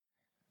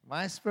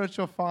my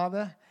spiritual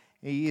father.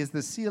 He is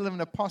the seal of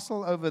an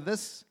apostle over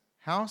this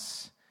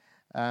house.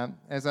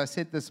 As I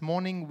said this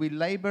morning, we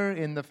labor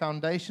in the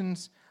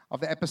foundations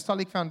of the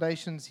apostolic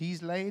foundations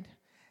he's laid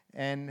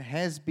and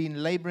has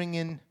been laboring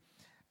in,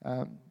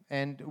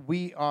 and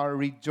we are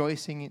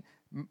rejoicing.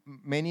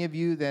 Many of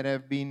you that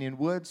have been in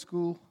word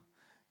school,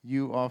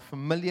 you are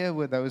familiar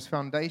with those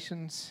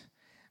foundations,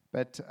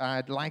 but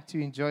I'd like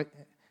to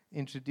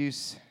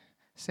introduce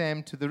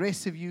Sam to the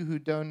rest of you who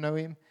don't know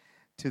him.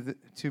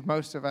 To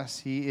most of us,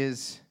 he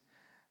is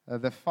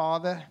the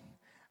father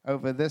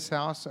over this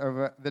house,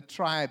 over the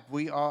tribe.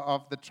 We are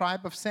of the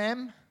tribe of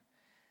Sam,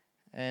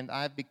 and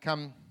I've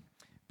become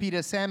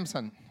Peter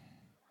Samson.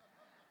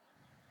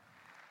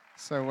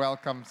 So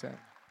welcome, Sam.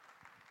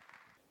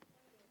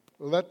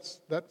 Well,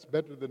 that's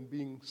better than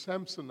being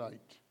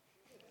Samsonite.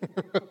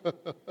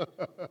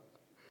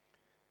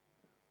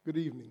 Good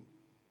evening.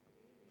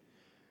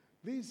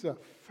 These are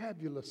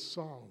fabulous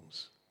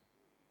songs.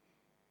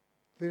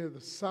 They're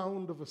the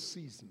sound of a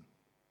season.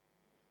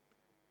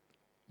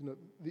 You know,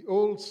 the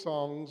old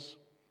songs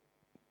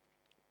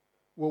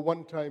were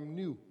one time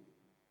new,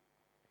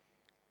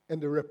 and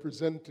they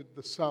represented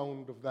the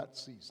sound of that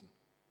season.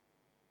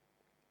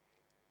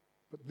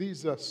 But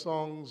these are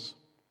songs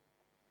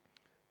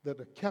that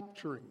are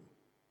capturing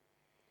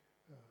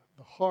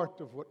the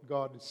heart of what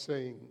God is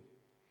saying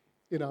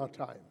in our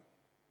time.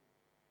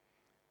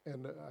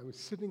 And I was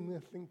sitting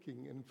there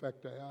thinking, in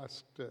fact, I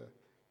asked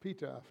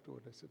Peter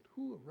afterward, I said,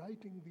 who are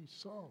writing these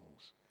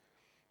songs?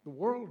 The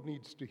world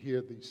needs to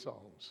hear these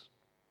songs.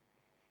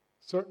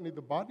 Certainly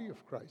the body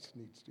of Christ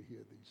needs to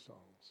hear these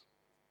songs.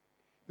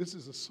 This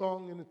is a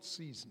song in its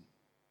season.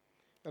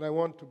 And I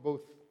want to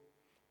both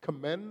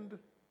commend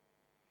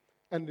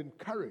and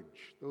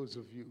encourage those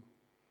of you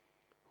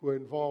who are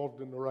involved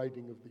in the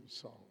writing of these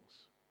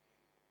songs.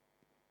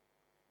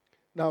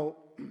 Now,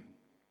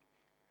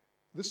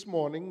 this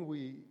morning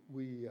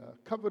we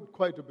covered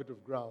quite a bit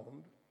of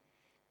ground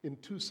in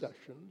 2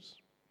 sessions,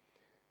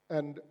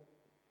 and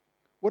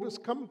what has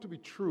come to be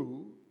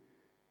true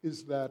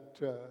is that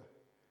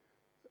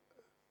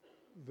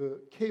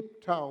the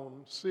Cape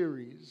Town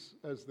series,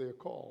 as they're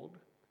called,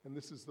 and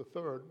this is the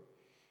 3rd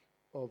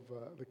of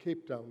the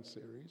Cape Town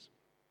series,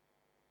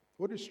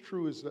 what is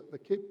true is that the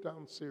Cape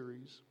Town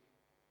series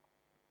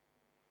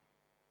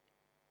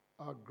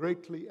are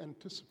greatly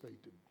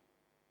anticipated.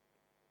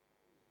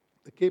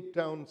 The Cape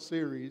Town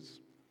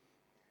series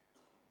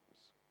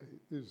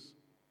is,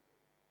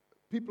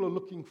 people are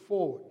looking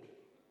forward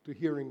to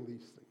hearing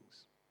these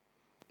things.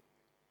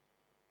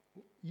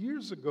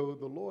 Years ago,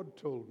 the Lord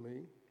told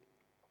me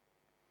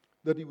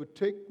that He would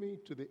take me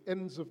to the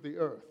ends of the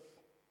earth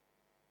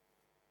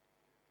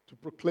to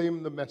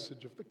proclaim the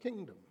message of the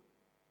kingdom.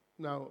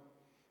 Now,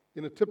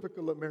 in a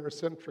typical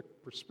Americentric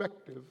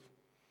perspective,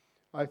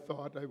 I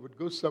thought I would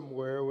go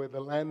somewhere where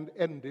the land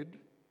ended,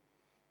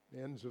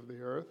 the ends of the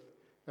earth,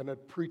 and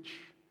I'd preach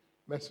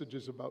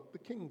messages about the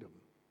kingdom.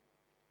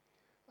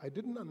 I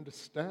didn't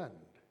understand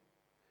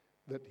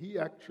that He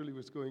actually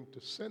was going to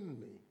send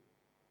me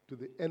to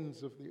the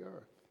ends of the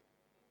earth,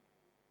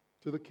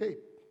 to the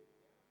Cape.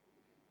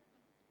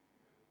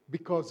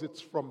 Because it's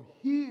from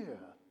here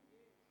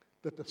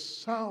that the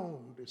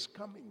sound is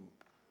coming.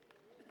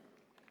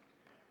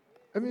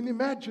 I mean,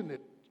 imagine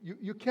it.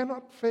 You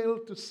cannot fail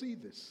to see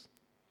this.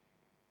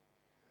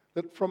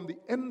 That from the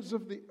ends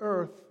of the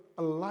earth,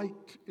 a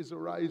light is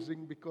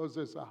arising because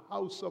there's a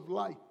house of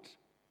light.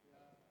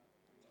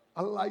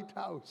 A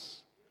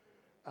lighthouse.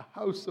 A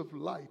house of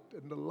light.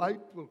 And the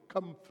light will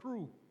come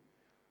through.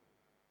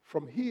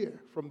 From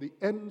here, from the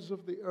ends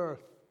of the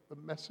earth, the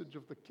message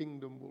of the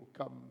kingdom will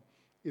come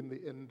in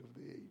the end of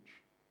the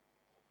age.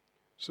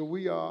 So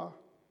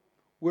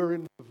we're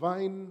in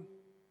divine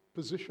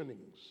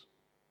positionings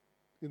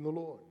in the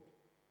Lord.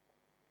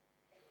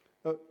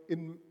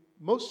 In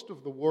most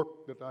of the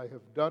work that I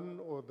have done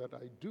or that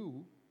I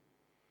do,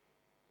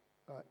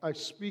 I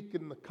speak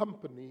in the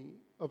company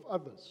of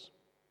others.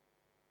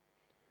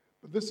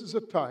 But this is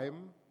a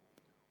time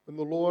when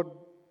the Lord,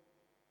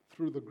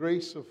 through the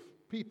grace of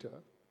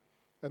Peter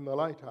and the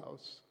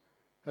lighthouse,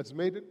 has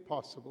made it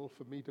possible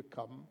for me to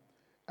come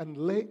and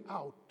lay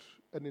out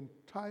an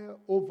entire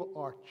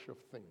overarch of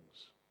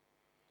things.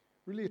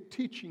 Really a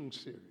teaching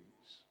series,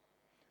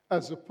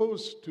 as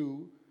opposed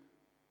to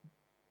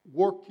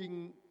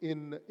working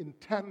in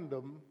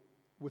tandem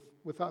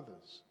with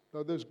others.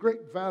 Now, there's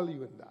great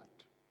value in that.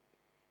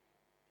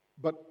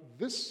 But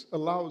this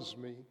allows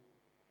me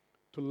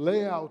to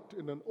lay out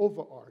in an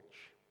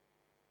overarch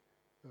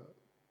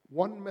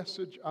one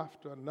message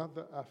after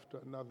another, after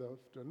another,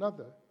 after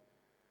another,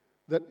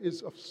 that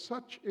is of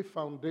such a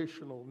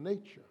foundational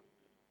nature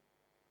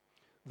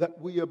that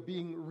we are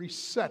being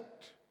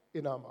reset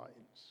in our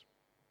minds.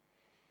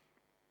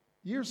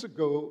 Years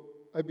ago,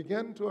 I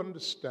began to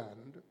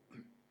understand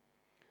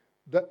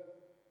that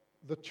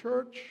the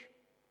church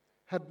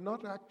had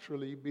not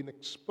actually been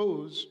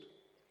exposed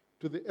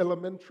to the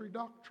elementary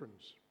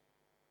doctrines.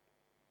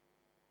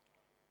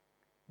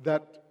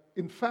 That,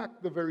 in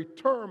fact, the very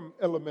term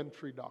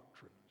elementary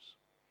doctrines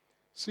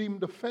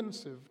seemed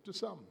offensive to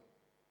some,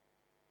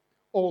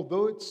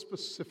 although it's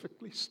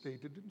specifically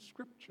stated in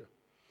Scripture.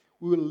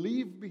 We will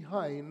leave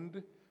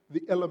behind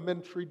the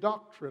elementary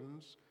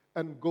doctrines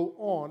and go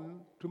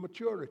on to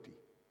maturity.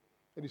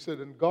 And he said,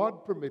 and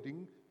God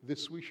permitting,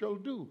 this we shall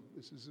do.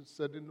 This is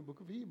said in the book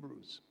of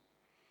Hebrews.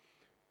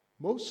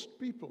 Most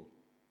people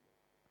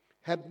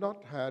had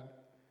not had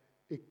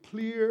a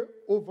clear,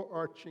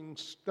 overarching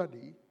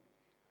study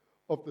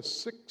of the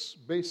 6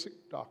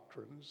 basic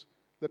doctrines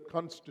that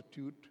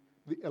constitute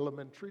the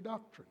elementary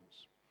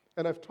doctrines.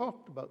 And I've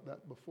talked about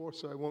that before,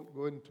 so I won't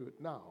go into it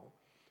now.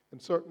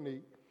 And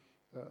certainly,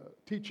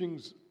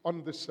 teachings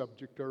on this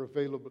subject are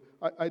available.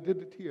 I did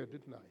it here,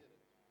 didn't I?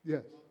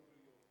 Yes.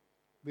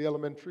 The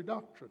elementary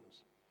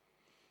doctrines.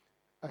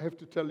 I have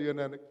to tell you an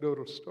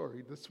anecdotal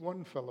story. This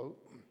one fellow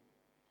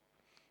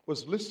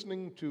was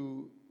listening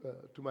to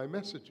my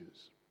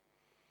messages,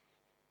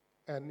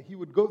 and he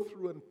would go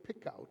through and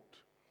pick out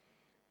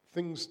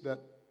things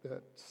that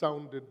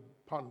sounded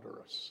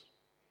ponderous,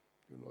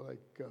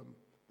 like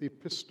the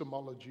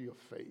epistemology of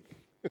faith.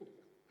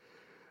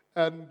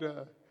 And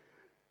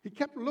he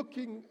kept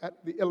looking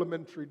at the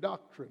elementary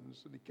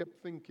doctrines, and he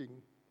kept thinking,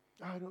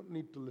 I don't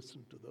need to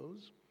listen to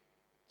those.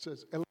 It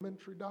says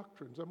elementary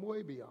doctrines. I'm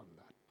way beyond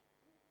that.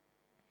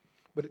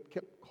 But it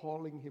kept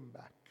calling him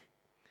back.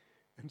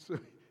 And so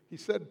he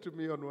said to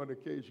me on one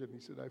occasion, he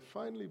said, I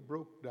finally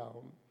broke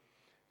down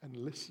and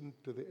listened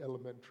to the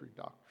elementary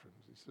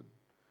doctrines. He said,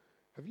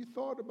 have you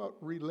thought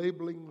about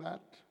relabeling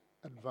that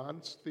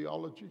advanced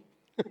theology?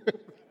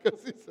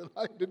 Because he said,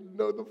 I didn't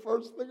know the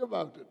first thing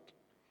about it.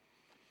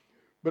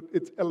 But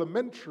it's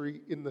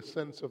elementary in the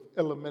sense of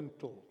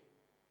elemental,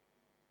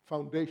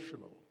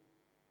 foundational.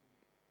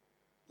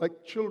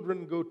 Like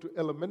children go to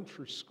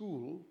elementary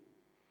school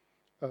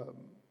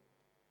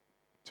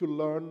to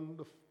learn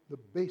the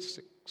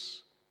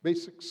basics,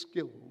 basic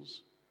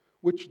skills,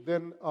 which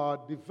then are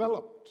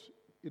developed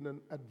in an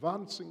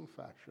advancing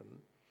fashion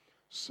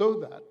so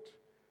that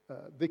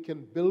they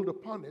can build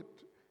upon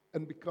it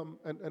and become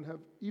and have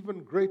even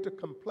greater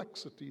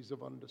complexities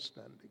of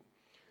understanding.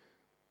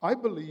 I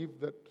believe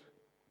that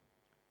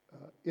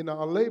in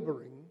our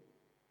laboring,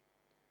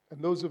 and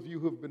those of you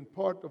who have been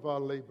part of our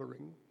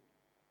laboring,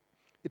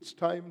 it's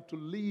time to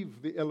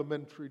leave the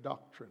elementary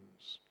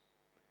doctrines,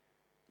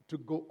 to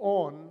go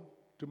on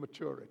to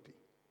maturity.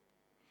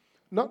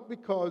 Not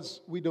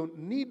because we don't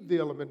need the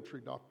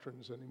elementary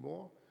doctrines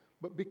anymore,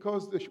 but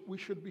because we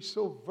should be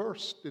so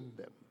versed in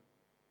them.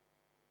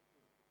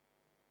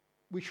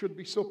 We should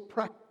be so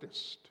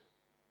practiced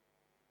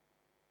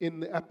in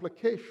the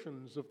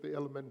applications of the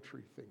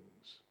elementary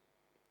things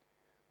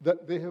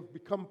that they have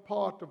become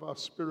part of our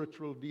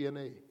spiritual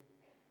DNA.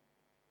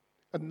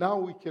 And now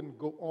we can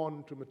go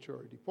on to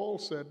maturity. Paul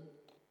said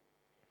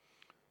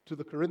to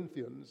the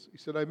Corinthians, he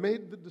said, I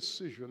made the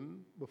decision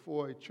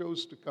before I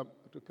chose to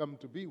come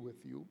to be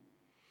with you,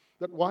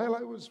 that while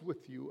I was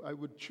with you, I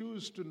would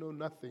choose to know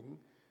nothing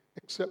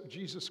except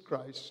Jesus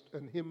Christ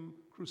and Him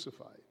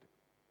crucified.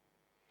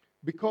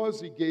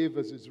 Because he gave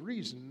as his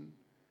reason,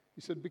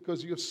 he said,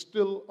 because you're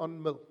still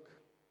on milk.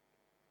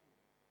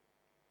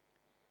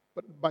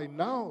 But by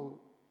now,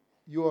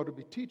 you ought to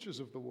be teachers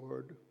of the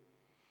word,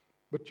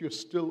 but you're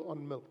still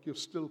on milk. You're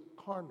still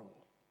carnal.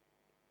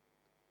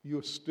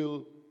 You're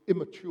still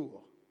immature.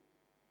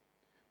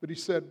 But he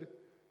said,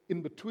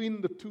 in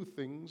between the two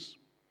things,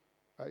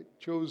 I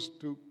chose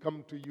to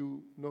come to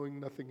you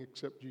knowing nothing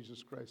except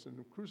Jesus Christ and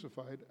Him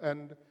crucified,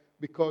 and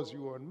because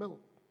you are on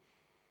milk.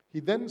 He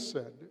then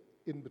said,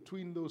 in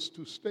between those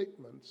two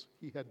statements,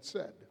 he had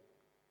said,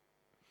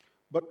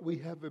 but we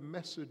have a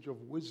message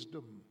of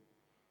wisdom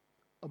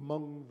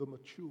among the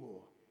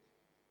mature.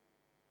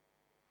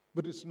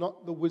 But it's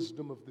not the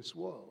wisdom of this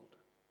world.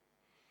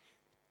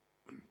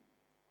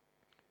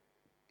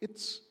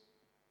 It's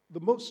the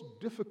most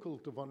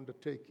difficult of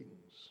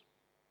undertakings,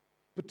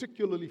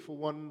 particularly for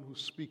one who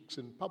speaks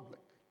in public,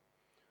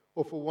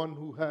 or for one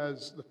who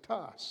has the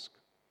task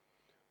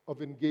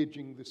of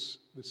engaging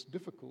this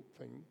difficult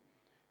thing.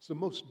 It's the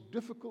most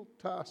difficult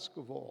task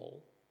of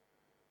all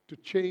to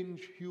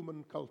change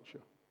human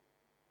culture.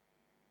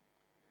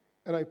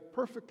 And I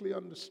perfectly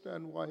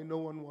understand why no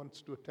one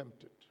wants to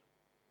attempt it.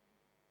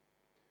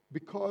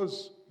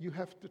 Because you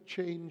have to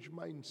change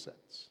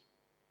mindsets.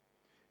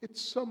 It's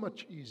so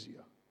much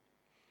easier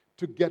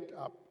to get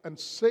up and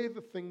say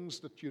the things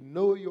that you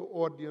know your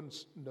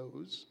audience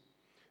knows,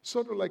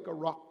 sort of like a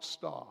rock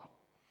star.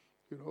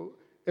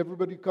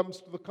 Everybody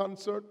comes to the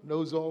concert,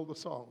 knows all the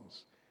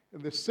songs.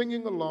 And they're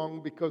singing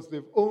along because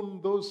they've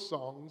owned those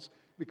songs,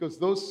 because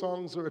those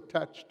songs are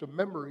attached to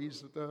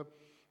memories that are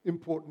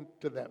important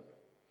to them.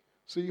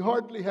 So you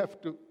hardly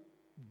have to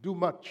do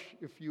much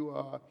if you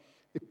are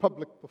a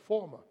public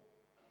performer.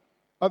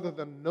 Other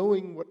than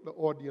knowing what the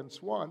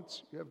audience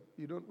wants,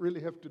 you don't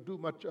really have to do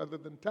much other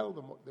than tell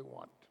them what they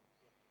want.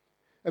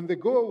 And they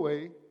go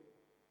away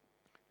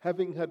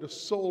having had a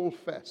soul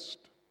fest.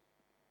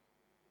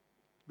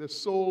 Their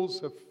souls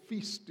have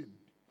feasted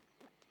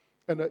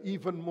and are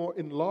even more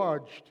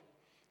enlarged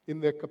in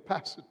their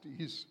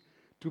capacities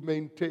to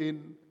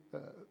maintain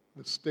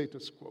the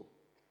status quo.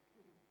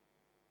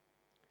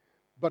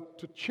 But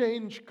to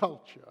change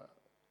culture,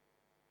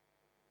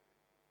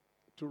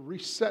 to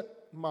reset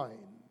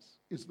minds,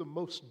 is the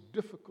most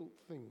difficult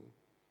thing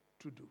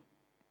to do.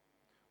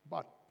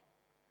 But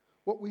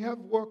what we have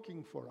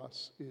working for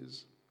us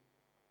is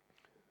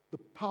the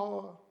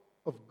power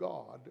of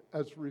God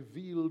as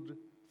revealed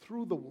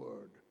through the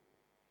Word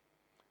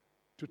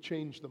to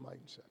change the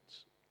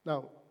mindsets.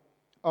 Now,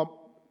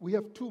 we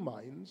have two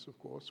minds, of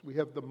course. We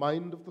have the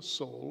mind of the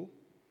soul,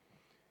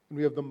 and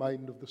we have the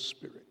mind of the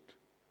spirit.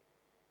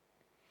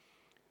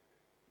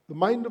 The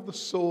mind of the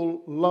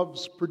soul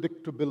loves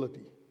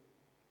predictability.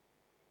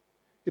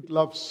 It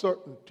loves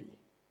certainty.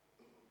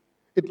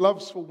 It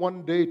loves for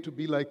one day to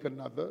be like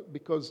another,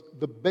 because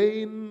the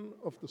bane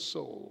of the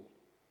soul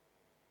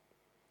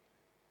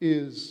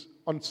is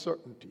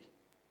uncertainty.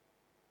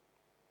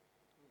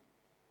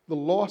 The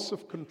loss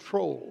of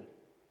control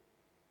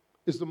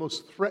is the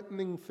most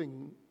threatening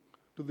thing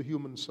to the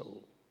human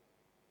soul.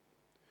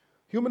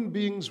 Human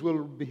beings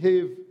will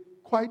behave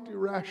quite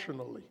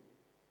irrationally.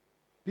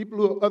 People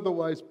who are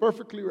otherwise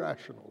perfectly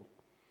rational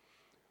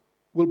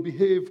will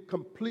behave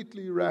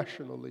completely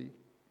irrationally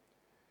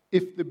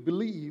if they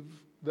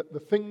believe that the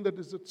thing that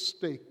is at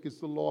stake is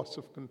the loss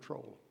of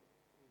control.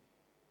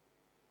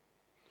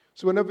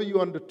 So whenever you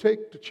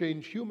undertake to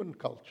change human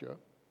culture,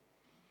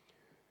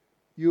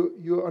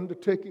 you're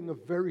undertaking a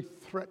very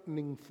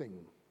threatening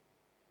thing.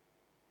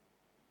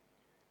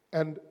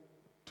 And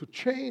to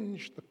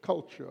change the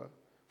culture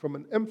from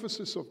an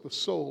emphasis of the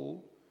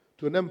soul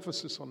to an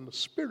emphasis on the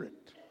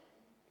spirit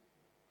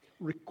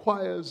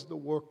requires the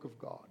work of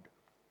God.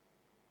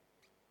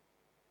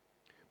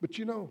 But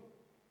you know,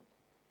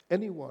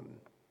 anyone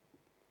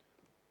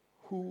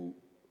who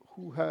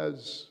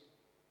has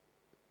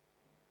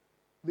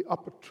the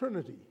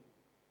opportunity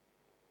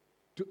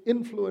to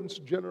influence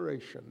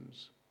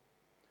generations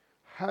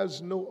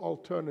has no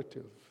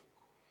alternative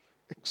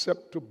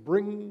except to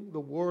bring the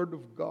Word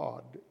of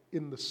God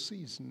in the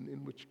season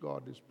in which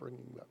God is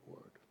bringing that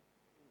Word.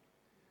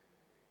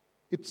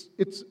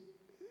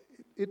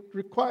 It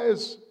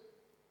requires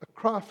a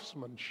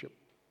craftsmanship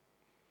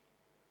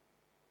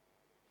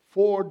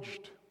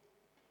forged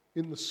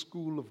in the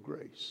school of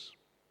grace.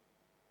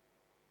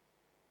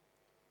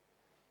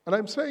 And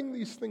I'm saying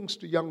these things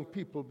to young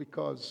people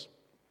because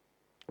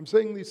I'm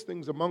saying these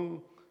things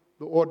among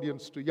the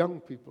audience to young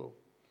people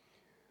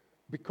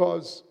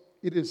because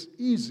it is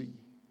easy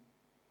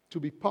to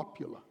be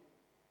popular.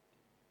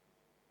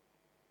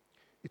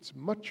 It's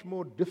much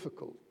more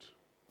difficult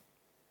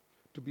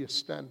to be a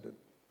standard.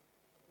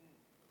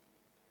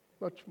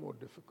 Much more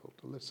difficult,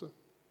 Alyssa,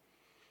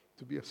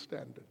 to be a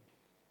standard.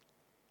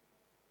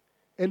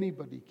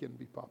 Anybody can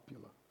be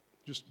popular.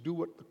 Just do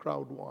what the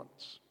crowd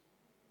wants.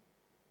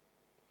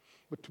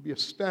 But to be a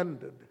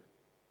standard,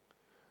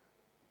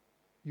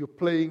 you're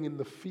playing in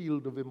the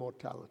field of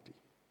immortality.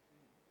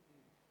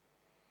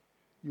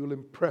 You'll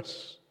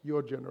impress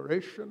your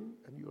generation,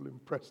 and you'll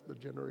impress the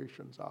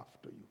generations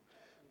after you.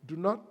 Do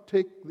not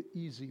take the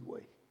easy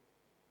way.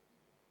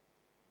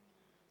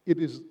 It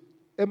is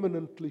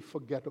eminently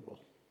forgettable,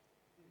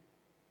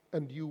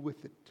 and you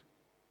with it.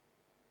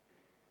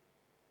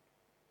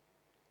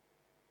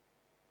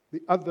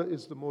 The other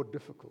is the more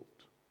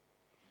difficult,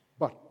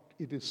 but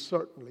it is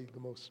certainly the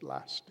most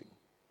lasting.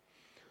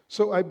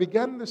 So I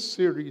began this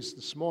series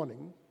this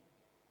morning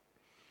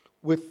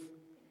with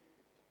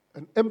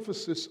an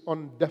emphasis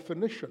on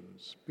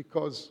definitions,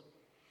 because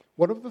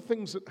one of the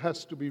things that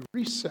has to be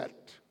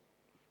reset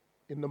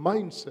in the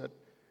mindset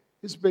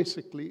is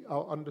basically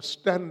our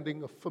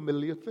understanding of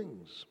familiar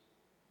things.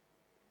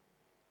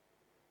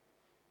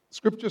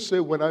 Scriptures say,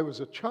 when I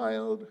was a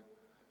child,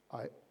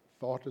 I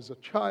thought as a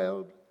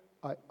child,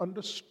 I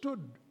understood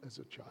as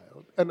a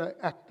child, and I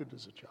acted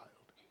as a child.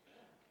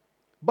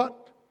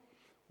 But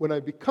when I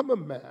become a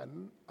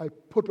man, I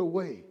put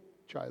away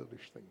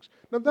childish things.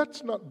 Now,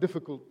 that's not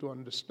difficult to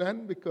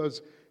understand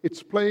because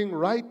it's playing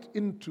right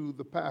into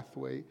the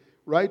pathway,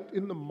 right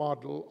in the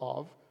model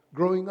of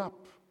growing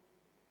up.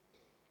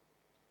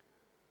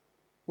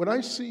 When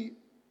I see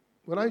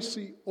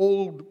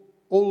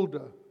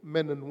older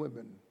men and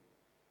women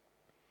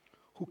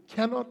who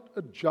cannot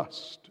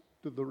adjust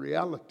to the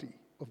reality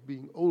of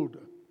being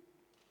older,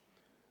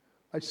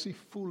 I see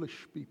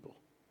foolish people.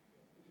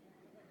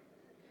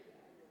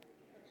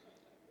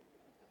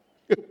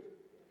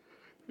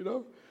 You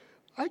know,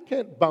 I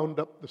can't bound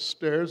up the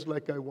stairs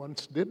like I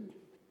once did.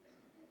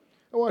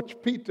 I watch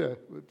Peter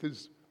with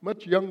his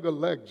much younger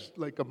legs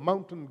like a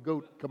mountain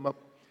goat come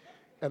up,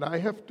 and I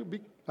have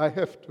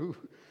to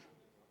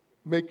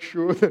make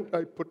sure that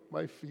I put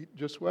my feet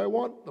just where I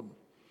want them.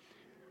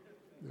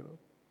 You know,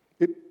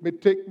 it may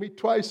take me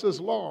twice as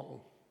long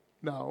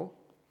now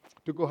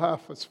to go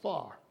half as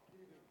far.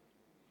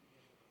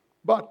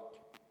 But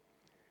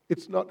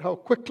it's not how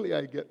quickly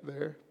I get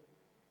there.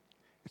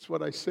 It's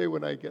what I say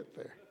when I get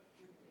there.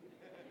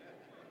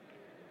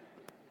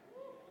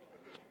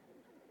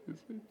 You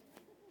see?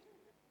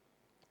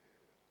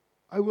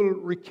 I will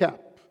recap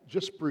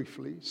just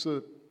briefly,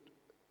 so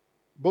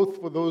both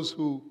for those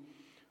who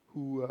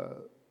who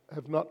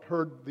have not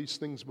heard these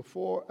things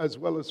before, as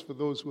well as for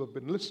those who have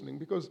been listening,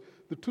 because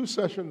the 2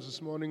 sessions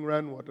this morning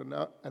ran,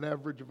 an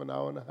average of an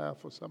hour and a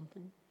half or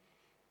something?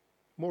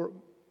 More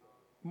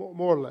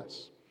or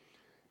less.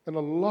 And a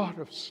lot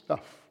of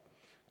stuff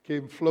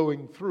came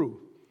flowing through.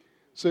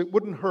 So it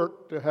wouldn't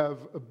hurt to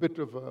have a bit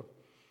of a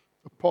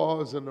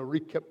pause and a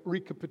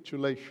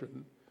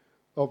recapitulation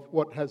of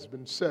what has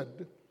been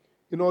said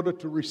in order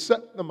to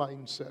reset the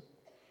mindset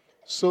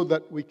so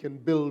that we can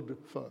build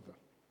further.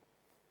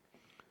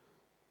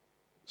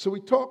 So we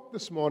talked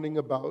this morning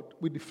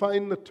we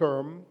defined the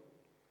term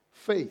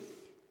faith,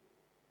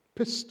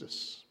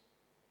 pistis,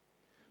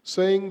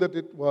 saying that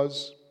it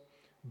was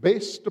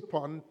based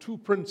upon 2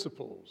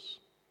 principles: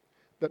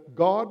 that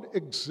God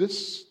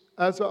exists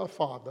as our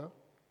Father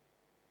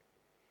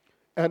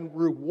and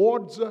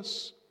rewards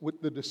us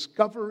with the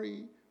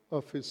discovery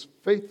of His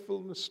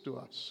faithfulness to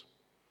us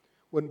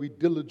when we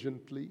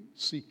diligently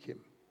seek Him.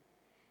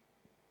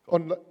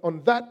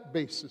 On that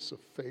basis of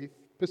faith,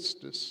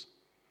 pistis,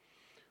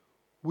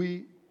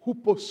 we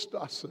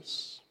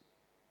hypostasis,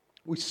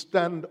 we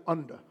stand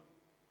under.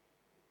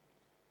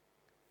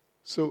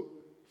 So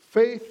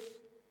faith,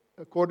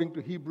 according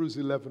to Hebrews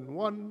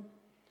 11:1,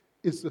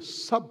 is the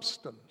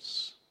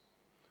substance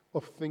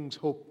of things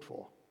hoped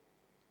for.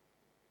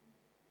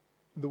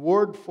 The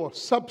word for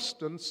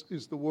substance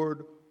is the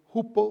word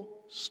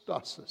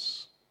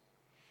hypostasis,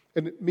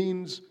 and it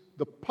means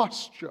the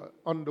posture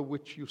under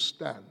which you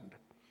stand,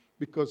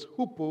 because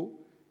hypo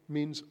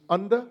means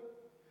under,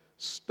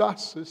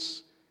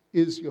 stasis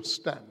is your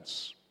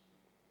stance.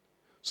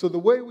 So the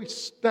way we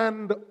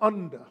stand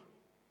under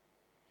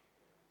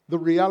the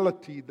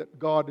reality that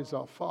God is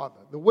our Father,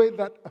 the way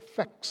that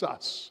affects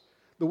us,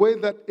 the way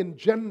that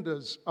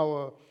engenders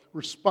our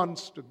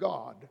response to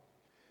God,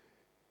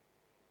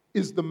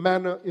 is the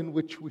manner in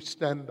which we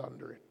stand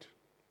under it.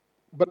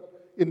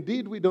 But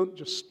indeed, we don't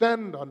just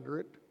stand under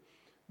it.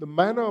 The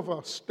manner of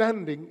our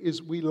standing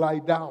is we lie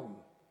down,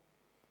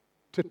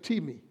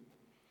 tatimi,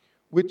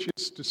 which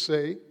is to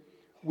say,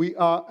 we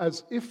are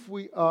as if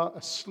we are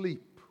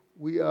asleep.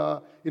 We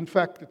are, in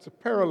fact, it's a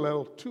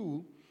parallel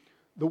to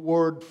the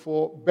word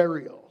for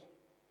burial.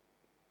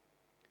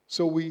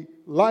 So we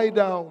lie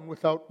down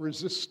without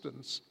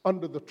resistance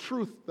under the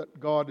truth that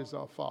God is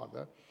our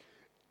Father,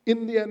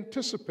 in the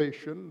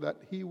anticipation that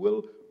He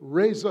will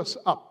raise us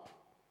up,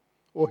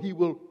 or He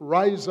will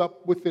rise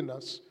up within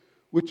us,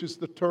 which is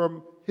the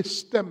term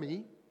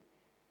histemi,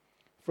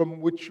 from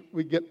which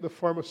we get the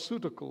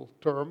pharmaceutical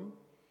term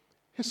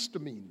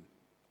histamine.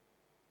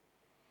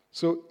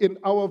 So in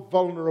our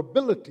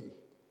vulnerability,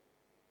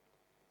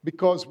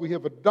 because we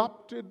have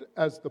adopted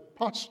as the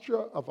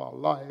posture of our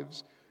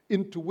lives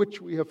into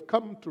which we have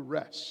come to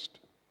rest,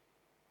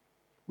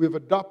 we have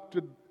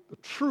adopted the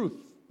truth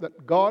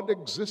that God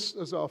exists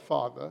as our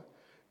Father,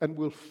 and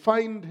we'll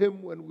find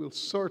Him when we'll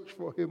search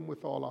for Him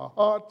with all our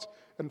hearts.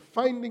 And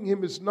finding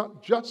Him is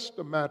not just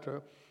a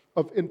matter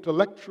of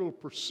intellectual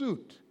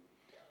pursuit.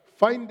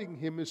 Finding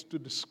Him is to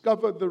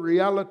discover the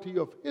reality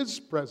of His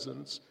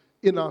presence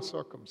in our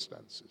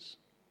circumstances,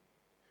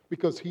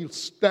 because He'll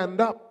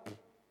stand up.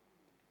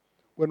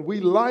 When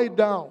we lie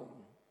down,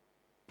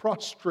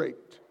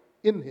 prostrate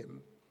in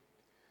Him,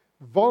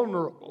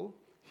 vulnerable,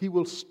 He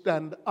will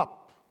stand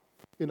up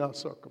in our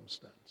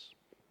circumstance.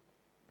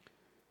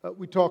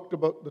 We talked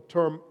about the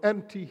term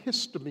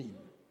antihistamine,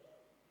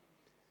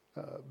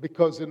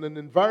 because in an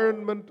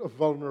environment of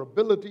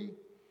vulnerability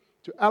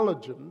to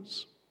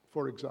allergens,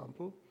 for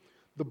example,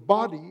 the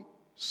body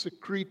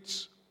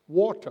secretes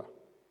water,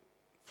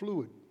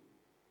 fluid,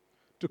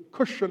 to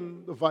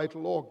cushion the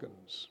vital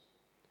organs.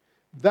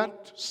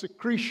 That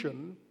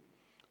secretion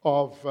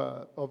of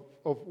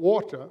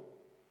water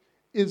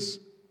is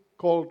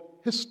called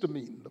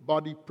histamine. The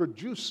body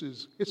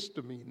produces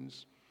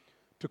histamines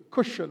to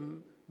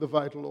cushion the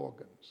vital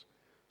organs.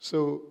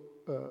 So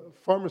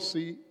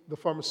the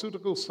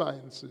pharmaceutical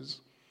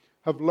sciences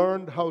have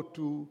learned how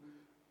to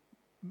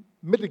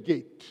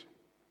mitigate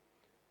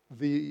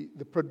the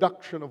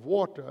production of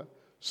water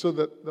so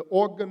that the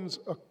organs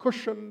are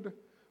cushioned,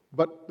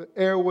 but the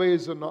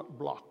airways are not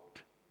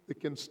blocked. They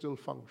can still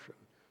function.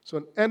 So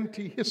an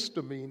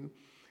antihistamine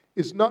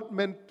is not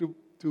meant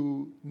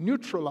to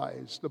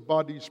neutralize the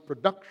body's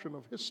production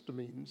of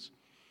histamines.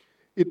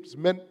 It's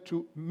meant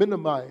to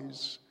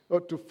minimize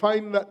or to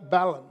find that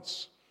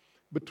balance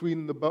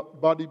between the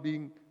body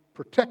being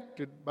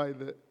protected by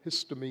the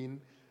histamine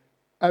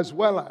as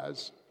well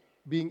as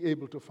being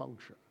able to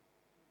function.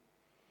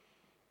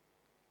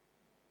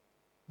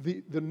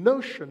 The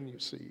notion, you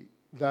see,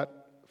 that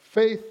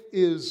faith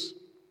is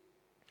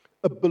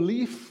a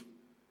belief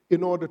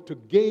in order to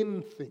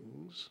gain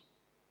things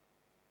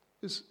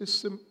is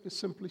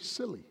simply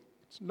silly.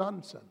 It's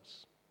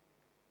nonsense.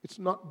 It's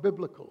not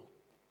biblical,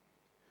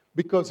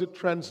 because it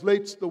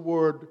translates the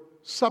word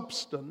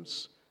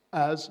substance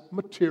as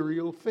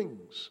material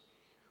things,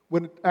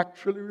 when it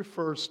actually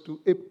refers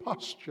to a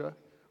posture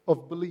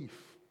of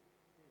belief.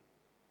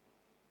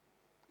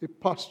 A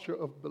posture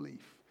of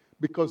belief.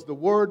 Because the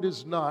word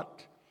is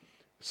not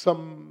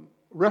some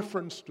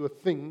reference to a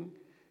thing,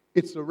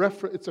 It's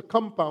a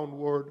compound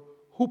word,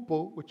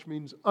 hupo, which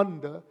means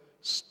under.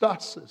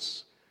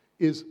 Stasis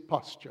is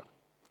posture.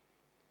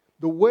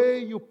 The way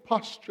you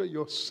posture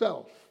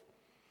yourself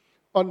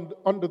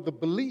under the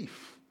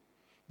belief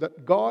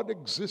that God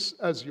exists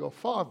as your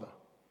Father,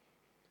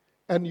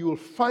 and you will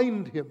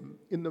find Him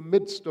in the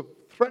midst of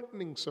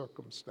threatening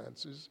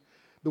circumstances,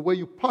 the way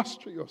you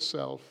posture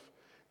yourself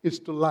is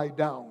to lie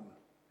down.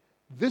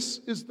 This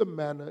is the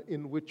manner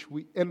in which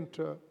we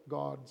enter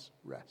God's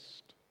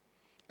rest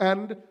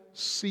and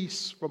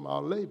cease from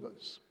our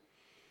labors.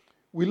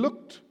 We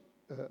looked,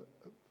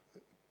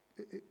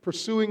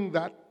 pursuing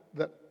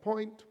that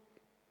point,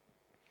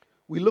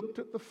 we looked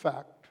at the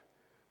fact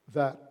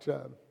that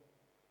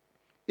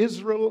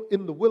Israel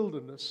in the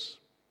wilderness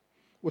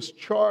was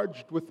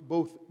charged with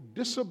both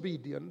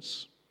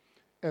disobedience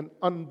and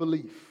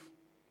unbelief.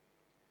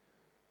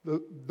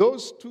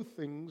 Those two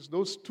things,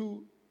 those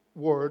two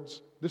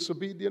words,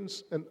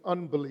 disobedience and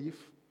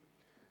unbelief,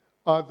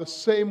 are the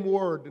same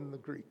word in the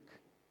Greek.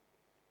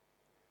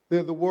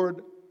 They're the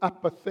word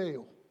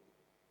apatheo,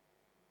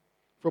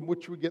 from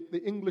which we get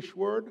the English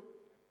word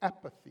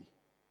apathy.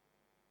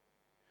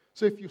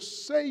 So if you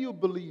say you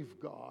believe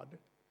God,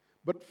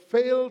 but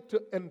fail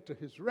to enter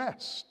His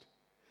rest,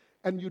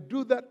 and you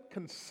do that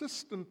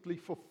consistently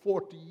for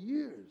 40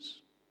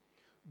 years,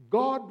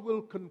 God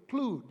will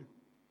conclude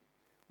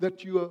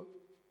that you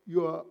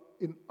are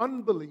in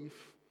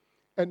unbelief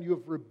and you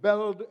have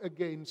rebelled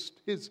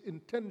against His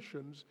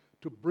intentions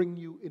to bring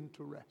you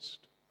into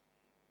rest.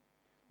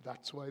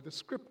 That's why the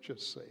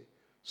scriptures say,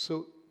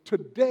 so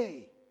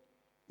today,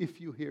 if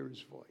you hear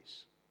His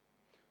voice,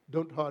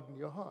 don't harden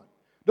your heart.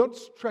 Don't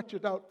stretch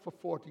it out for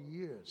 40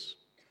 years.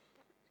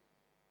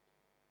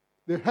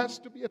 There has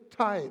to be a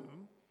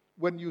time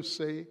when you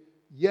say,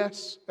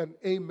 yes and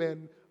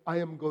amen, I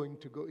am going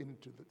to go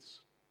into this.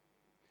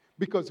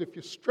 Because if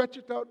you stretch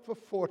it out for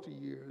 40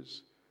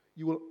 years,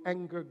 you will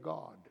anger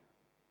God.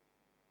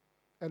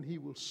 And He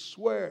will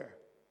swear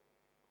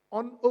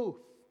on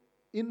oath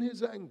in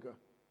His anger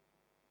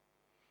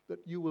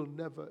that you will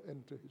never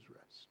enter His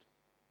rest.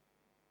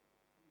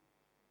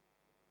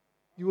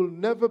 You will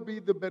never be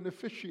the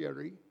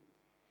beneficiary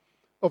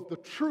of the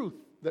truth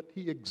that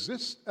He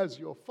exists as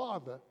your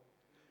Father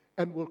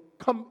and will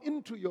come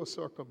into your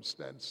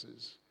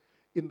circumstances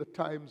in the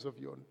times of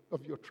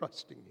your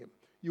trusting Him.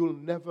 You will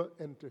never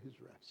enter His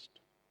rest.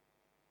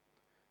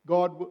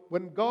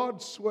 When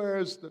God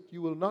swears that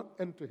you will not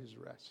enter His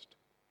rest,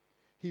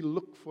 He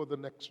look for the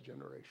next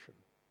generation.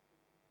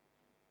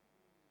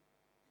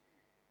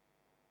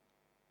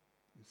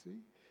 You see,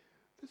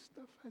 this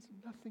stuff has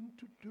nothing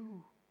to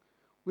do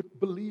with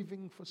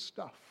believing for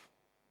stuff.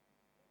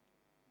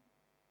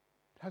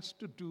 It has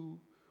to do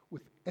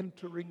with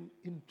entering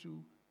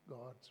into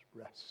God's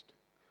rest.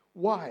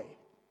 Why?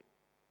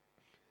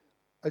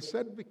 I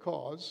said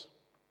because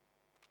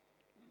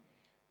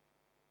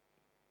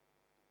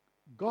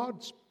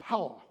God's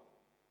power,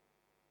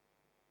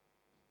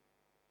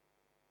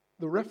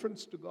 the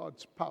reference to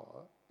God's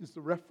power is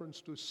the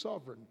reference to His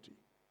sovereignty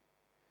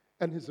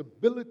and His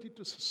ability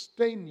to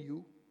sustain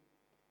you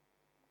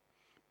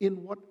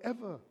in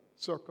whatever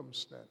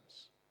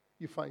circumstance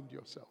you find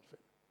yourself in.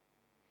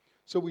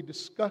 So we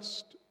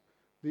discussed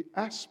the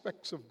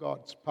aspects of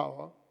God's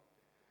power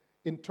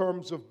in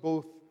terms of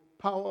both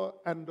power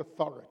and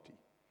authority.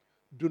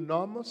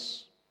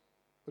 Dunamis,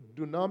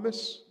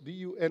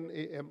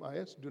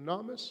 D-U-N-A-M-I-S,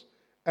 dunamis,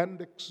 and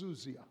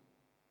exousia,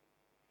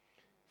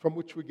 from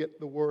which we get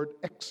the word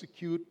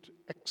execute,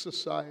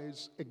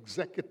 exercise,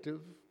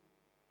 executive.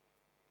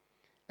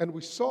 And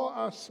we saw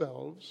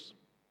ourselves,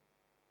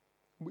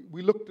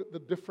 we looked at the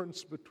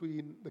difference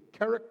between the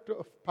character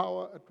of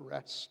power at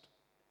rest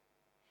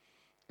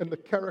and the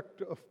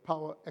character of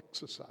power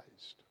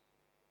exercised.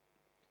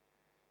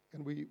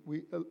 And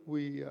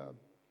we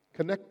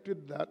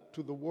connected that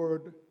to the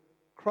word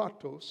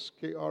kratos,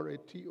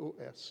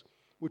 K-R-A-T-O-S,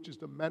 which is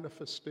the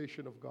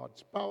manifestation of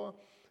God's power.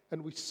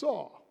 And we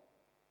saw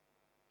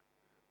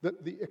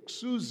that the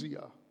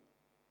exousia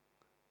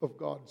of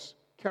God's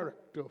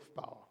character of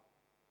power,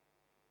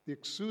 the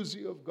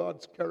exousia of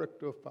God's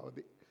character of power,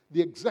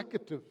 the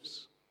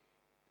executives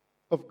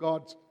of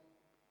God's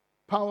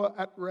power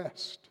at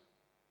rest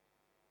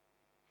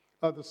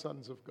are the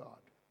sons of God.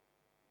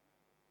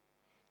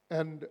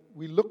 And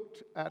we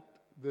looked at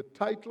the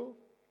title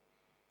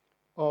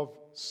of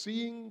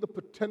seeing the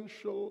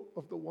potential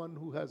of the one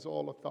who has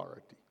all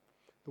authority.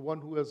 The one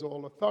who has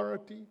all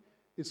authority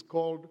is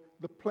called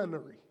the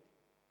plenary.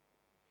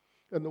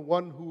 And the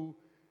one who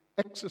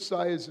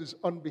exercises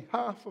on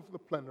behalf of the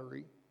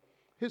plenary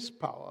his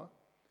power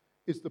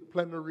is the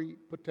plenary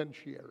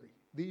potentiary.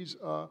 These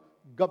are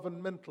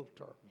governmental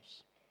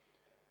terms.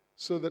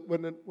 So that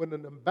when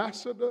an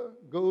ambassador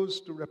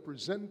goes to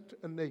represent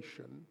a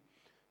nation,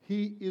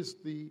 he is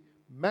the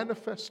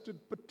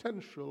manifested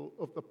potential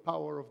of the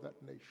power of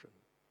that nation.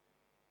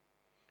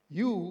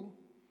 You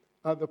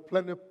are the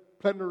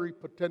plenary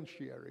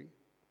potentiary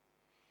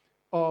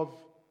of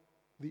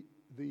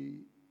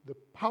the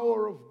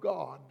power of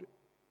God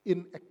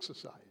in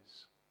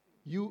exercise.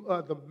 You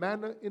are the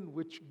manner in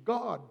which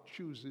God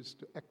chooses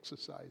to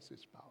exercise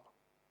his power.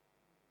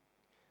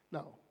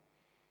 Now,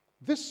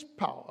 this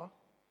power,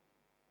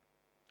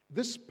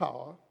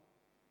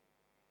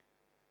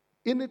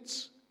 in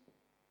its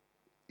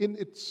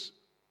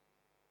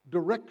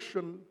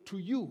direction to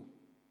you,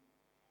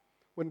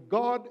 when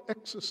God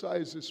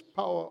exercises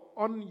power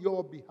on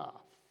your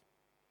behalf,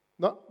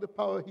 not the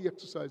power he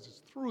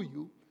exercises through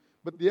you,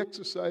 but the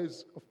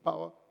exercise of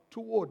power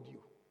toward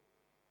you.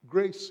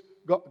 Grace,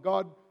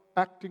 God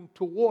acting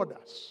toward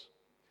us,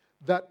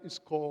 that is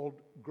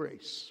called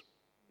grace.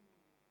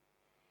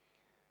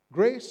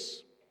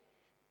 Grace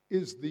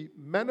is the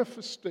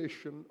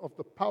manifestation of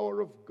the power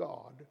of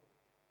God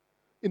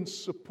in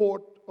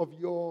support of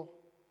your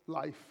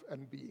life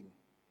and being.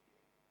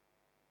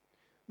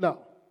 Now,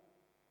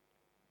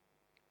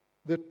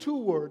 there are two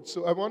words,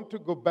 so I want to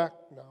go back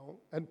now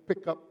and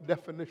pick up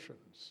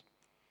definitions.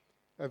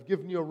 I've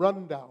given you a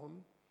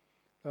rundown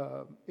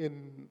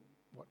in,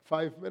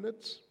 5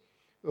 minutes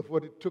of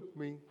what it took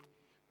me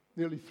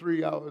nearly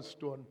 3 hours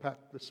to unpack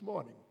this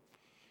morning.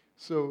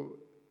 So,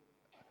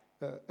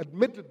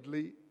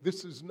 admittedly,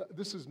 this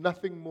is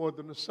nothing more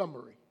than a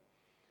summary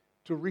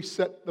to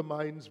reset the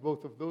minds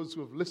both of those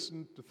who have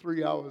listened to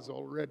 3 hours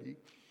already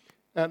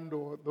and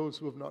or those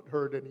who have not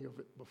heard any of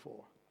it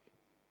before.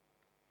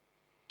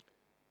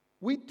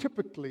 We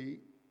typically,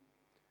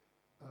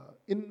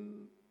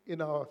 in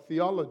our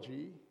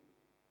theology,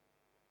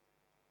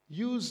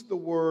 use the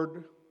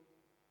word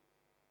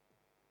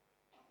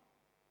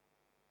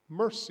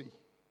mercy,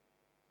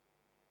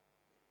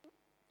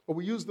 or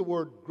we use the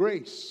word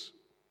grace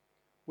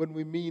when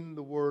we mean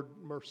the word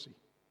mercy.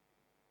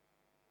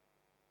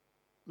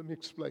 Let me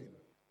explain.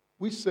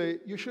 We say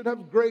you should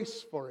have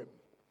grace for him.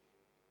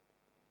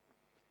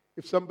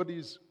 If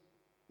somebody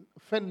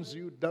offends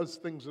you, does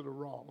things that are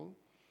wrong,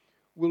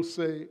 we'll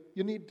say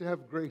you need to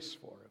have grace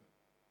for him.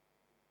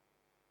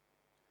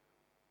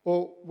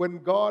 Or when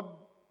God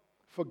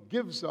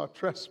forgives our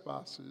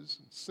trespasses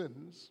and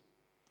sins,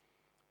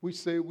 we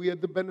say we are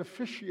the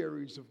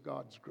beneficiaries of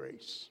God's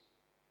grace.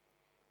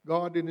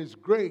 God in his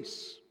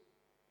grace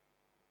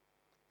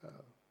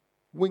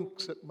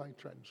winks at my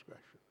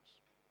transgressions.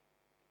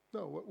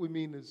 No, what we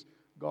mean is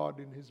God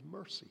in his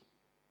mercy.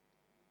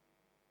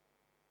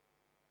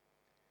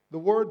 The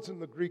words in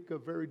the Greek are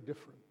very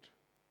different.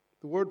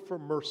 The word for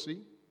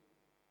mercy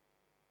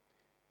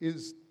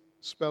is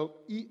spelled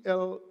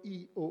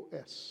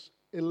E-L-E-O-S,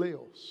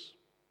 eleos.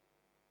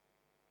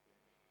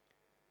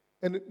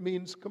 And it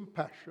means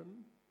compassion,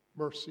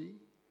 mercy,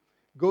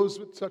 goes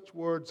with such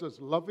words as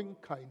loving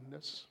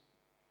kindness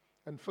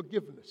and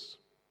forgiveness.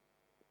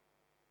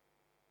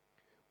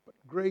 But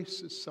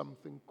grace is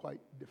something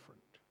quite different.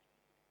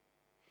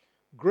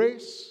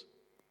 Grace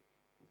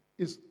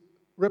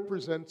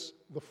represents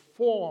the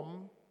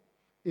form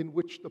in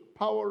which the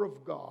power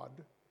of God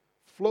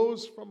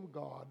flows from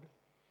God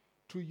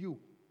to you.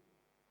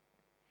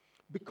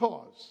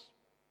 Because,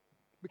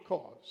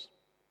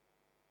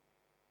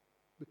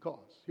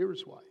 here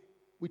is why.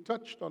 We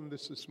touched on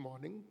this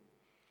morning.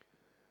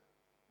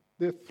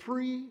 There are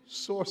 3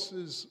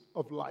 sources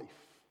of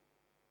life,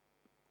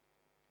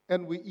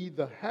 and we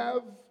either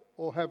have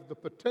or have the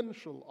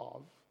potential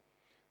of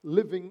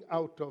living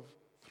out of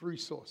 3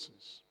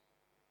 sources.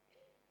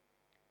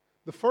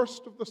 The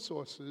first of the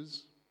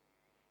sources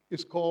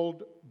is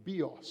called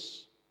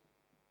bios.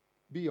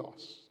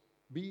 Bios.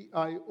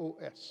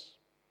 B-I-O-S.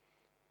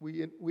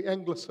 We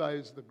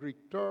anglicize the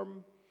Greek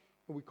term,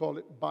 and we call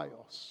it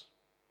bios.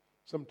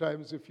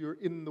 Sometimes if you're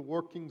in the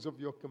workings of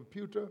your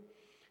computer,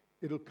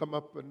 it'll come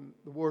up and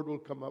the word will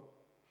come up,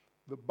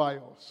 the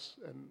BIOS,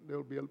 and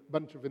there'll be a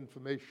bunch of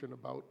information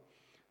about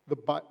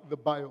the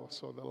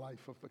BIOS, or the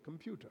life of the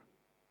computer,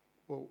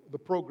 or the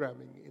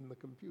programming in the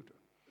computer.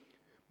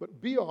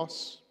 But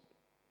BIOS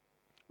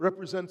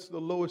represents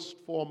the lowest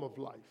form of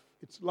life.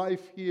 It's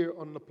life here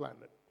on the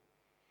planet.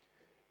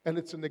 And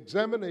it's an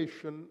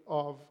examination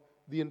of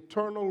the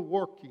internal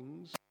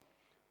workings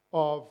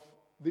of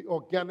the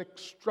organic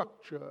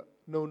structure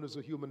known as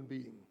a human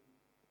being,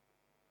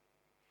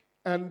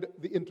 and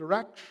the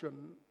interaction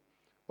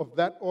of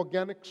that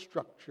organic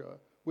structure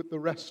with the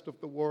rest of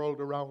the world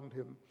around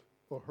him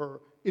or her,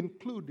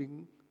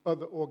 including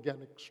other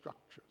organic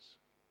structures.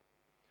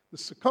 The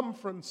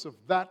circumference of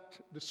that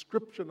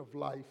description of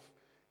life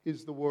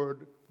is the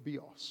word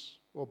bios,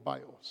 or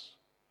bios.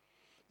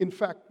 In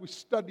fact, we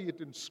study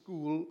it in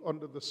school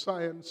under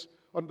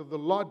the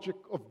logic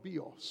of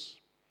bios,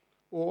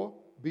 or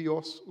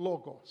bios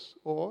logos,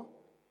 or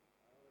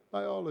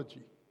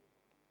biology.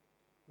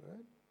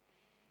 Right?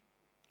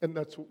 And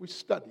that's what we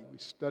study. We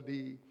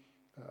study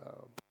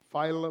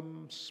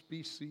phylum,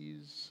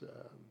 species,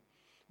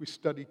 we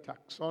study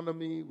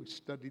taxonomy, we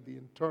study the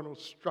internal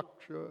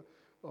structure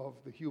of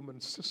the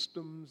human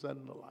systems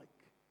and the like.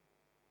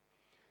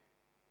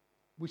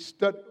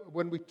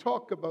 When we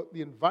talk about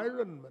the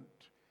environment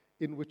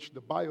in which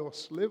the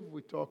bios live,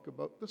 we talk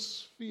about the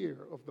sphere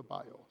of the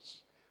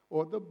bios,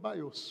 or the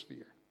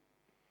biosphere.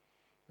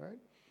 Right?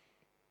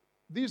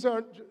 These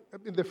aren't,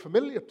 they're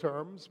familiar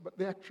terms, but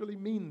they actually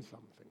mean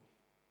something.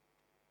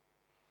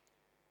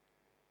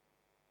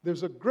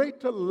 There's a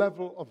greater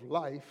level of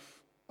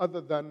life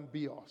other than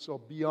bios, or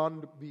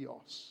beyond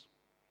bios.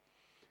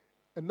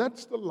 And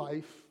that's the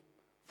life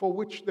for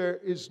which there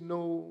is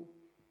no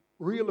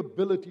real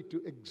ability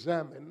to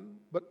examine,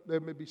 but there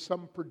may be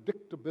some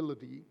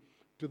predictability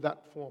to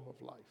that form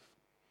of life.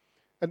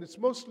 And it's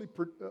mostly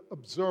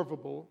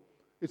observable.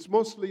 It's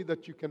mostly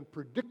that you can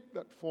predict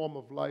that form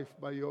of life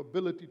by your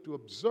ability to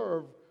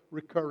observe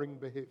recurring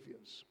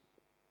behaviors.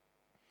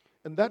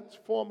 And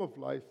that form of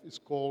life is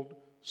called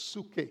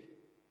psuche.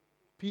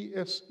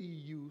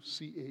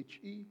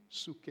 P-S-E-U-C-H-E,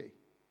 psuche.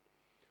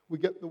 We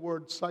get the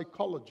word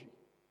psychology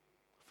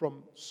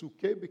from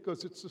psuche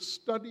because it's a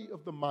study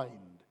of the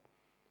mind.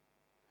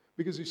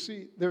 Because you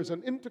see, there's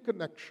an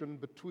interconnection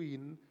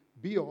between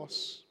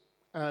bios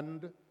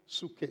and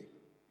psuche.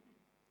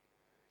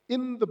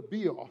 In the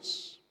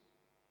bios,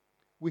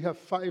 we have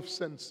 5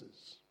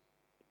 senses.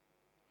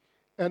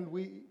 And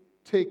we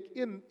take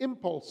in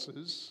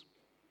impulses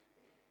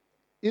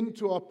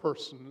into our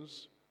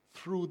persons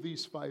through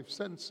these 5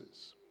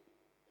 senses.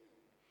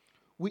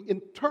 We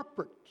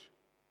interpret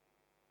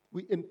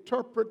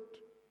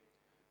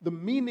the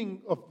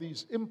meaning of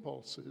these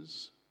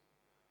impulses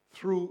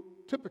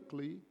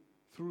typically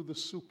through the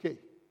psuche.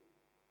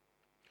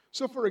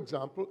 So, for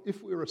example,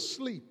 if we're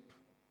asleep,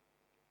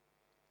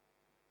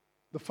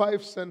 the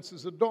 5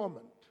 senses are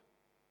dormant,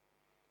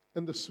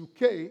 and the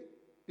psuche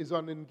is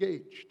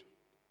unengaged.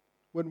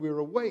 When we're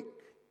awake,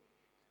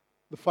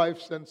 the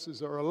 5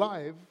 senses are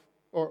alive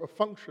or are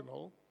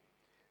functional,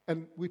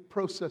 and we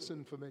process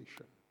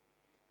information.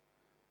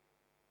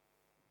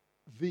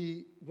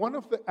 One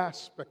of the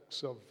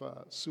aspects of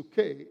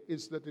psuche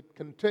is that it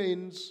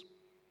contains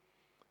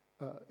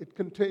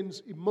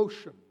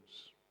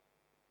emotions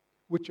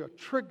which are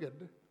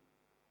triggered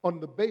on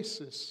the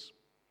basis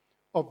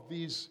of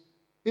these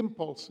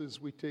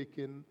impulses we take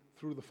in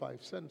through the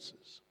 5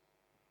 senses.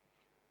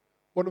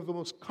 One of the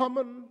most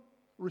common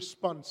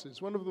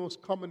responses, one of the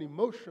most common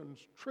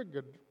emotions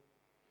triggered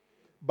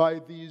by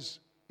these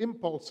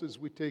impulses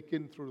we take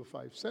in through the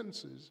 5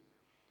 senses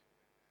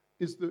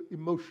is the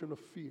emotion of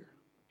fear.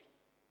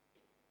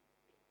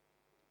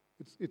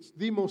 It's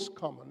the most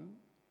common,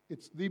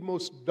 it's the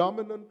most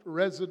dominant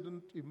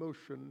resident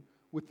emotion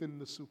within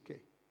the psuche.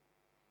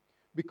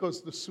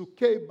 Because the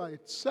psuche by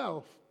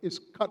itself is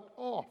cut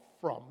off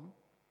from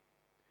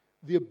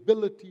the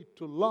ability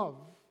to love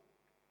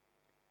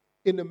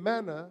in a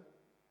manner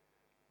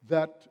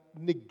that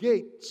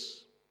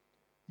negates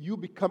you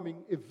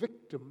becoming a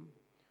victim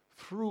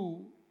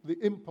through the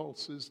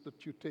impulses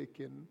that you take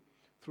in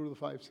through the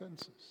 5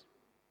 senses.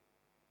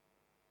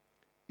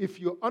 If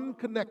you're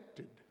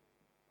unconnected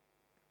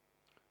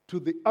to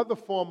the other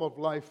form of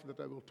life that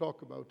I will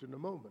talk about in a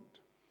moment,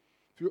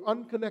 if you're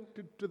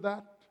unconnected to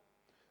that,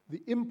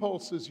 the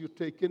impulses you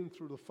take in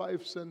through the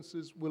 5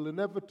 senses will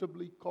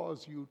inevitably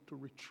cause you to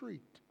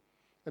retreat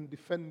and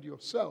defend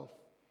yourself,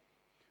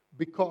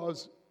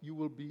 because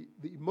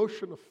the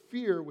emotion of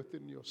fear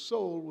within your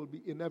soul will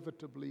be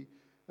inevitably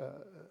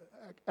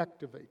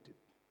activated.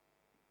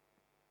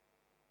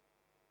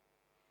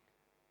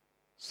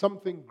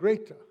 Something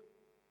greater,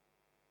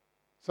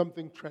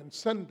 something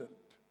transcendent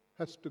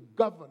has to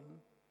govern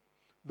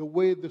the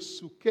way the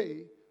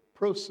psuche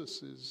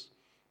processes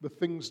the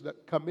things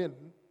that come in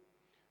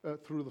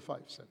through the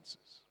 5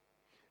 senses.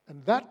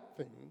 And that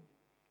thing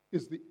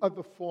is the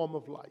other form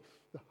of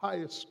life, the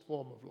highest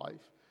form of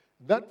life.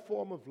 That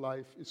form of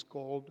life is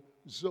called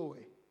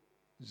Zoe,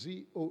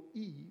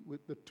 Z-O-E,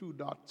 with the 2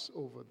 dots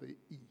over the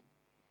E.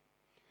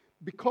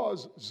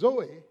 Because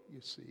Zoe,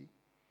 you see,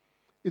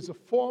 is a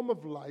form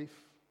of life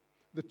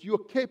that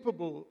you're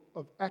capable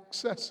of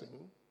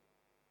accessing,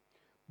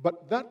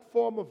 but that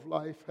form of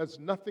life has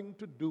nothing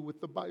to do with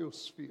the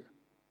biosphere.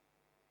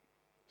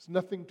 It's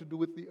nothing to do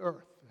with the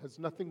earth. It has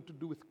nothing to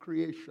do with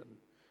creation.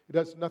 It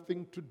has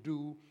nothing to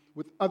do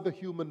with other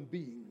human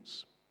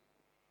beings.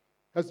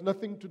 It has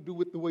nothing to do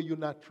with the way you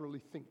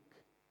naturally think.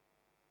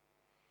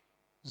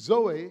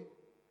 Zoe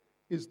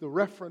is the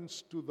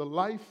reference to the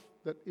life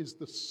that is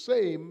the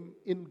same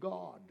in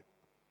God.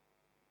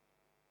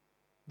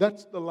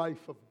 That's the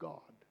life of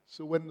God.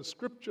 So when the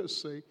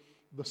scriptures say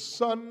the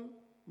Son,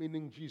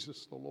 meaning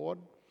Jesus the Lord,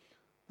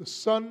 the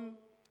Son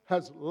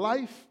has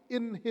life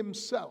in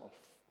himself,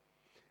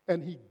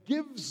 and he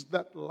gives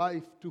that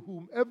life to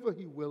whomever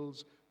he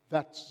wills,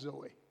 that's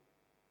Zoe.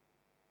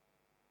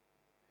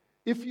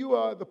 If you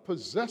are the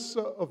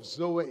possessor of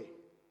Zoe,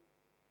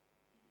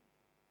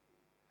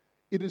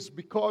 it is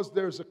because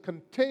there's a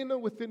container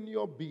within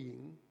your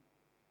being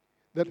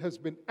that has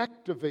been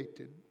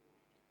activated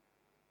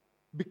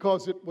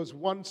because it was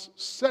once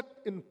set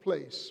in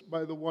place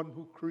by the one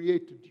who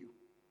created you.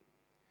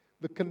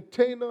 The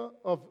container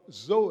of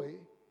Zoe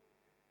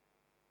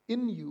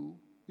in you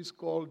is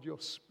called your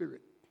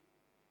spirit.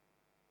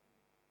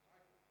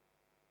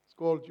 It's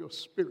called your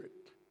spirit.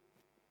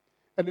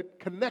 And it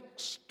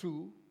connects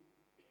to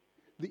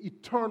the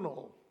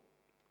eternal.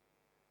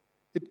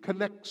 It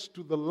connects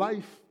to the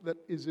life that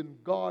is in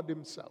God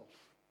himself.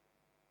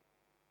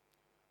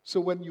 So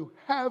when you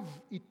have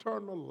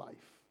eternal life,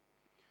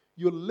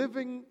 you're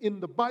living in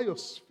the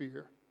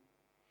biosphere,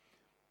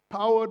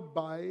 powered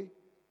by,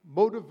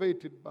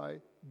 motivated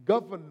by,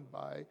 governed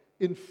by,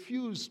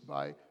 infused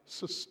by,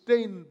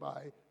 sustained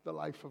by the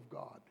life of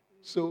God.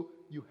 So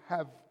you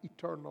have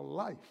eternal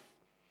life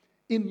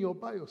in your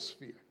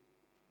biosphere.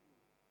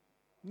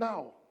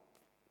 Now,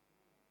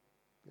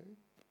 okay?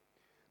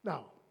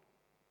 Now,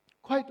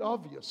 quite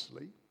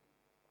obviously,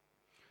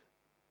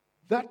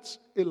 that's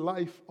a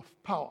life of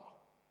power,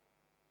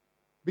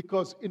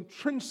 because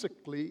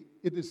intrinsically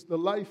it is the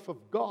life of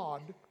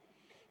God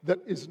that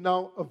is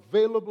now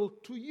available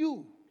to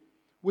you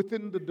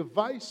within the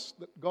device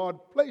that God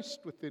placed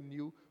within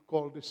you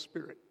called the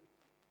Spirit.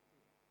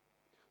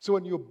 So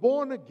when you're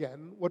born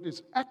again, what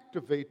is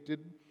activated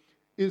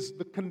is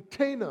the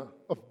container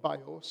of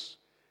bios,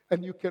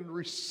 and you can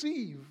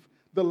receive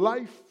the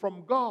life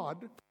from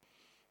God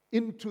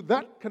into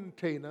that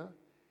container,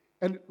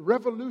 and it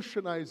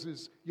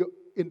revolutionizes your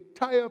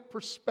entire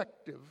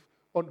perspective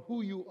on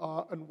who you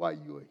are and why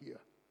you are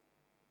here.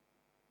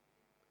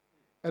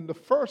 And the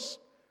first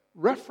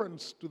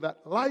reference to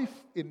that life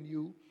in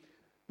you,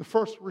 the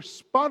first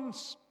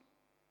response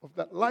of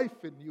that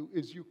life in you,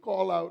 is you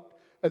call out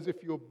as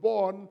if you're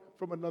born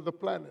from another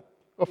planet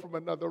or from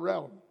another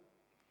realm.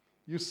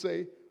 You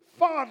say,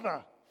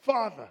 "Father,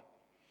 Father."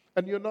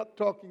 And you're not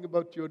talking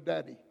about your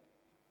daddy.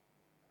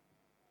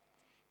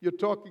 You're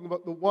talking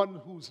about the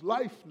one whose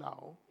life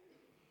now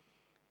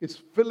is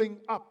filling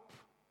up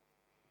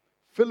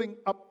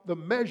the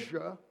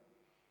measure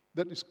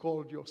that is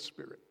called your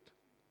spirit.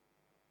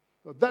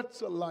 So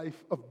that's a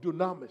life of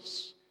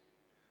dunamis.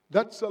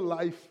 That's a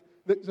life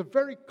that's a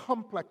very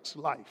complex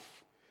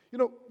life. You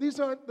know, these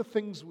aren't the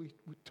things we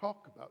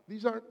talk about.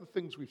 These aren't the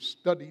things we've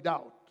studied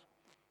out.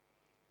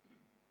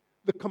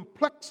 The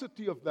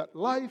complexity of that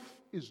life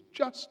is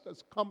just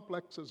as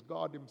complex as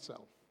God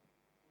Himself.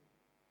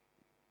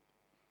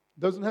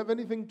 Doesn't have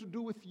anything to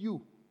do with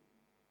you.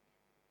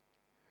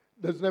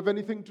 Doesn't have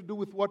anything to do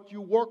with what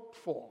you worked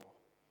for,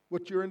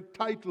 what you're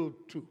entitled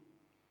to.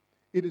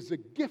 It is a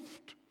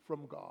gift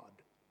from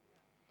God.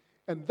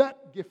 And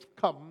that gift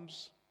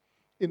comes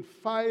in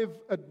 5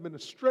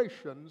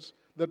 administrations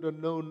that are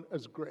known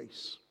as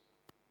grace.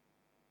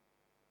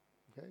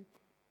 Okay?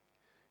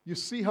 You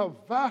see how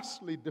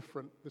vastly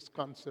different this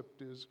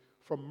concept is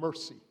from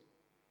mercy.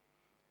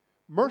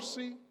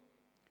 Mercy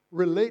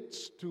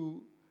relates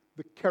to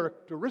the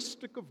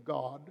characteristic of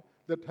God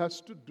that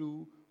has to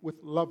do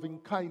with loving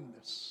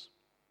kindness.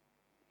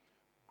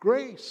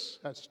 Grace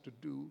has to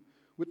do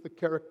with the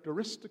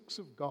characteristics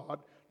of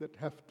God that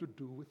have to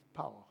do with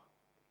power.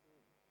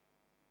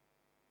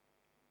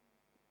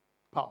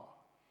 Power.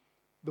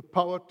 The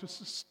power to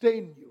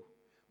sustain you,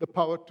 the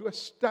power to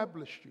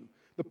establish you,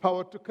 the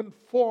power to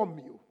conform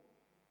you,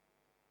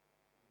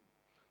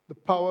 the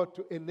power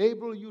to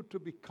enable you to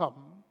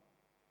become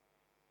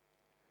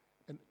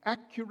an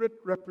accurate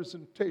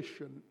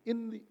representation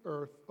in the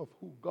earth of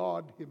who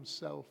God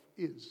Himself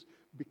is,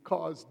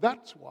 because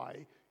that's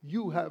why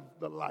you have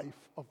the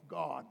life of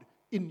God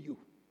in you.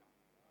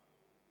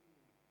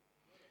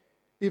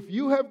 If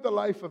you have the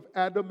life of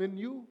Adam in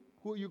you,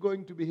 who are you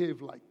going to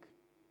behave like?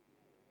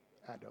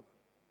 Adam.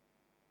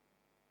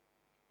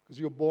 Because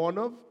you're born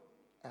of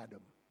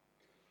Adam.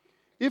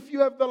 If you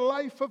have the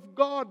life of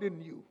God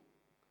in you,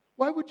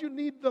 why would you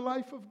need the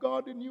life of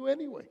God in you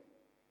anyway?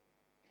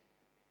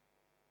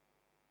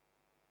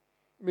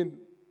 I mean,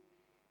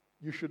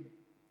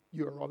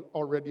 you're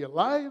already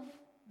alive.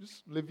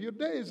 Just live your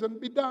days and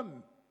be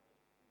done.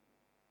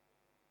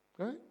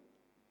 Okay?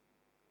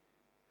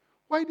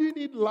 Why do you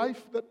need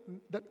life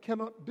that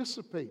cannot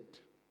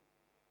dissipate?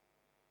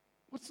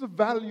 What's the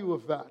value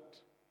of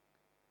that?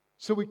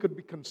 So we could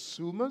be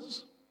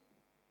consumers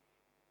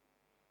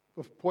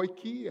of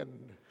poiki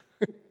and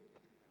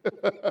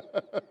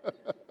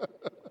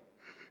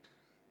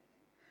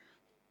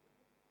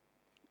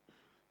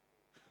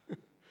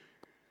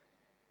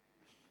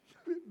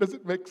Does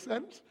it make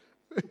sense?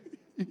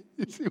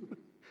 You see,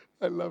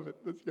 I love it.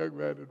 This young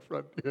man in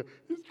front here,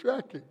 he's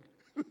tracking.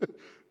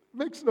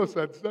 Makes no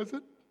sense, does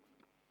it?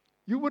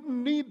 You wouldn't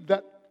need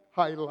that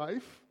high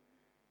life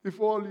if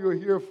all you're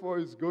here for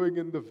is going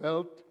in the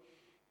veld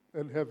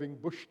and having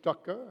bush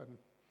tucker and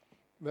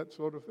that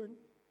sort of thing.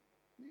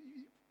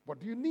 What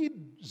do you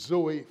need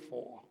Zoe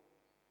for?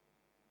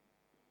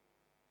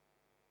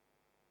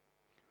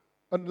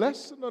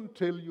 Unless and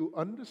until you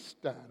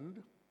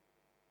understand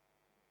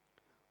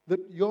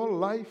that your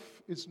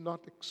life is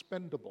not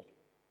expendable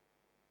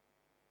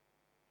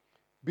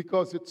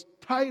because it's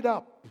tied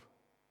up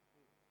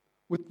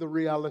with the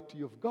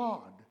reality of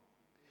God,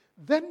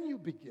 then you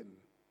begin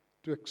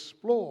to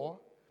explore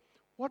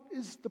what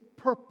is the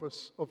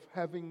purpose of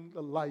having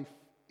the life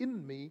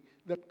in me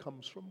that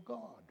comes from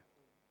God.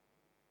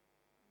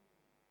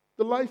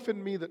 The life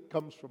in me that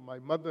comes from my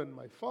mother and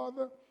my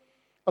father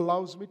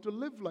allows me to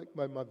live like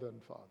my mother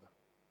and father.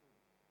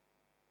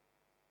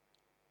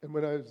 And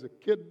when I was a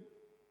kid,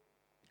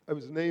 I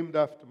was named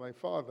after my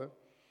father,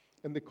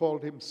 and they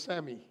called him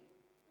Sammy.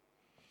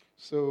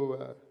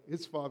 So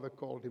his father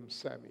called him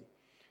Sammy.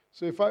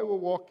 So if I were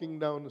walking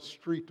down the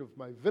street of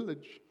my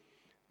village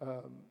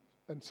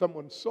and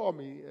someone saw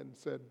me and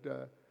said,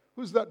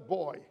 who's that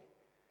boy?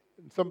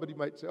 And somebody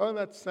might say, oh,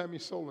 that's Sammy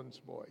Solan's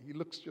boy. He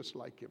looks just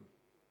like him.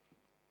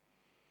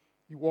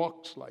 He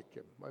walks like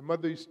him. My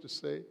mother used to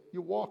say,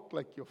 you walk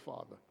like your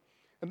father.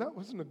 And that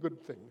wasn't a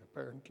good thing,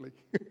 apparently.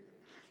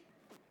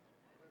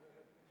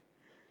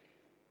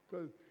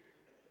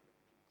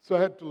 So I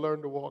had to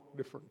learn to walk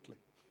differently.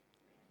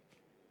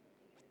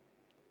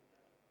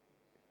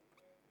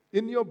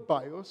 In your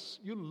bios,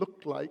 you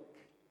look like,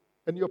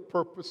 and your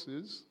purpose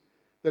is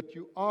that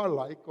you are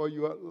like, or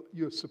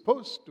you're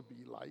supposed to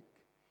be like,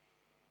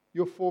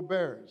 your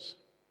forebears.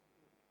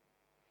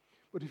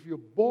 But if you're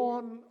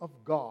born of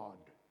God,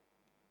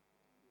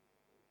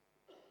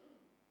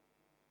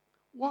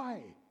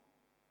 why?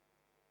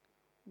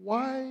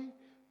 Why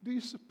do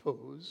you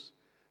suppose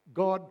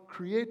God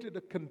created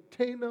a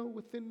container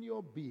within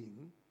your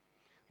being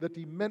that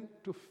He meant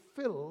to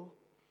fill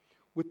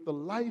with the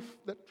life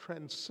that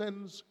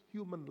transcends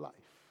human life?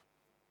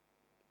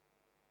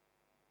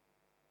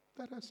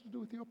 That has to do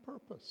with your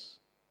purpose.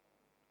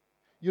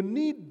 You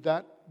need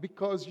that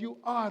because you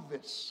are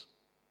this.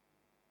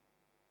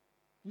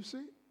 You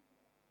see?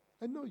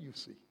 I know you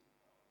see.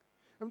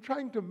 I'm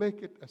trying to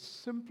make it as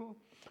simple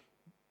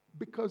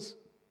because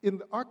in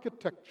the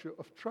architecture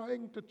of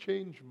trying to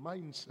change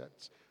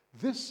mindsets,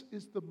 this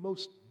is the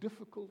most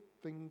difficult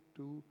thing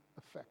to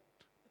affect.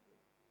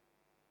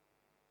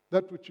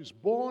 That which is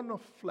born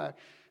of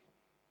flesh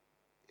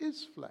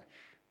is flesh.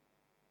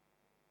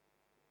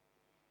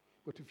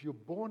 But if you're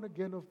born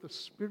again of the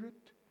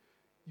Spirit,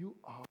 you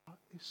are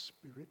a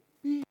spirit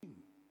being.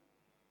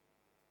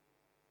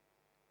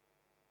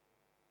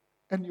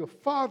 And your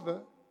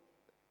father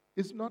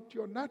is not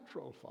your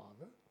natural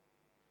father.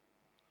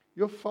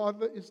 Your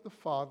father is the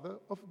father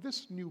of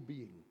this new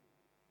being.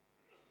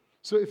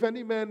 So if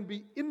any man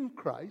be in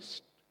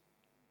Christ,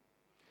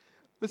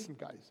 listen,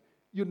 guys,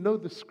 you know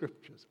the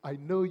scriptures. I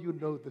know you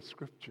know the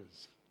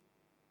scriptures.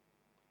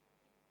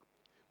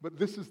 But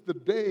this is the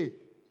day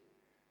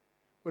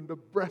when the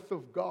breath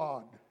of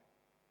God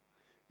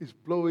is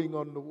blowing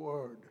on the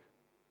word.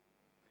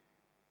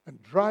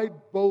 And dried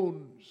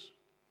bones,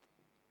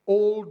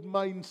 old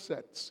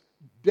mindsets,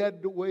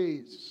 dead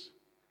ways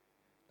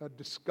are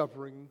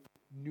discovering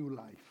new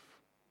life.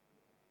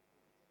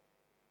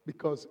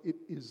 Because it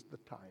is the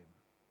time.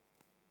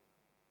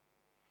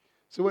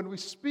 So when we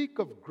speak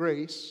of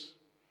grace,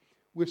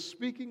 we're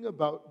speaking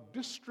about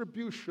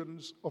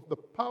distributions of the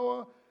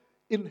power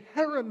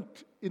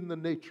inherent in the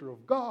nature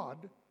of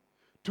God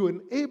to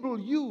enable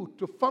you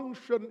to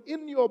function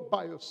in your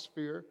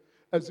biosphere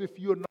as if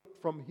you're not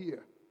from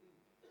here.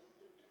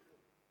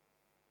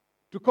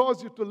 To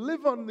cause you to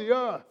live on the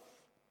earth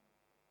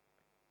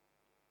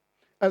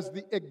as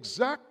the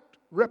exact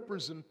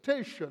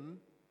representation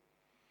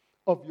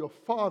of your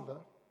Father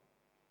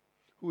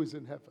who is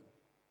in heaven.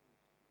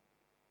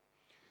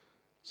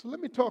 So let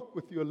me talk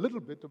with you a little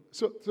bit.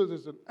 So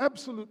there's an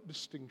absolute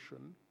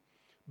distinction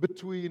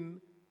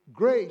between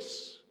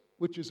grace,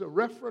 which is a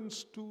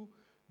reference to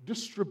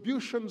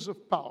distributions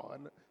of power.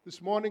 And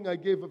this morning I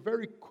gave a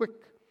very quick,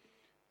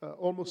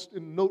 almost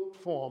in note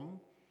form,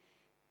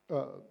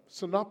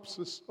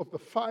 synopsis of the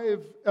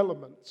 5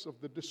 elements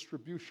of the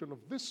distribution of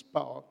this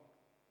power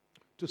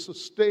to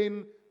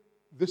sustain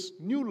this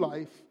new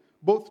life,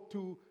 both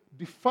to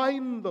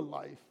define the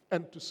life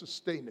and to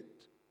sustain it.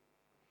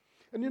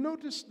 And you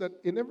notice that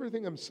in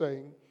everything I'm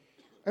saying,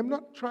 I'm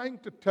not trying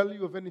to tell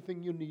you of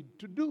anything you need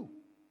to do.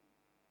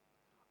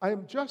 I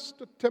am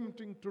just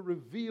attempting to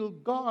reveal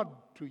God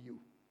to you.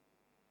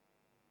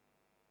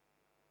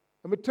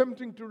 I'm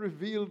attempting to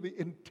reveal the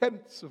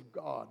intents of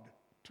God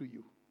to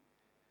you,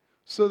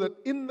 so that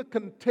in the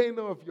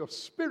container of your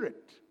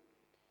spirit,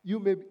 you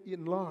may be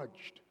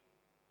enlarged.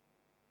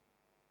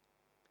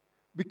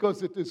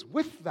 Because it is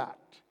with that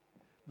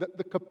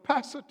the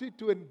capacity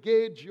to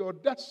engage your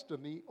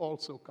destiny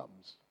also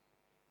comes.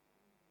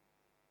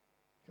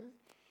 Okay?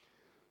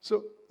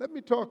 So let me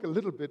talk a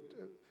little bit.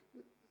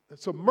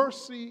 So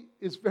mercy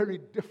is very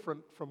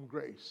different from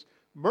grace.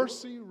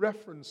 Mercy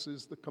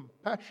references the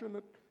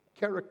compassionate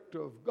character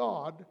of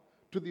God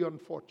to the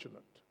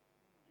unfortunate.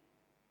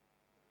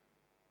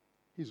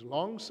 He's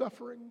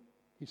long-suffering,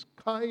 he's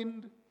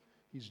kind,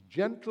 he's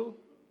gentle.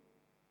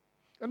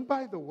 And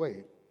by the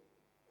way,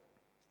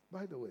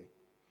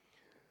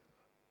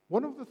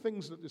 one of the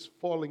things that is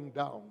falling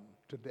down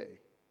today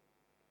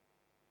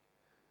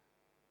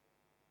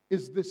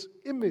is this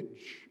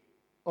image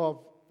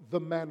of the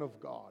man of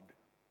God.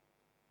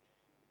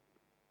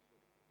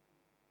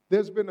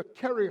 There's been a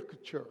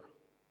caricature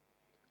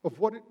of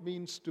what it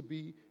means to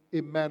be a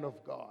man of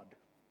God.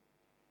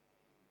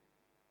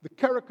 The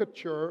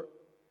caricature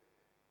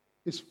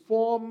is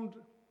formed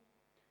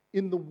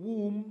in the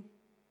womb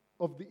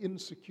of the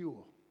insecure.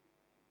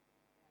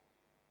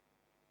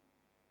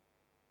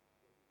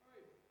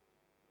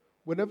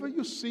 Whenever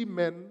you see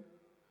men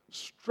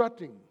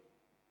strutting,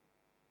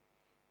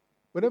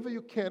 whenever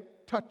you can't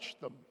touch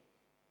them,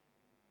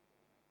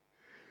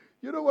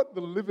 You know what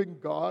the living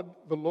God,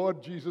 the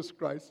Lord Jesus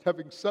Christ,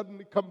 having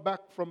suddenly come back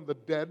from the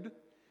dead,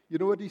 you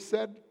know what he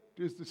said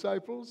to his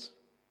disciples?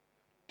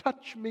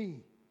 Touch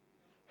me,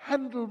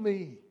 handle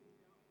me.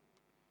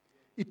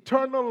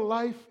 Eternal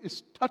life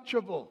is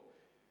touchable.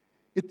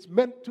 It's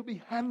meant to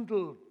be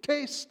handled.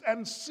 Taste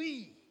and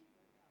see.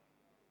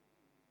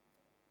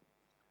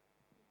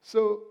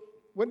 So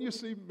when you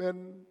see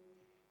men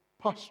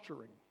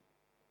posturing,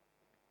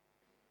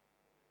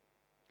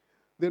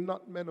 they're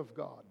not men of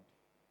God.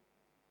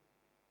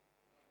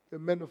 They're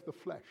men of the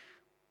flesh.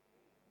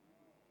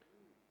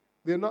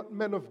 They're not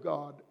men of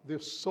God, they're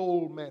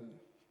soul men.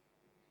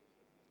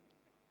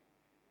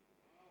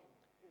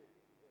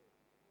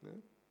 Yeah?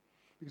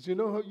 Because you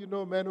know how you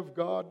know a man of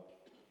God?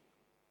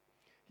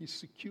 He's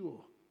secure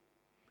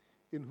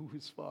in who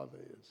his Father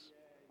is.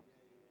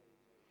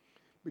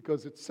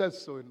 Because it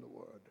says so in the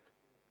Word.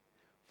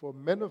 For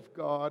men of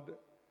God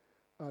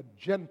are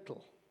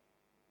gentle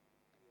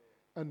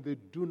and they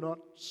do not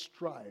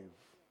strive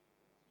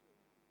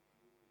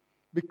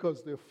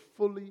because they're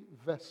fully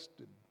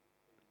vested.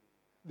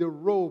 They're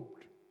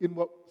robed in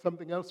what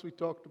something else we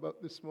talked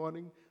about this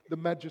morning, the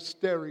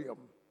magisterium.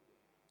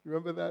 You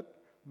remember that?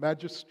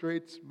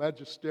 Magistrates,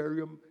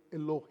 magisterium,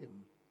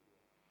 Elohim.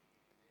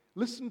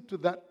 Listen to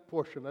that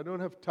portion. I don't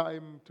have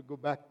time to go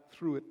back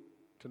through it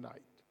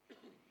tonight.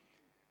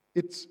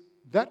 It's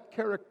that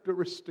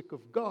characteristic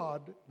of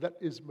God that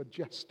is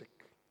majestic,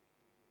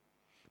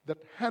 that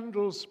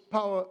handles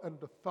power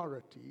and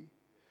authority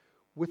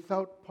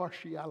without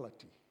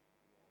partiality,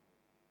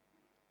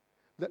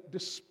 that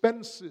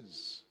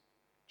dispenses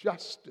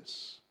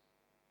justice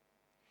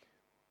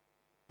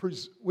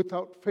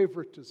without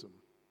favoritism.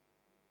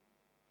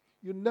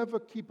 You never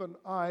keep an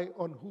eye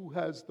on who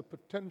has the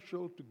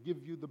potential to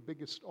give you the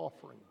biggest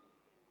offering.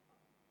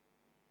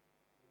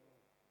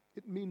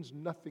 It means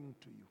nothing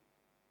to you.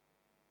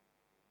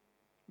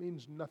 It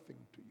means nothing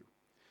to you.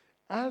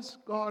 As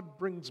God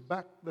brings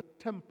back the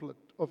template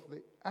of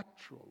the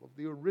actual, of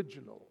the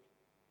original,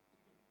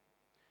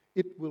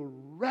 it will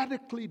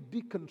radically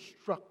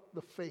deconstruct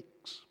the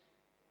fakes.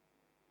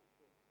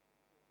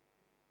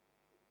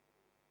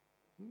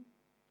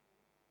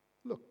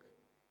 Look,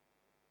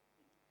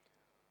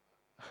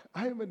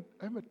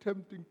 I'm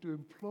attempting to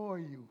implore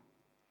you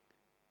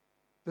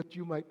that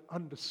you might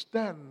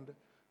understand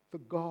the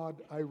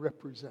God I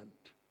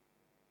represent.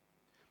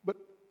 But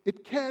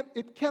it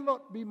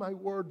cannot be my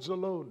words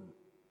alone.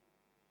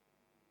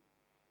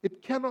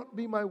 It cannot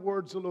be my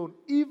words alone,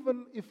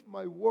 even if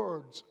my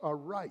words are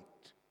right.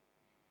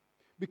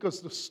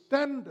 Because the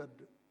standard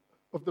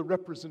of the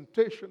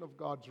representation of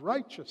God's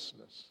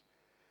righteousness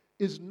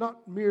is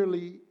not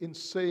merely in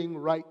saying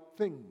right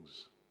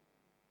things.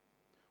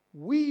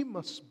 We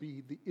must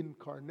be the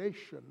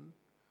incarnation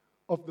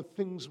of the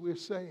things we're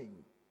saying.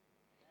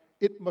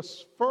 It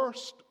must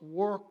first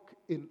work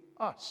in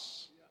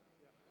us.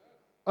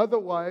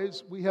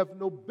 Otherwise, we have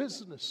no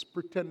business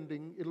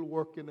pretending it'll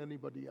work in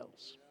anybody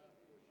else.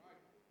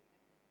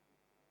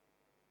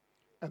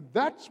 And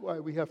that's why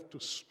we have to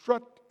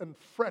strut and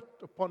fret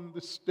upon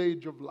this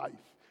stage of life,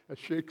 as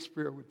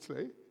Shakespeare would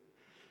say.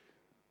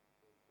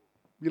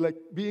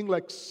 Being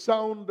like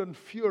sound and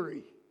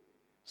fury,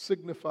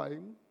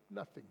 signifying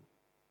nothing.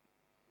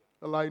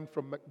 A line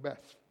from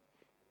Macbeth.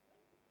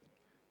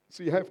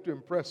 So you have to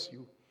impress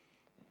you.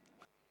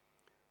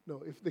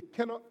 No, if they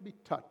cannot be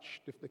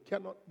touched, if they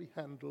cannot be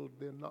handled,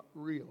 they're not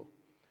real.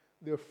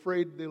 They're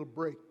afraid they'll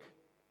break.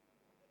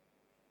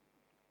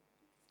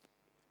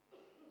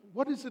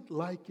 What is it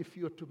like if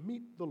you're to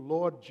meet the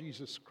Lord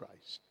Jesus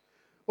Christ?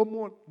 Or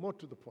more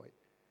to the point,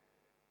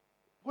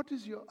 what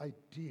is your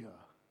idea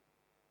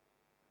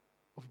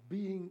of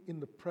being in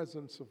the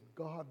presence of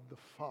God the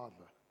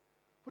Father?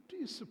 What do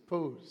you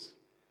suppose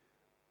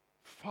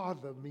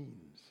Father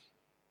means?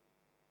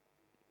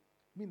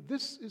 I mean,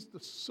 this is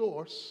the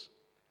source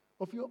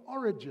of your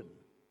origin.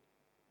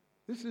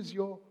 This is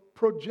your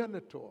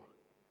progenitor.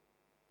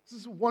 This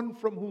is one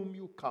from whom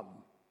you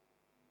come.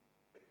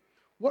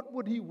 What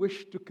would he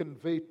wish to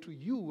convey to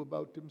you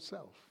about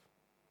himself?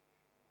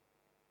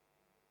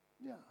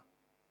 Yeah.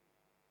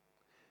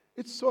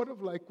 It's sort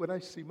of like when I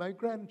see my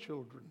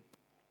grandchildren.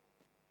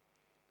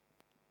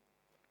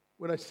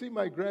 When I see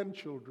my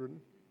grandchildren,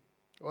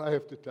 I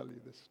have to tell you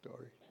this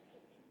story.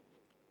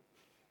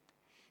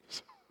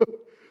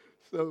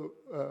 So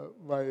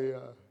my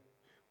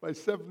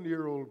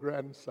 7-year-old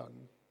grandson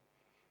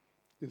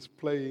is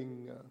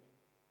playing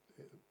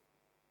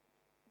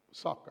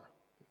soccer,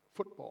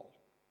 football.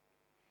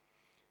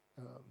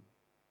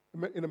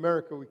 In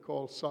America, we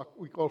call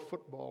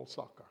football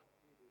soccer.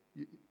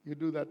 You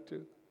do that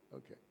too?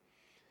 Okay.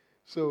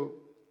 So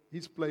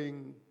he's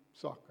playing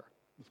soccer.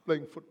 He's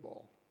playing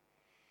football.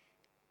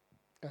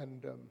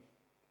 And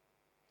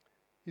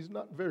he's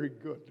not very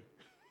good.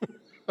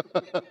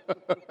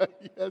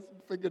 He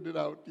hasn't figured it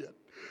out yet.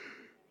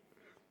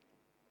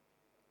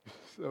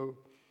 So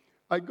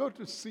I go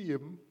to see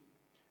him,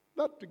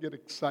 not to get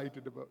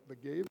excited about the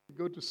game. I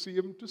go to see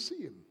him.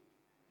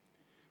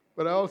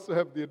 But I also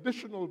have the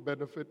additional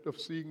benefit of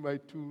seeing my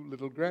 2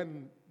 little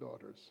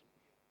granddaughters.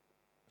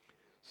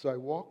 So I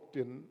walked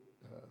in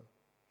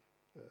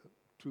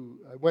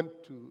I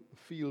went to the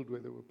field where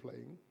they were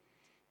playing,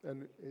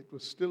 and it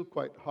was still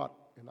quite hot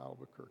in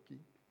Albuquerque,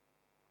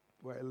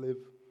 where I live,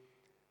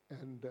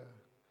 and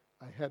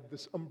I had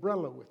this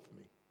umbrella with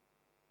me.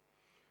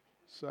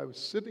 So I was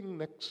sitting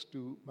next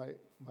to my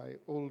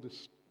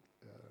oldest,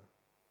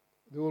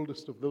 the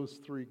oldest of those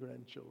three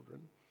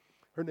grandchildren.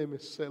 Her name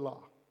is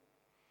Selah.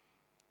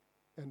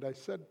 And I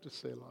said to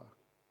Selah,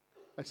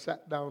 I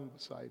sat down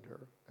beside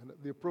her, and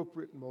at the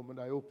appropriate moment,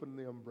 I opened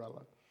the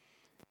umbrella,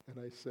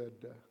 and I said,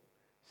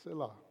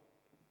 Selah,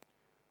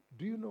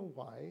 do you know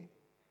why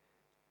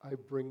I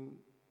bring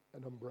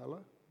an umbrella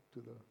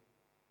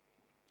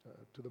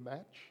to the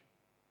match?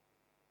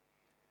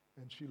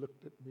 And she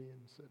looked at me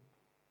and said,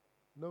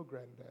 no,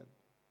 Granddad.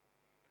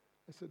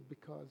 I said,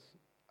 because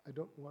I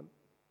don't want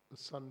the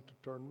sun to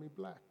turn me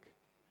black.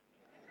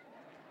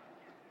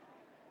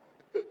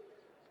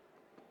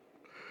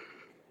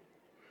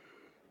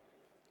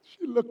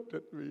 She looked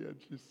at me and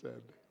she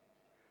said,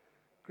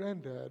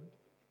 Granddad,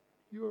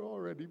 you're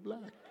already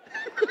black.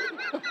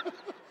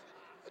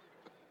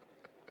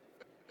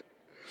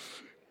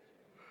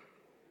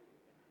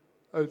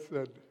 I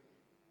said,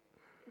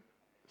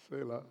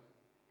 Selah,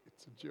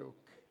 it's a joke.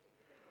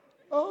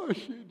 Oh,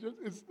 she just,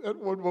 it's at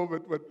one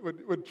moment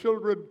when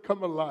children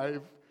come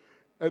alive,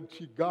 and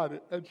she got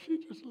it, and she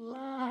just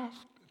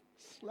laughed,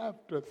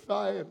 slapped her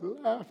thigh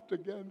and laughed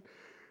again.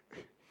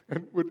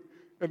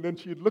 And then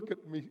she'd look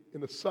at me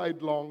in a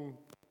sidelong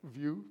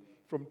view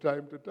from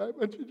time to time,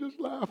 and she'd just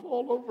laugh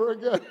all over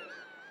again.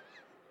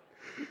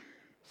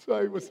 So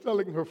I was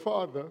telling her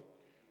father,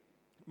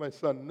 my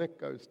son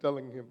Nick, I was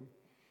telling him,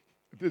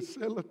 did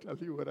Selah tell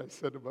you what I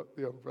said about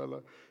the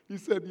umbrella? He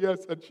said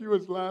yes, and she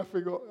was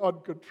laughing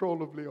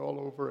uncontrollably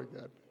all over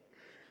again.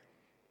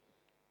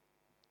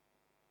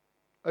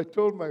 I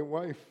told my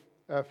wife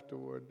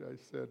afterward, I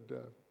said,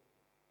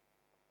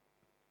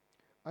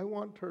 I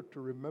want her to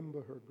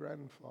remember her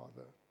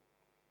grandfather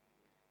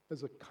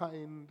as a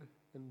kind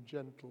and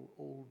gentle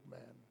old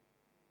man.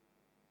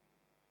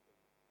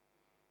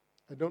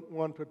 I don't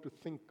want her to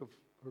think of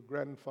her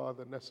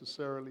grandfather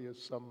necessarily as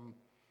some,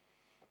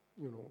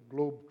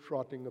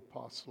 globe-trotting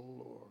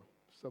apostle or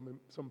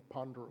some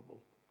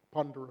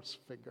ponderous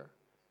figure.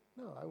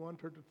 No, I want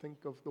her to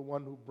think of the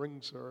one who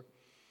brings her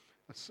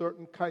a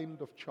certain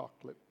kind of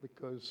chocolate,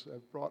 because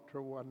I've brought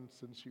her one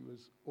since she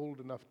was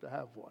old enough to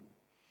have one.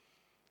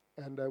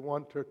 And I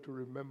want her to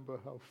remember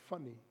how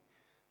funny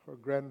her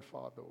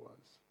grandfather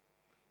was.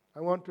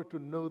 I want her to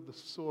know the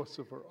source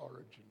of her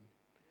origin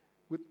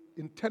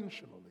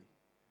intentionally.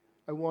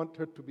 I want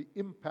her to be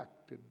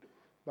impacted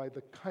by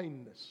the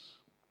kindness.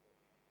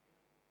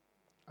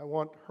 I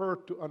want her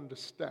to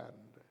understand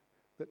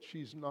that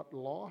she's not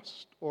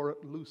lost or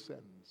at loose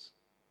ends.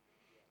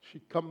 She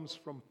comes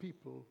from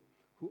people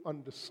who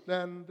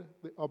understand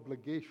the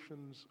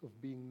obligations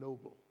of being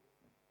noble.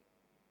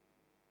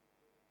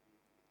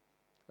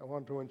 I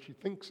want her, when she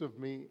thinks of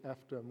me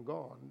after I'm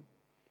gone,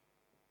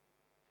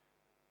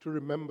 to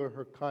remember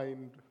her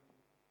kind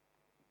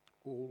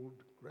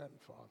old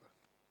grandfather.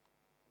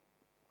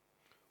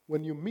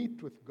 When you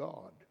meet with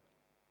God,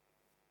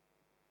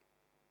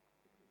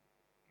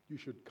 you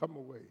should come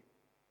away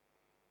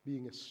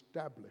being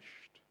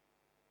established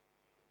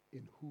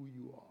in who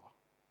you are.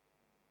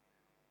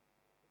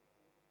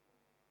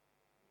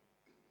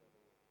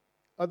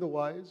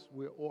 Otherwise,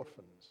 we're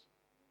orphans.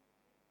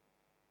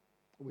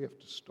 We have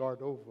to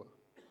start over.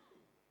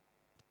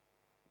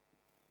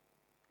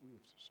 We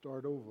have to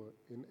start over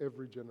in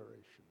every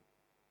generation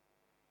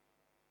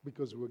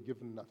because we're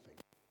given nothing.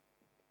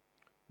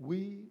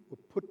 We were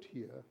put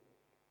here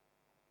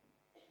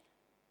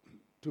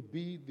to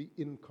be the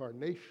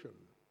incarnation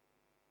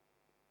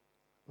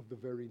of the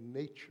very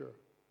nature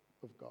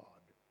of God.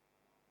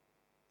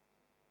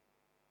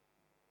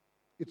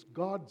 It's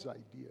God's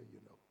idea,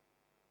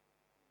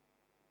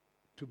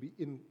 to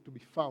be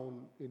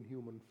found in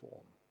human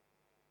form.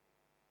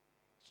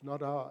 It's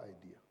not our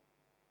idea.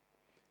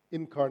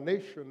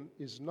 Incarnation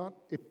is not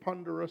a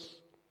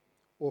ponderous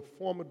or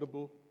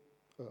formidable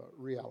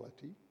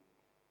reality.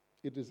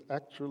 It is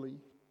actually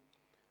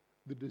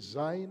the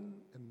design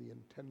and the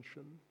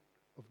intention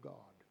of God.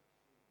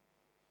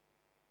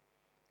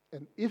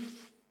 And if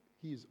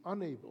he is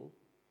unable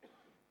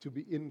to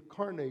be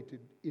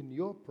incarnated in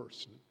your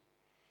person,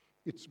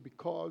 it's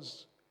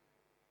because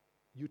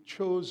you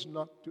chose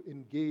not to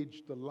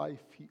engage the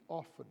life he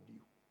offered you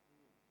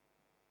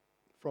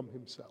from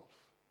himself.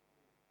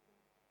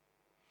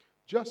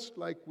 Just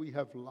like we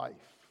have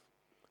life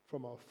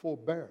from our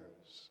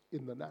forebears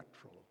in the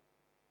natural,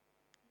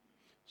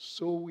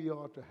 so we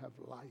are to have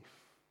life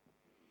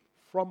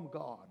from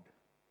God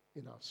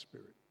in our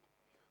spirit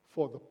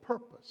for the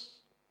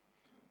purpose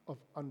of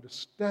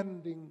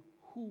understanding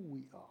who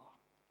we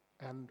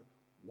are and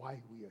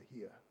why we are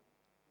here.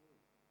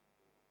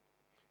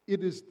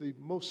 It is the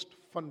most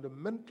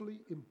fundamentally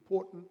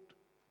important,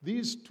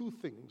 these two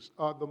things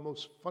are the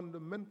most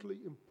fundamentally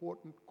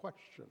important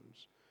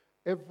questions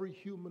every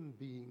human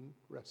being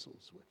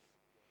wrestles with.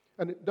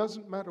 And it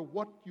doesn't matter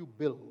what you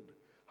build,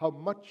 how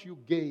much you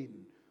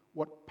gain,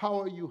 what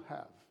power you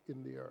have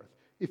in the earth,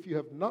 if you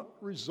have not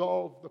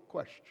resolved the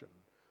question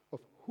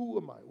of who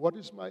am I, what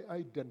is my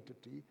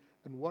identity,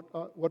 and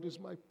what is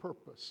my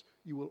purpose,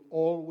 you will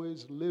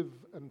always live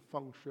and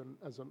function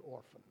as an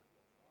orphan.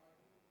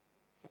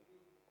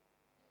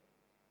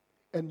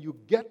 And you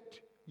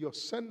get your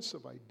sense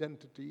of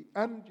identity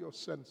and your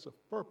sense of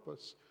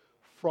purpose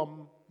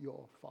from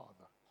your Father.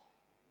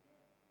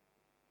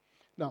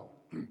 Now,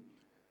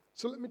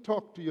 so let me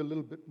talk to you a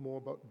little bit more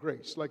about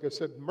grace. Like I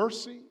said,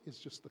 mercy is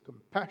just the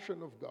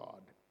compassion of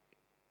God.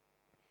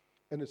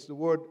 And it's the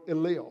word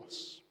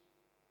eleos.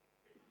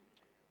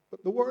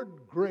 But the word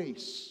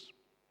grace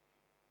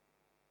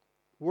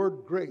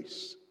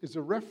is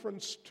a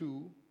reference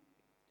to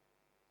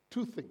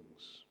two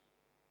things.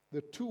 There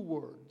are two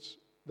words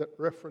that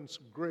reference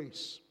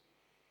grace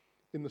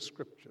in the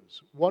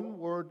scriptures. One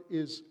word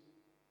is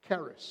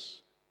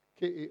charis,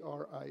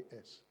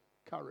 K-A-R-I-S,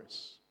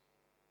 charis.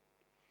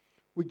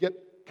 We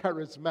get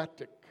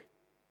charismatic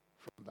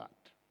from that.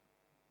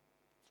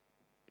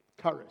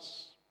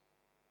 Charis.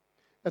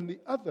 And the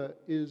other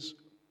is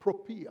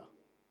propia,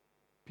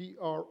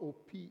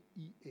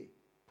 P-R-O-P-E-A,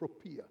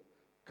 propia.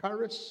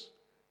 Charis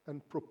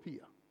and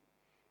propia.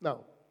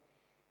 Now,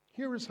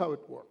 here is how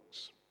it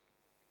works.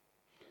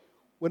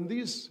 When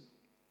these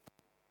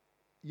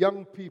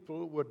young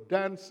people were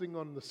dancing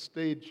on the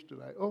stage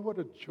tonight, oh, what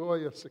a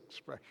joyous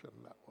expression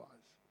that was.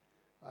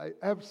 I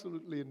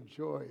absolutely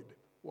enjoyed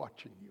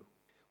watching you.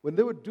 When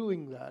they were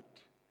doing that,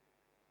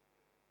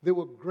 they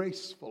were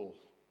graceful.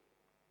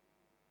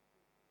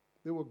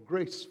 They were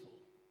graceful.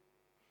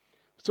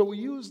 So we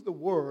use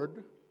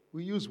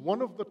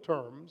one of the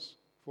terms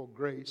for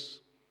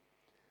grace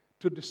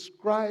to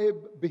describe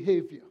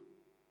behavior,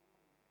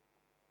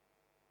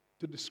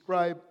 to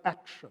describe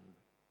action,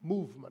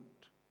 movement,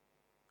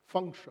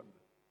 function.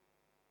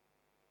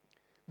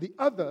 The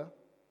other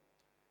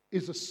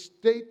is a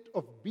state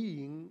of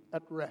being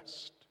at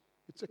rest.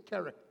 It's a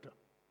character.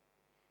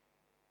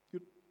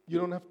 You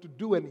don't have to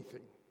do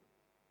anything.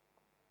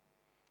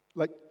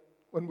 Like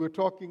when we're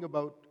talking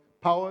about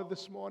power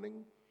this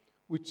morning,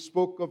 we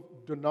spoke of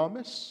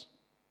dunamis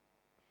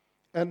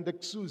and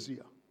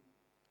exousia.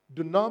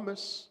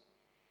 Dunamis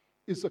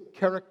is a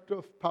character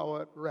of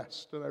power at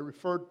rest, and I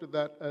referred to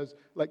that as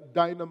like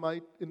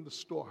dynamite in the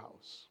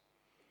storehouse.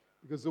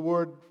 Because the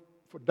word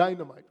for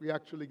dynamite, we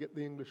actually get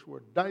the English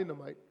word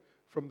dynamite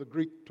from the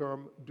Greek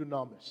term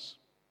dunamis.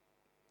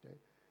 Okay?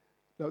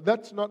 Now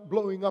that's not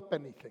blowing up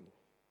anything.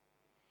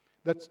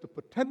 That's the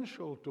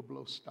potential to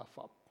blow stuff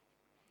up.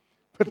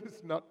 But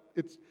it's not,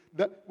 it's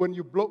that when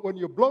you're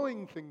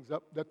blowing things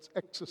up, that's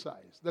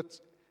exercise.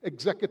 That's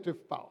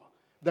executive power.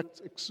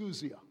 That's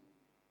exousia.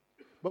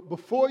 But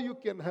before you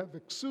can have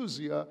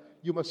exousia,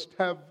 you must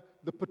have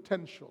the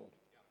potential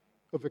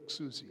of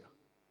exousia.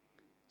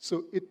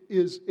 So it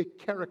is a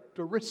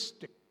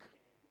characteristic,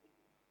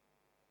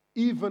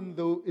 even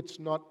though it's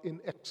not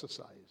in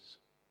exercise.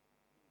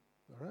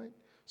 All right?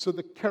 So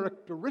the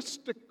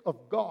characteristic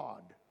of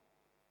God,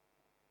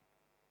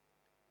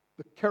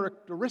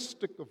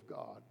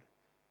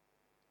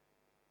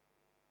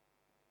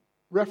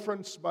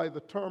 referenced by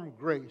the term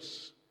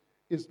grace,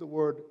 is the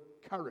word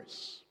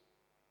charis.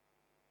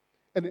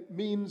 And it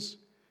means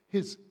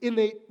his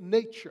innate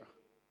nature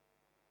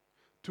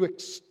to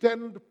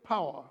extend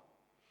power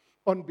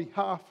on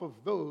behalf of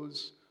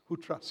those who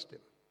trust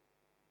him.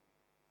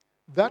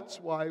 That's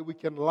why we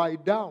can lie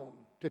down,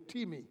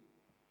 tetimi.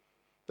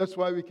 That's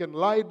why we can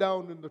lie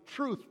down in the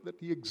truth that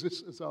he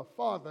exists as our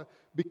Father,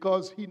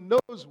 because he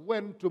knows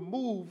when to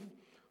move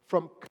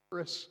from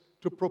charis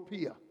to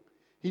propia.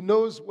 He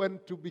knows when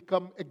to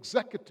become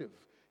executive.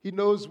 He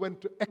knows when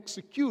to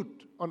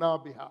execute on our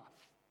behalf.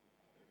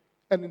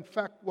 And in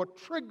fact, what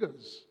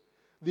triggers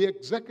the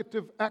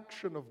executive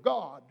action of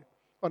God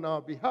on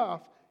our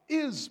behalf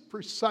is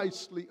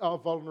precisely our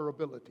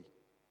vulnerability.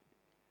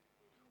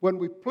 When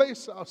we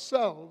place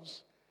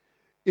ourselves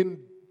in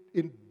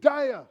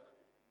dire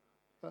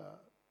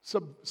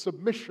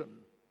submission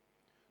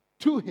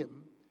to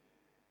him,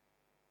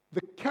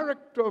 the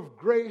character of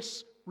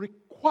grace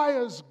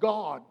requires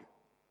God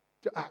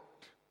to act.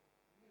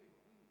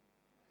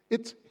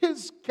 It's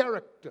his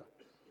character.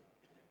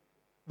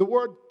 The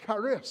word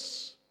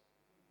charis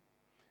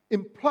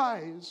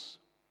implies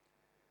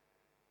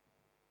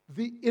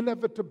the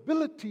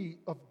inevitability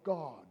of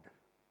God,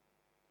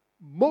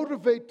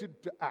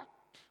 motivated to act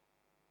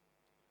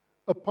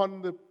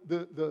upon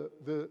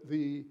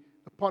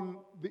upon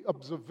the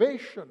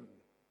observation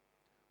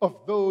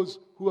of those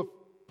who have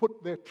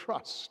put their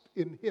trust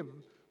in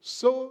him,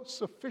 so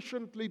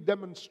sufficiently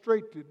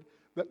demonstrated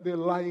that they're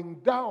lying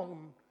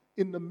down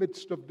in the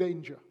midst of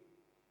danger.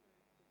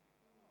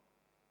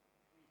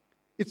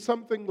 It's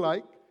something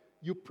like,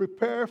 you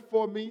prepare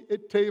for me a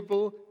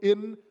table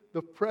in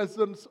the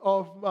presence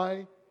of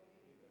my...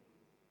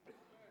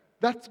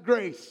 That's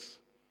grace.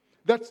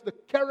 That's the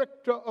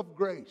character of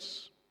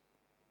grace.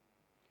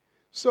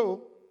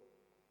 So,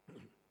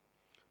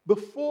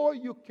 before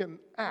you can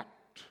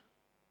act,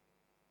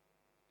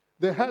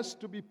 there has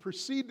to be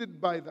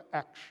preceded by the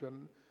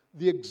action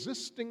the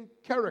existing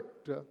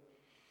character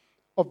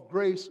of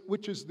grace,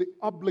 which is the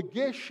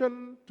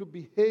obligation to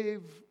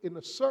behave in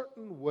a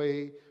certain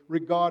way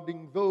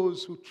regarding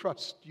those who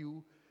trust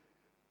you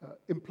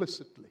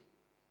implicitly.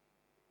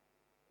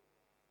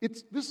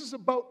 This is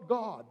about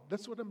God.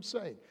 That's what I'm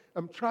saying.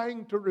 I'm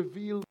trying to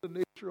reveal the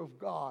nature of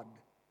God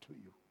to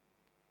you.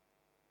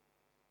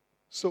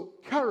 So,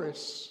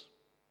 charis,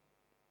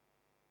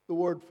 the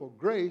word for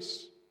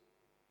grace,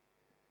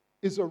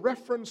 is a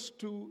reference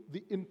to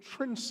the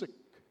intrinsic,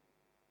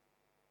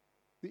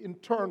 the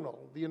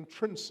internal, the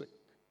intrinsic,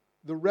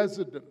 the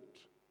resident,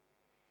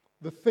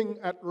 the thing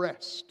at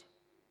rest.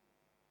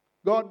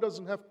 God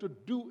doesn't have to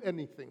do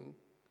anything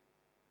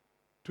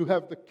to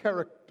have the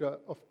character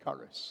of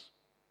charis.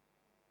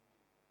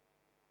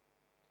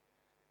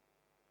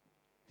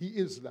 He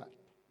is that.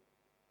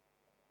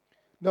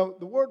 Now,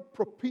 the word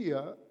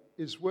propia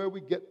is where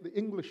we get the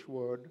English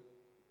word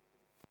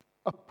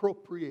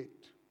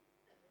appropriate.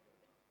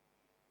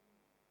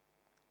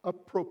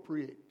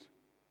 Appropriate.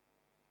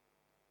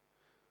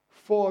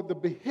 For the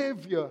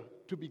behavior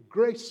to be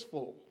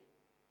graceful,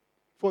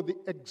 for the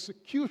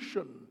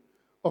execution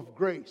of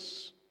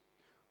grace,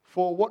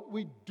 for what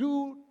we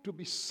do to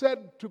be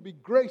said to be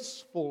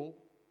graceful,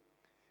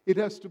 it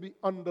has to be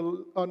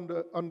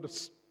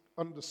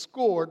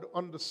underscored,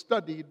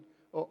 understudied,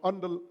 or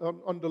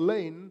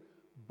underlain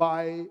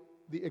by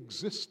the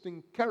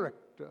existing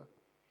character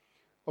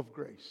of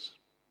grace.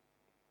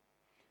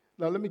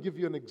 Now, let me give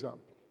you an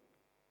example.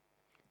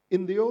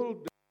 In the old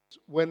days,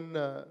 when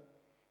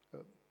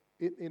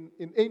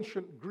in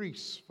ancient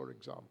Greece, for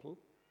example,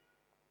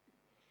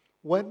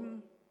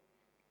 when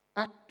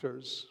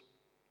actors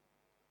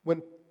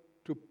went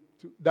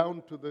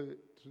down to the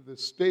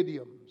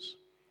stadiums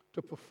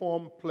to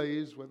perform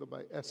plays, whether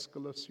by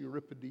Aeschylus,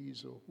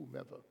 Euripides, or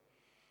whomever,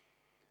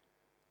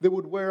 they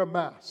would wear a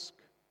mask.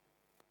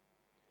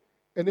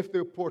 And if they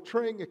were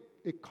portraying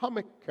a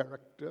comic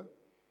character,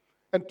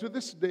 and to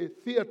this day,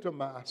 theater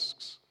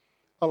masks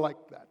are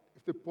like that.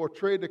 If they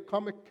portrayed a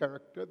comic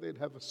character, they'd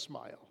have a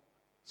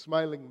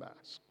smiling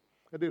mask.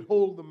 And they'd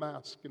hold the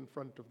mask in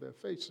front of their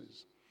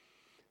faces.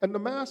 And the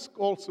mask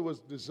also was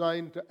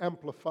designed to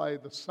amplify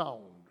the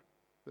sound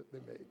that they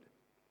made.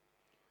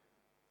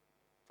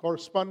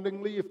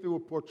 Correspondingly, if they were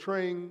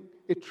portraying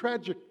a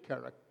tragic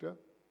character,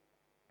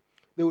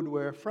 they would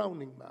wear a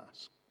frowning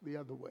mask the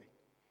other way.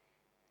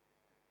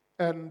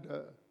 And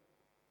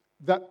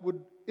that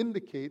would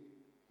indicate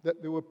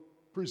that they were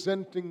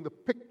presenting the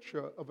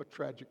picture of a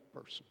tragic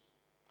person.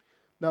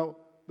 Now,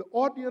 the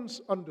audience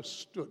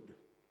understood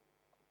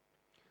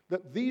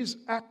that these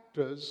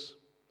actors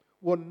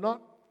were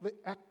not the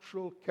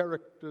actual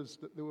characters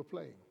that they were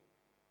playing.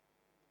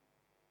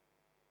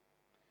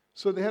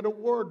 So they had a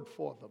word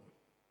for them.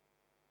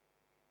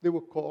 They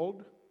were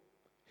called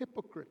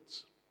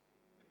hypocrites.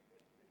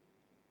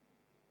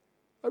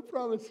 I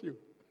promise you.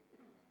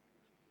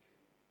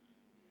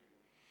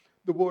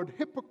 The word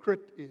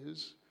hypocrite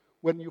is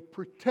when you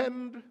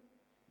pretend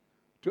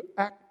to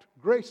act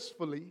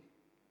gracefully,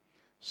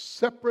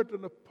 separate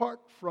and apart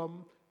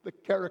from the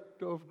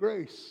character of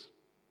grace.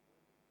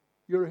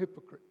 You're a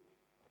hypocrite.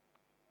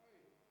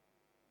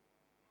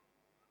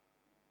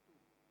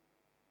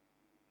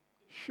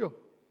 Sure.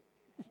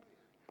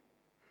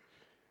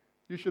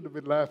 You should have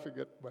been laughing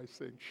at my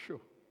saying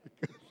sure,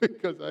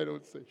 because I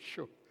don't say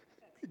sure,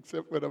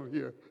 except when I'm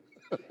here.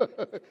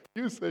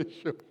 You say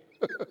sure.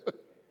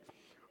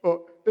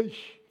 Or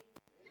ish.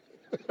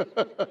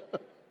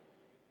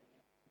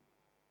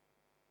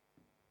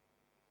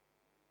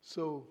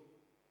 So,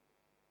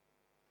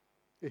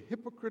 a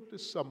hypocrite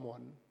is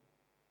someone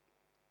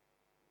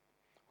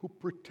who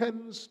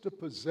pretends to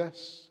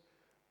possess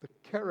the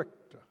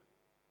character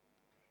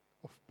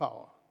of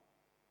power,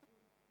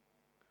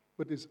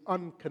 but is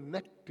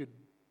unconnected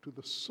to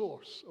the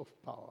source of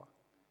power,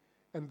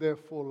 and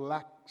therefore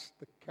lacks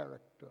the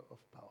character of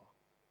power.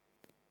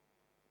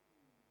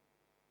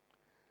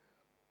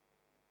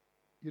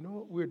 You know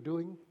what we're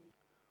doing?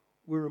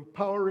 We're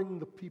empowering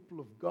the people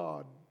of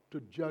God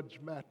to judge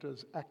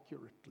matters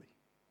accurately.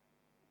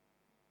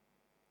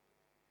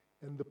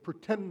 And the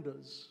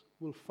pretenders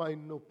will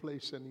find no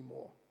place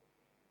anymore.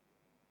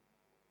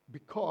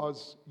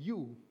 Because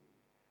you,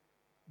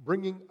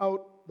 bringing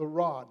out the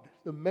rod,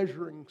 the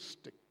measuring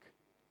stick,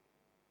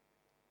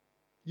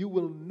 you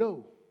will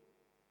know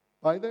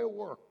by their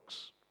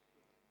works,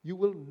 you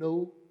will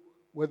know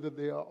whether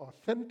they are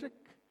authentic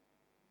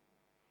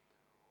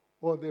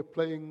or they're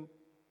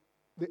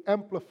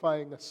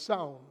amplifying a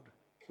sound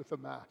with a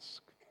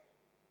mask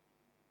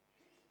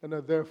and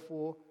are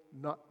therefore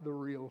not the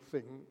real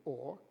thing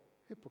or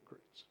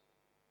hypocrites.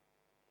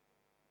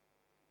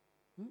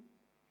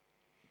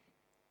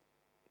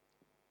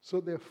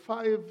 So there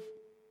are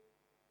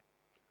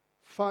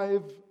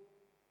five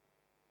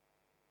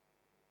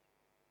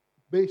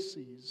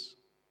bases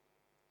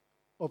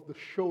of the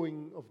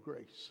showing of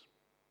grace.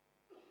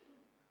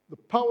 The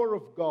power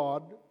of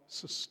God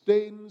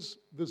sustains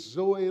the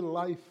Zoe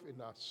life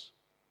in us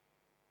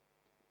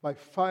by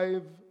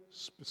 5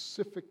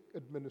 specific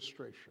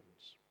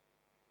administrations.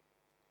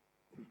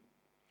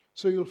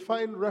 So you'll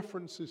find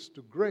references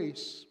to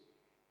grace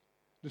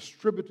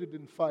distributed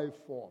in 5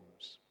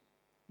 forms.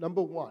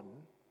 Number 1,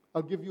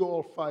 I'll give you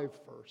all 5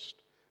 first,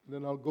 and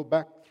then I'll go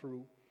back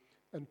through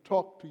and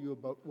talk to you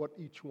about what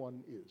each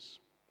one is.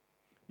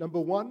 Number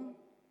 1,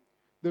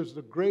 there's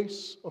the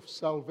grace of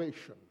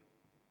salvation.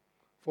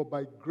 For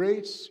by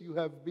grace you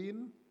have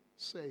been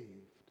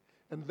saved.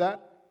 And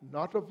that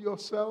not of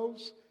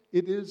yourselves,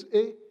 it is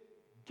a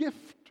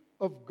gift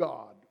of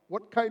God.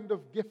 What kind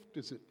of gift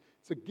is it?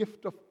 It's a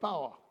gift of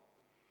power.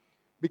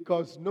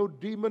 Because no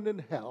demon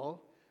in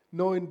hell,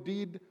 no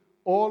indeed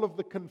all of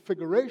the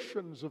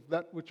configurations of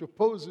that which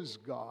opposes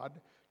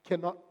God,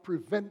 cannot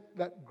prevent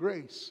that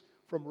grace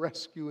from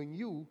rescuing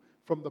you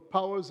from the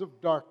powers of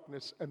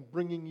darkness and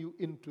bringing you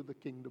into the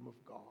kingdom of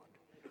God.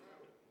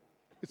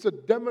 It's a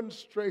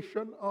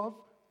demonstration of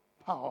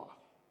power.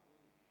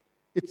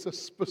 It's a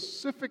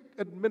specific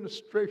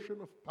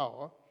administration of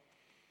power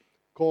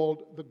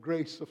called the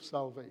grace of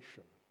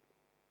salvation.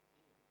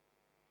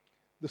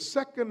 The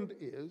second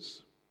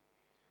is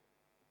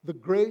the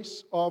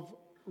grace of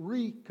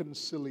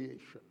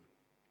reconciliation.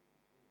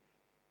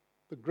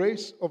 The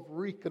grace of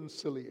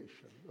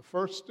reconciliation. The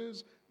first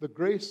is the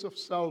grace of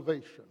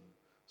salvation.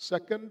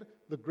 Second,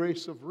 the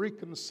grace of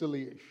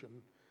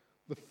reconciliation.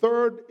 The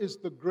third is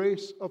the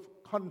grace of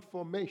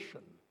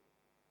conformation.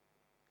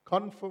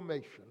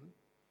 Conformation.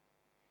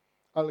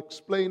 I'll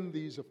explain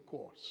these, of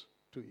course,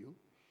 to you.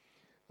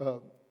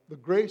 The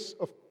grace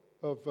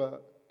of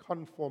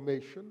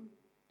conformation.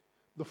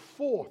 The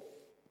fourth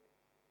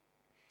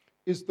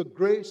is the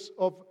grace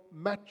of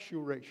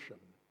maturation.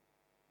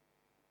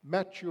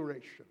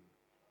 Maturation,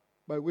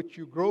 by which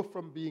you grow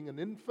from being an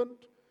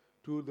infant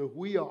to the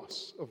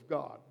huios of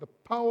God, the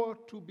power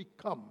to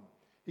become.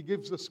 He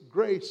gives us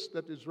grace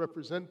that is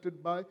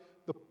represented by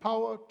the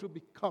power to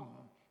become,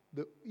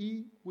 the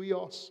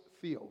huios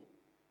theo,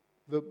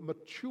 the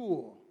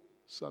mature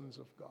sons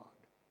of God.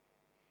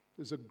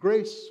 There's a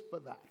grace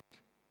for that.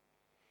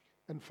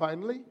 And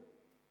finally,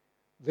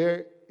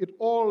 it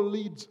all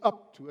leads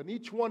up to, and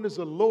each one is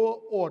a lower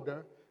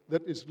order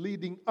that is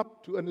leading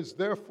up to and is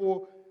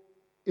therefore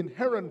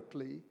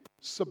inherently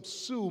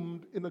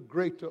subsumed in a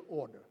greater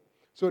order.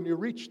 So when you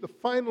reach the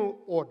final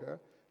order,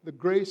 the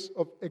grace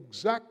of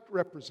exact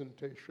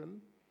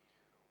representation,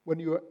 when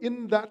you are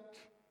in that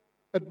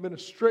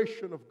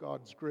administration of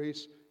God's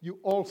grace, you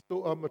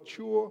also are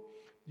mature,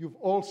 you've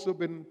also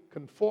been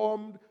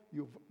conformed,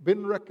 you've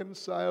been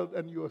reconciled,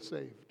 and you are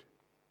saved.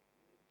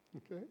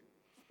 Okay?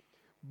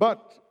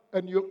 But,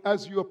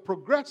 as you are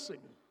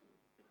progressing,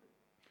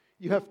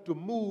 you have to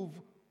move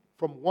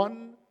from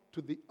one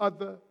to the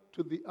other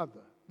to the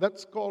other.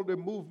 That's called a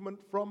movement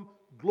from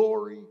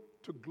glory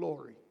to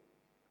glory.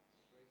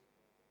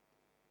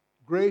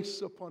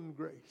 Grace upon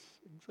grace,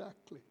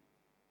 exactly.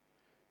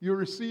 You're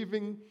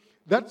receiving,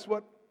 that's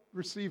what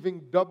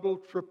receiving double,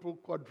 triple,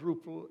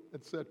 quadruple,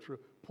 etc.,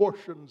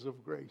 portions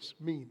of grace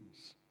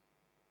means.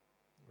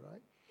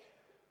 Right?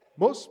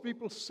 Most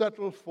people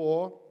settle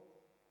for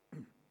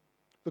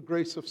the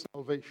grace of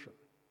salvation.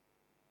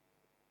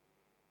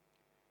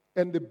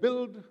 And they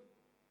build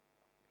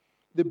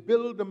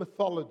a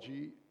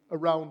mythology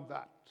around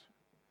that.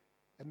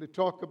 And they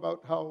talk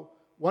about how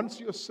once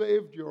you're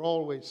saved, you're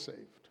always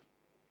saved.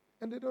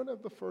 And they don't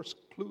have the first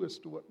clue as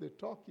to what they're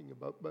talking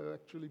about by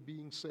actually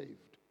being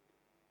saved.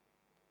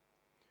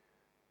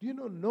 Do you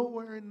know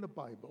nowhere in the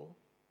Bible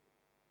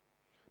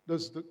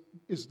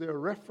is there a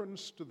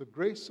reference to the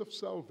grace of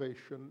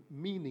salvation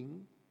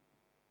meaning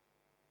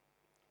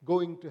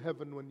going to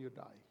heaven when you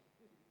die?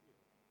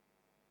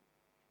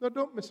 Now,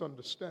 don't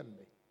misunderstand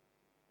me.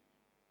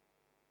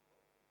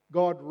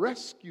 God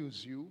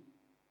rescues you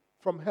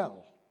from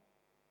hell.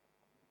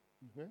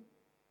 Okay?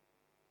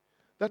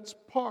 That's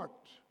part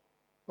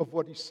of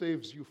what He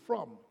saves you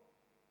from.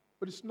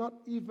 But it's not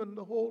even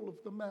the whole of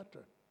the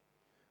matter.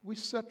 We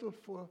settle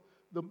for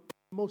the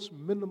most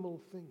minimal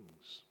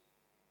things.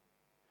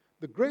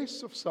 The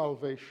grace of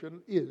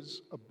salvation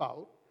is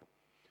about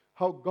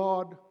how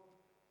God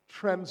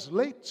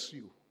translates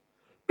you,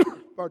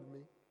 pardon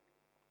me,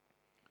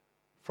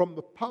 from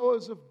the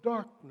powers of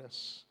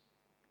darkness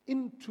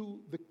into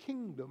the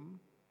kingdom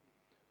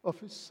of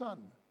His Son.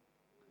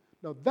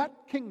 Now that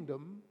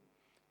kingdom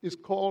is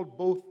called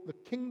both the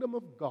kingdom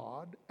of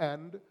God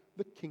and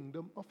the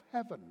kingdom of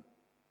heaven.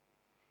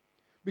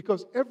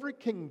 Because every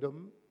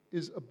kingdom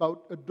is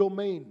about a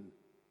domain.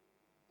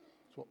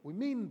 That's what we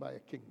mean by a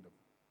kingdom.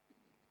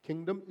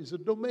 Kingdom is a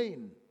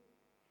domain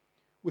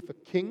with a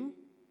king,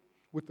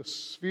 with a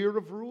sphere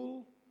of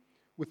rule,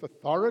 with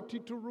authority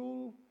to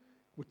rule,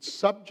 with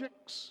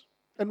subjects,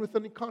 and with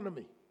an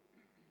economy.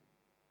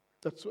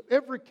 That's what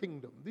every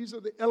kingdom, these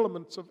are the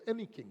elements of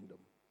any kingdom,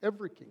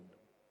 every kingdom.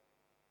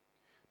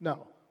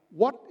 Now,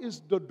 what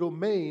is the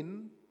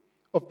domain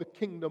of the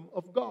kingdom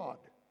of God?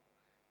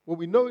 Well,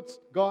 we know it's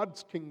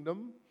God's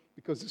kingdom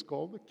because it's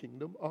called the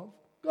kingdom of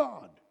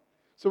God.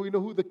 So we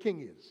know who the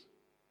king is.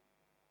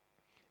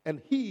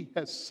 And He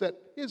has set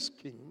His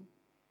king,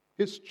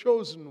 His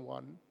chosen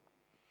one,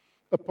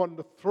 upon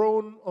the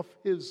throne of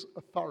His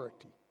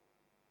authority.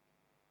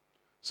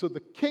 So the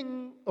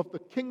king of the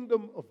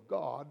kingdom of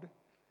God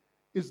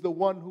is the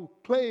one who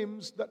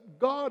claims that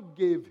God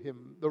gave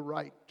him the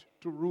right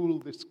to rule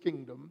this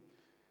kingdom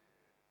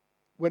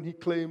when he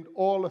claimed,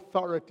 all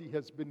authority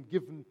has been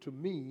given to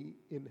me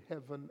in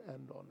heaven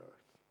and on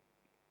earth.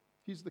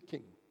 He's the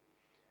king.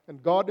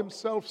 And God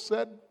himself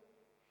said,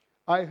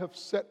 I have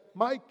set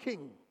my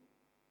king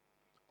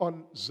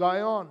on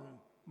Zion,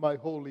 my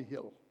holy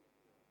hill.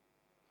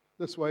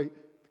 That's why the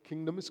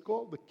kingdom is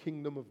called the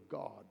kingdom of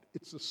God.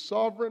 It's the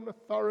sovereign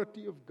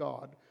authority of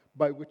God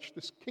by which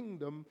this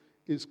kingdom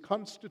is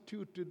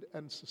constituted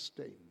and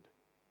sustained.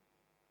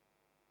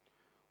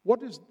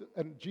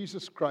 And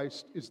Jesus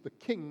Christ is the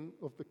king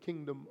of the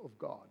kingdom of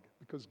God,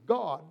 because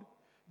God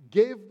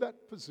gave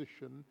that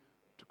position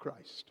to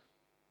Christ.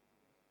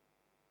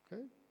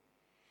 Okay?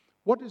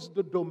 What is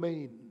the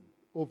domain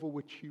over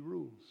which he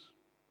rules?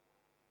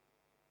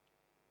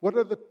 What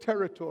are the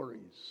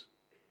territories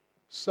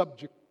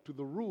subject to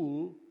the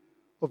rule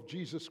of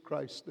Jesus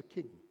Christ the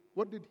King?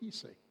 What did he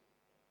say?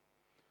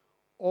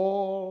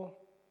 All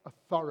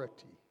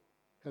authority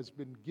has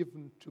been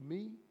given to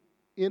me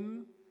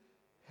in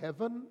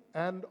heaven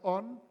and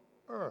on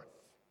earth.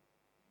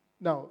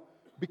 Now,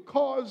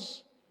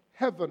 because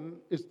heaven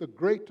is the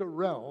greater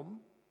realm,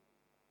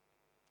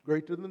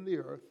 greater than the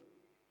earth,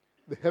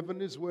 the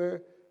heaven is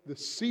where the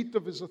seat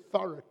of his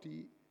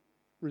authority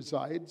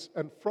resides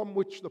and from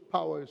which the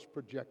power is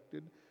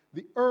projected.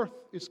 The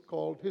earth is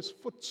called his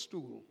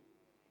footstool,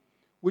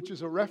 which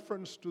is a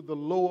reference to the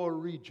lower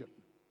region.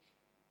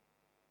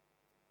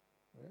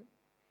 Right?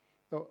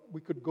 Now,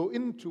 we could go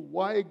into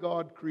why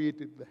God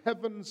created the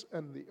heavens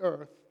and the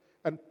earth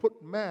and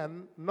put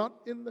man not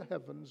in the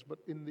heavens but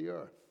in the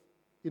earth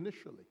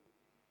initially.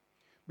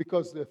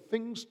 Because there are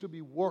things to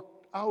be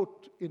worked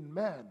out in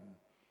man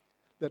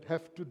that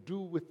have to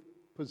do with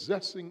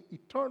possessing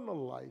eternal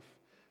life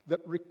that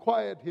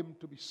required him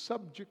to be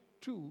subject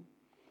to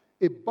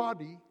a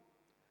body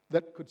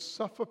that could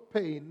suffer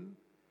pain,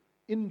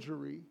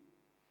 injury,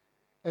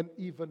 and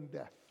even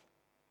death.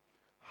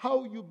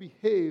 How you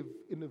behave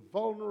in a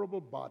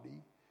vulnerable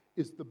body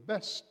is the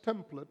best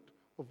template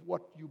of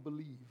what you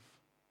believe.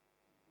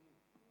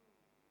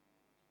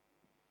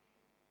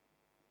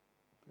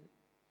 Okay?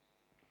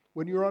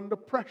 When you're under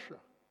pressure,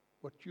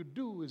 what you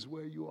do is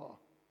where you are.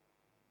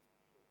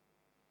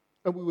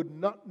 And we would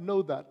not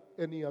know that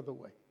any other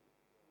way.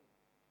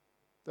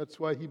 That's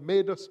why he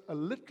made us a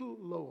little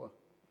lower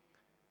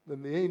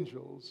than the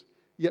angels,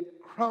 yet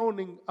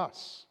crowning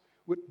us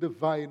with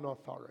divine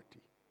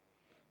authority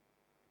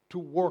to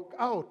work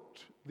out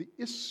the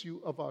issue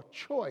of our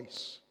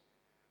choice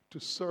to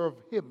serve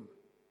him.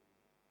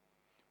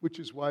 Which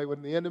is why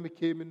when the enemy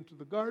came into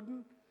the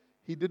garden,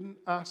 he didn't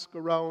ask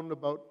around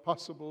about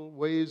possible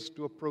ways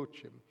to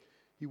approach him.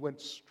 He went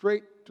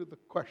straight to the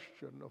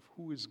question of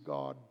who is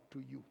God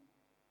to you?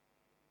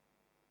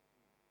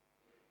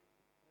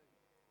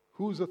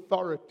 Whose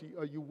authority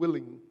are you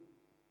willing,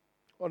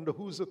 under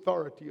whose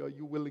authority are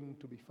you willing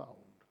to be found?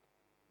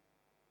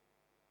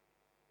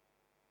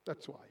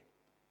 That's why.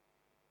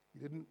 He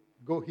didn't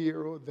go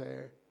here or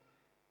there.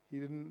 He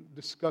didn't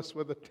discuss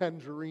whether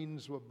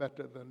tangerines were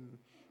better than,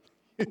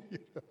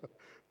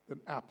 than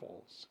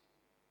apples.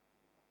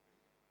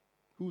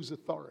 Whose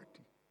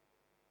authority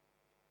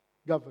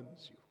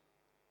governs you?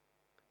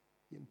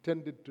 He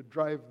intended to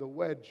drive the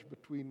wedge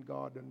between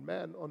God and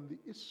man on the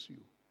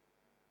issue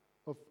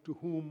of to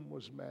whom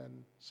was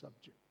man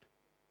subject.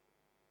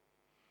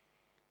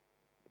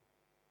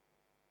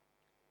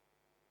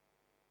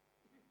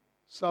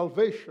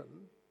 Salvation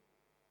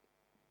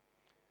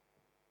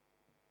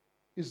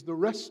is the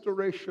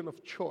restoration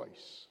of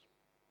choice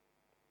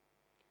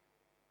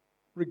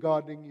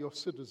regarding your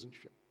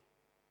citizenship.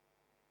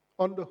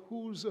 Under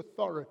whose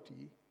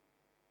authority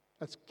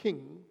as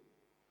king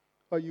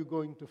are you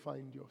going to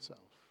find yourself?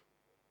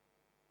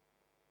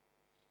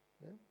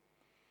 Okay?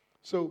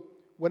 So,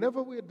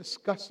 whenever we are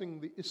discussing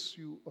the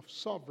issue of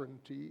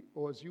sovereignty,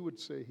 or as you would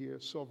say here,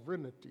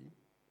 sovereignty,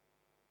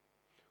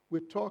 we're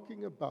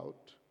talking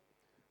about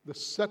the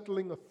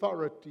settling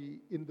authority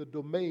in the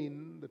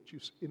domain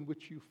in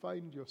which you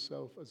find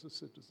yourself as a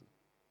citizen.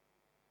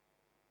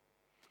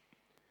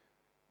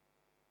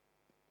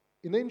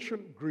 In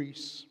ancient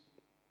Greece,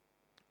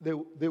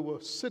 there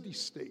were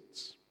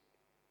city-states,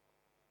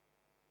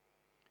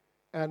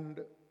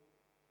 and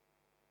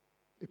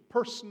a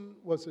person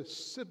was a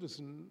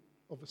citizen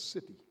of a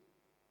city.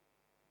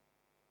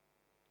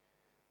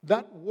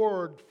 That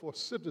word for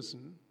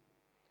citizen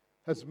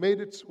has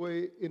made its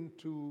way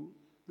into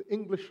the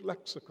English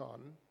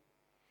lexicon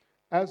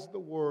as the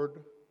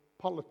word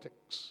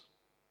politics,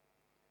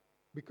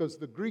 because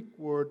the Greek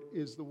word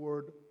is the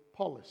word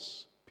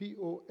polis,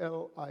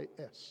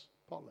 P-O-L-I-S,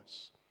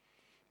 polis.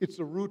 It's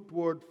a root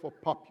word for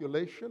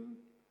population,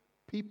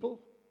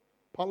 people,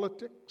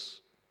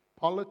 politics,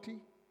 polity,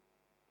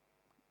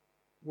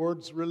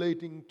 words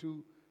relating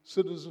to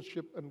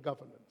citizenship and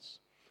governance.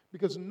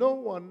 Because no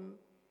one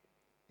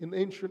in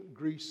ancient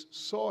Greece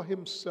saw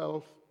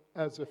himself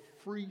as a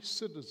free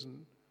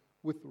citizen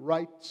with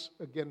rights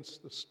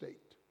against the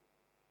state.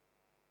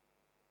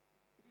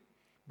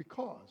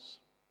 Because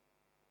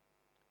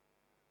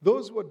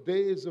those were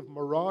days of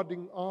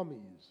marauding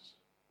armies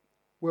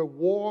where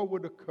war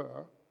would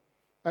occur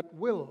at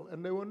will,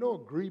 and there were no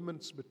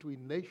agreements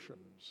between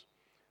nations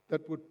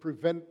that would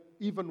prevent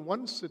even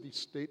one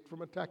city-state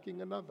from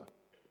attacking another.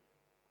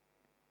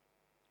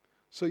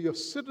 So your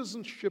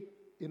citizenship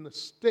in a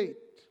state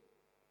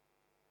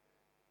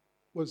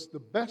was the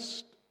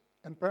best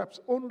and perhaps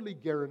only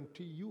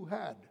guarantee you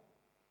had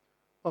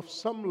of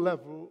some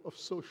level of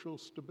social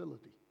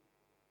stability.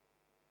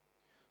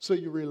 So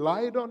you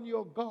relied on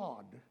your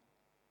God.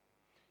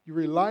 You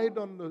relied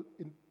on the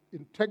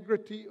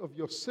integrity of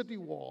your city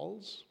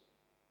walls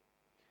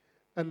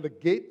and the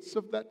gates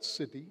of that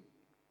city.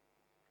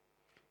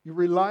 You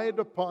relied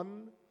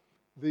upon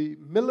the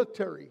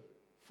military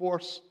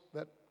force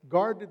that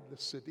guarded the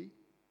city.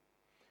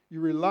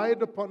 You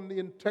relied upon the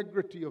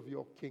integrity of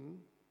your king.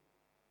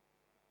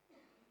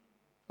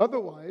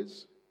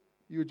 Otherwise,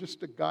 you're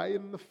just a guy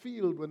in the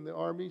field when the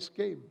armies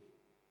came.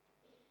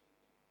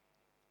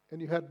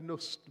 And you had no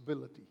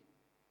stability.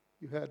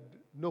 You had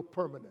no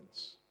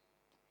permanence.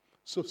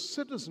 So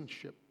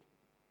citizenship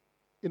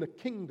in a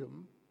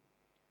kingdom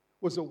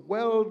was a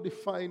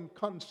well-defined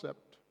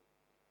concept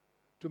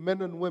to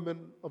men and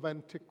women of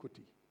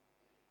antiquity.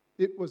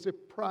 It was a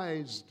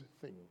prized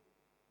thing.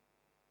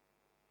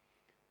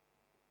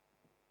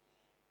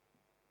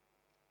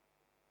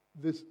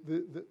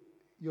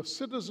 Your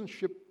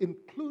citizenship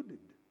included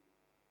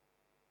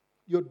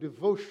your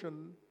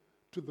devotion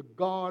to the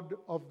God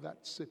of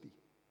that city.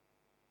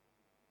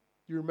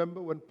 You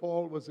remember when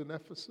Paul was in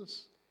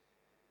Ephesus,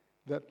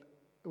 that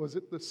was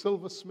it the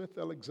silversmith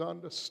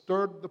Alexander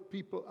stirred the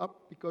people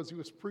up because he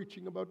was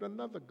preaching about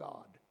another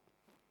God.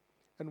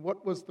 And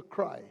what was the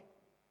cry?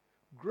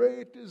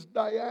 Great is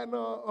Diana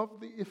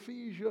of the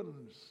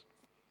Ephesians.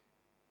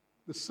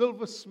 The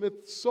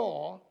silversmith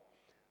saw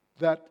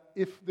that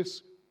if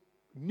this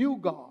new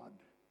God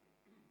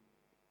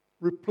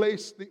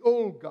replaced the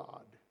old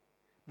God,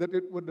 that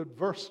it would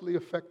adversely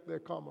affect their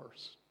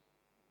commerce.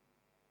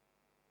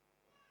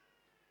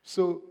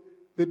 So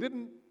they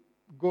didn't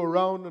go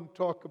around and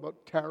talk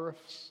about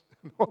tariffs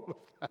and all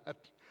of that.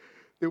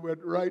 They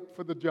went right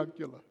for the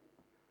jugular.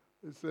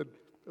 They said,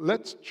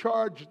 let's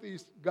charge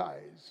these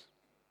guys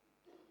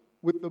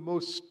with the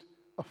most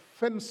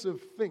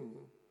offensive thing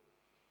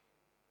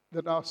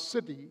that our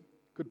city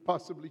could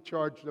possibly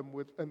charge them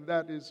with, and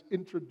that is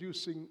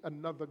introducing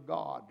another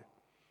God,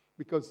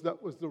 because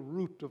that was the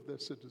root of their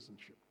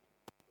citizenship.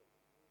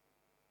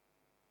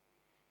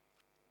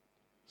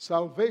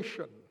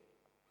 Salvation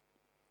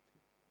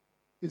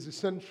is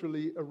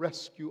essentially a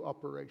rescue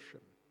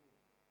operation.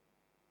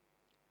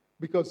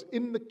 Because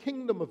in the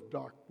kingdom of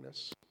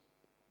darkness,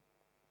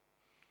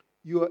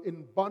 you are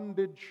in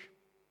bondage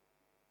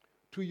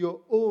to your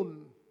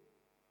own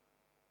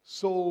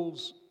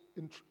soul's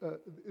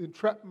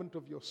entrapment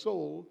of your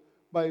soul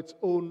by its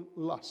own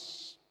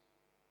lusts.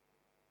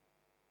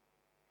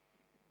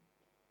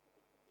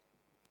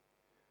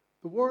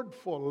 The word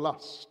for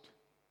lust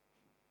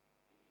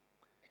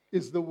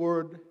is the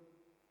word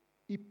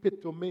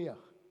epitomia,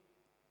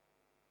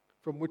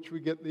 from which we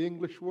get the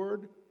English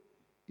word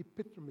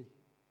epitome.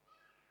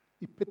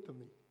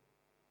 Epitome.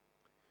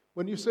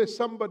 When you say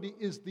somebody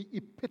is the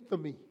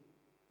epitome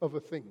of a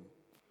thing,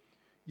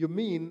 you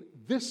mean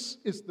this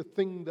is the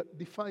thing that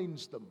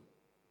defines them.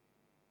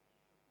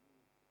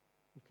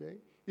 Okay?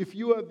 If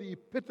you are the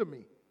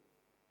epitome,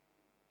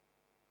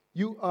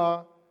 you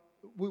are,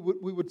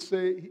 we would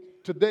say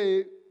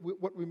today,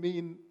 what we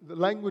mean, the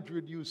language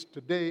we'd use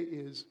today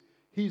is,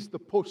 he's the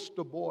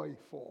poster boy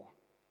for.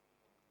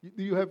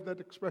 Do you have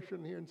that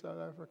expression here in South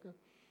Africa?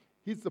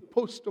 He's the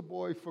poster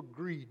boy for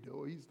greed,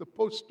 or he's the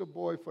poster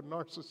boy for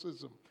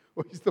narcissism,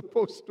 or he's the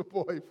poster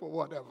boy for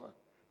whatever.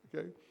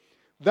 Okay?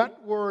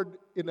 That word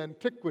in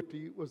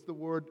antiquity was the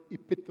word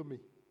epitome.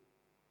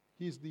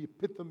 He's the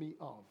epitome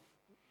of.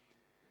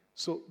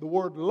 So the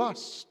word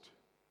lust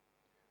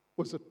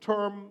was a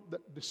term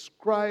that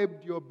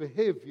described your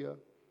behavior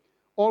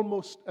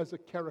almost as a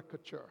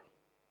caricature.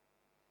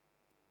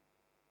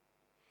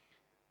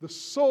 The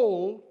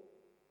soul,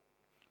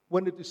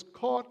 when it is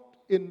caught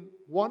in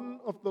one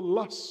of the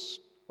lusts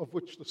of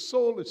which the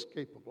soul is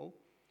capable,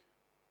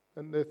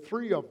 and there are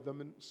three of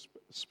them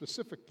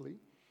specifically,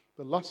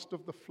 the lust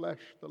of the flesh,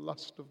 the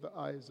lust of the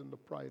eyes, and the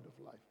pride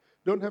of life.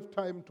 Don't have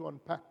time to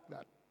unpack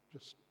that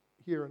just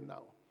here and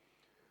now.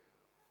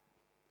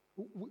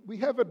 We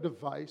have a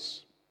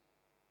device,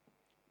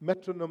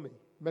 metonymy,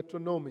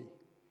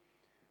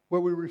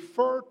 where we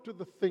refer to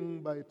the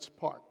thing by its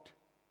part.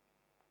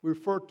 We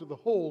refer to the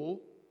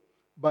whole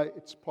by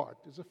its part.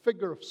 There's a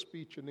figure of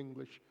speech in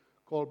English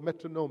called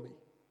metonymy.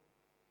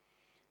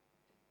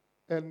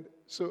 And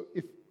so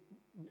if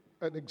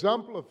an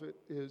example of it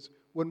is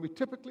when we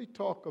typically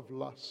talk of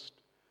lust,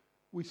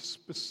 we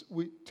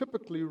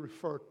typically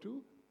refer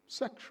to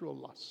sexual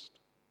lust.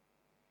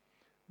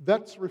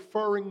 That's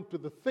referring to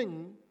the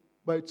thing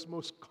by its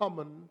most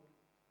common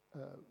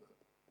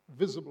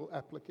visible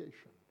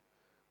application.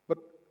 But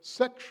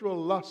sexual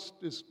lust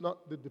is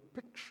not the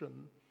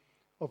depiction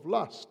of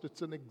lust.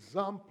 It's an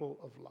example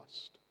of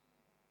lust.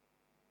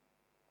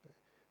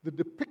 The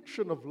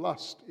depiction of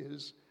lust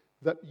is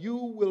that you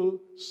will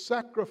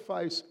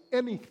sacrifice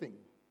anything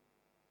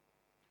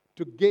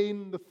to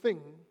gain the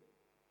thing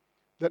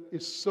that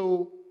is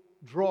so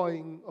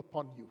drawing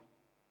upon you.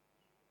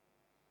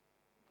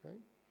 Okay?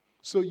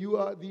 So you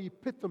are the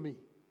epitome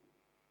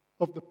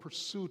of the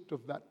pursuit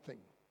of that thing.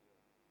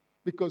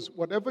 Because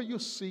whatever you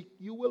seek,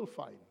 you will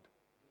find.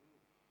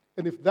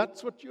 And if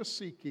that's what you're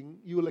seeking,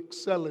 you'll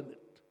excel in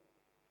it.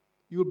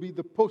 You'll be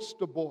the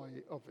poster boy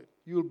of it.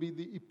 You'll be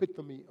the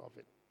epitome of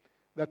it.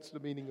 That's the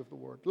meaning of the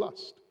word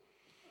lust.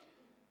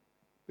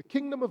 The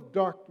kingdom of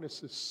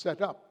darkness is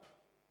set up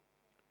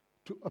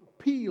to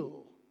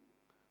appeal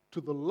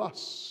to the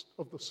lust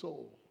of the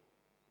soul,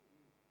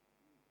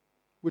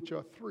 which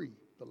are three: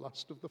 the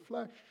lust of the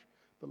flesh,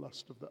 the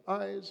lust of the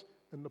eyes,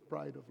 and the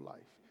pride of life.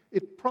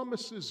 It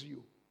promises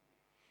you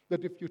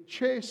that if you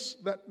chase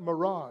that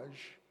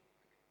mirage,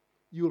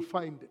 you'll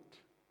find it.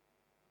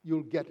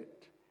 You'll get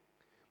it.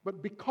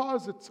 But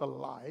because it's a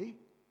lie,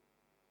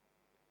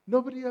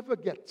 nobody ever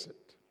gets it.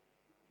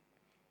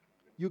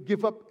 You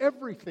give up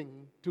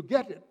everything to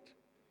get it,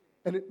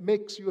 and it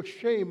makes you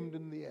ashamed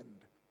in the end.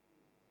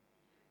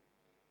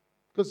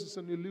 Because it's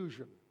an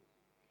illusion.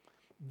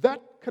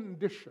 That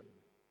condition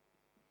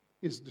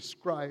is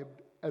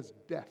described as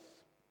death.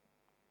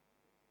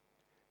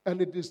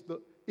 And it is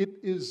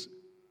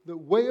the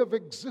way of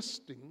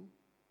existing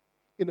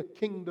in a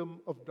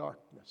kingdom of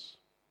darkness.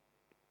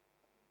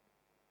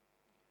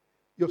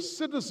 Your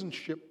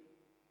citizenship,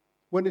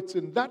 when it's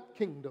in that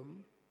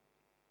kingdom,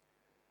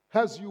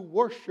 has you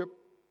worship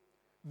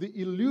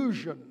the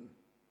illusion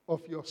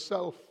of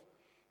yourself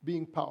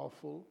being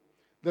powerful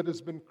that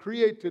has been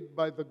created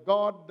by the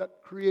God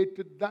that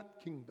created that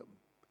kingdom,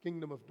 the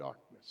kingdom of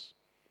darkness.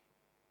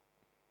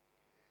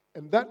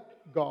 And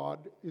that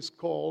God is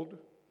called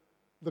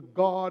the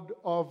God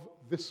of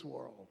this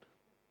world.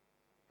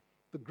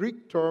 The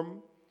Greek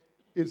term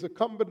is a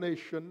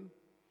combination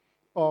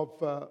of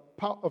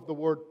the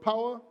word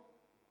power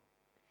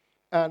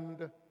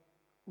and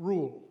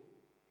rule.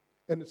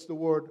 And it's the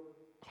word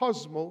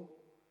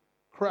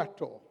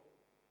cosmokrator.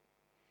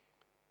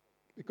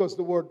 Because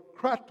the word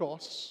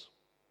kratos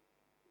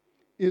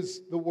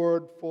is the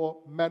word for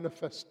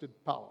manifested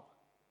power.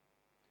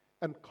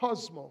 And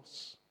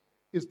cosmos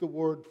is the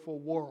word for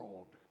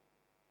world.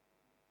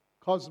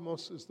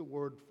 Cosmos is the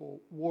word for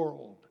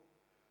world.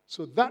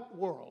 So that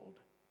world,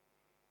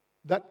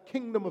 that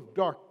kingdom of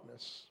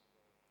darkness,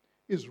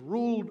 is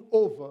ruled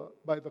over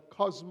by the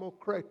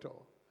cosmokrator,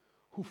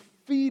 who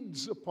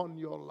feeds upon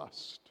your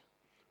lust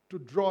to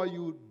draw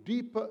you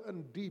deeper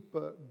and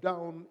deeper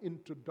down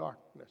into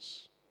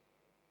darkness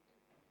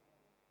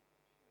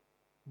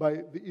by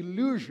the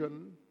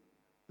illusion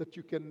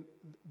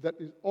that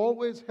is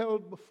always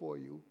held before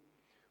you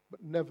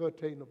but never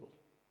attainable.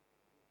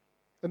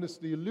 And it's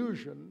the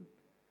illusion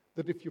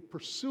that if you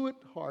pursue it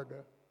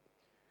harder,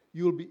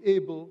 you'll be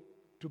able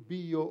to be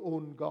your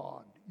own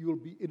God. You'll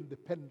be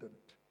independent.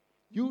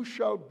 You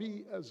shall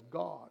be as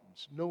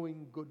gods,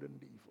 knowing good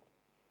and evil.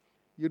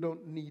 You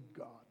don't need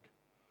God.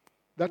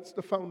 That's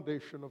the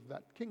foundation of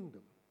that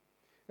kingdom.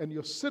 And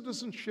your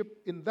citizenship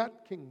in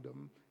that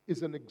kingdom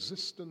is an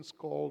existence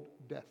called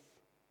death.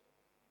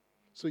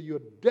 So you're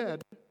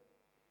dead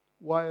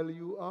while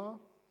you are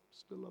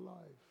still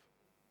alive.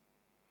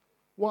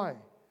 Why?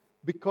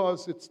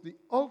 Because it's the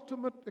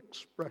ultimate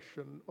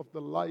expression of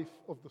the life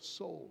of the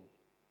soul,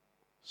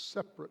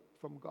 separate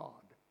from God.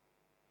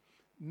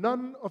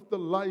 None of the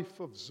life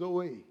of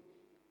Zoe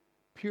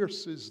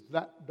pierces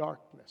that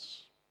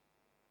darkness.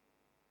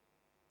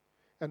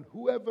 And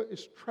whoever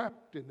is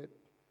trapped in it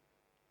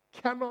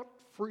cannot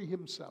free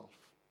himself.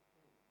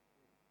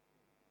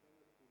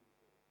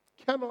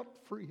 Cannot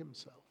free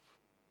himself.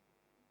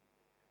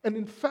 And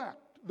in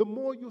fact, the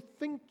more you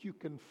think you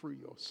can free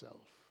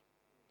yourself,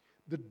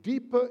 the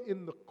deeper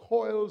in the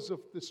coils of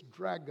this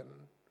dragon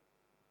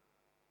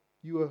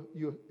you're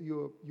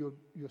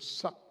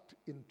sucked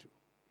into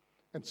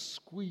and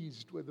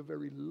squeezed, where the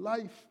very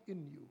life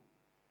in you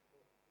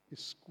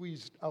is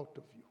squeezed out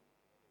of you.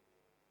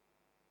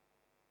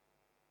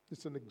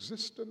 It's an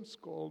existence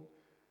called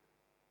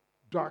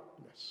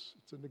darkness.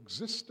 It's an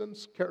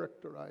existence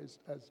characterized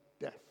as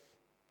death.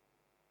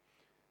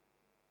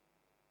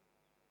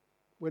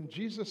 When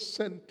Jesus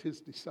sent his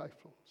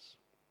disciples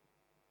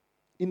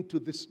into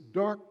this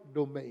dark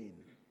domain,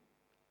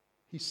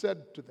 he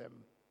said to them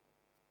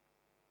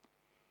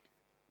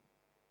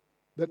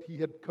that he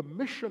had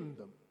commissioned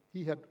them,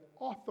 he had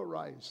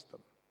authorized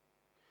them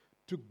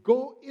to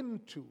go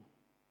into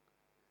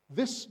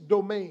this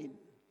domain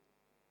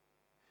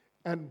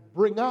and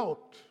bring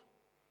out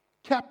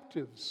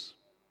captives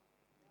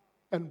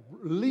and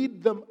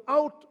lead them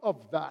out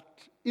of that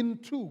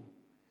into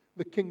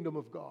the kingdom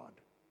of God.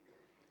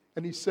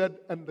 And he said,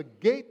 and the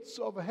gates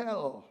of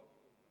hell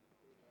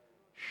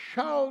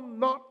shall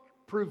not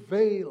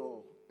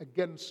prevail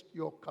against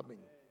your coming.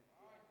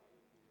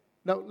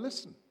 Now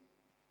listen,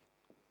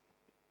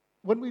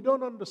 when we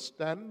don't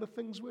understand the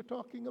things we're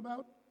talking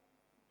about,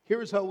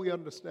 Here's how we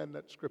understand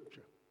that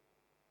scripture.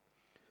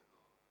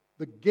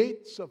 The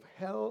gates of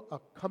hell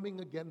are coming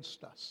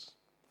against us.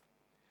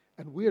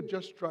 And we're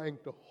just trying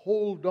to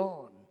hold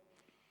on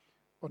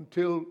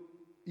until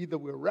either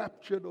we're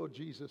raptured or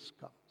Jesus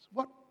comes.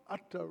 What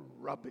utter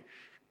rubbish.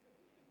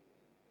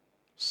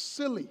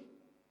 Silly,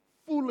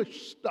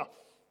 foolish stuff.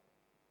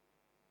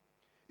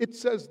 It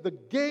says the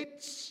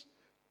gates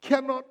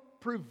cannot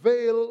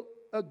prevail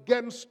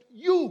against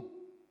you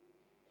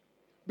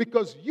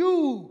because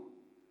you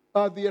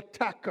are the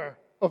attacker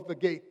of the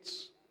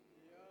gates.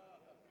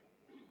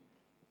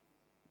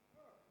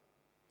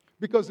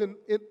 Because in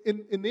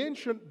the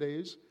ancient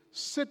days,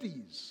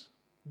 cities,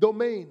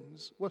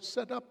 domains were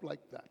set up like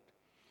that.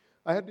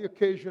 I had the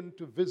occasion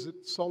to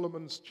visit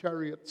Solomon's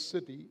chariot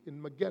city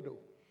in Megiddo.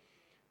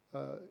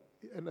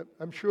 And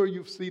I'm sure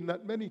you've seen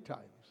that many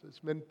times,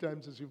 as many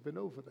times as you've been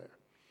over there.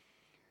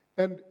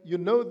 And you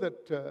know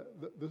that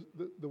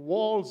the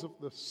walls of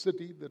the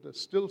city that are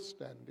still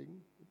standing,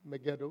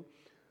 Megiddo,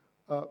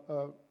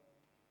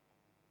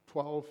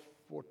 12,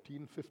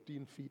 14,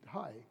 15 feet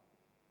high.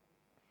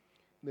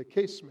 They're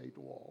casemate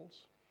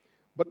walls.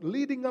 But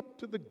leading up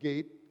to the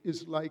gate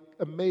is like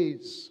a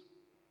maze.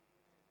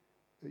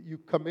 You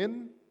come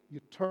in,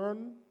 you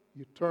turn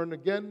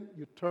again,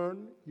 you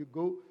turn, you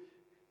go,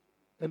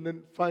 and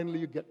then finally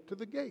you get to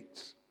the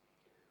gates.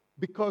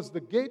 Because the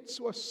gates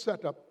were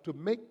set up to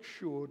make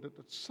sure that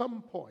at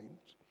some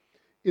point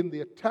in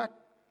the attack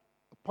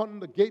upon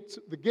the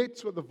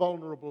gates were the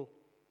vulnerable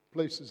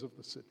places of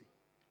the city.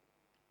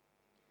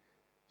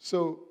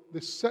 So they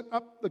set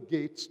up the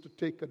gates to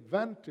take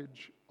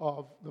advantage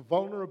of the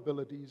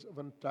vulnerabilities of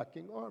an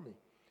attacking army.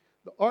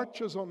 The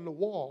archers on the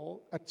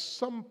wall at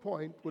some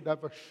point would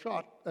have a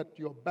shot at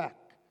your back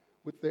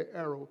with their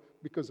arrow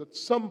because at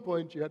some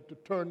point you had to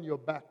turn your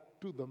back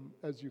to them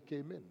as you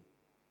came in.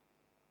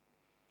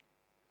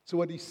 So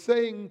what he's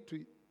saying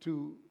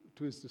to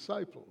his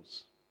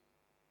disciples,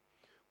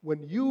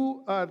 when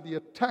you are the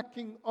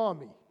attacking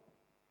army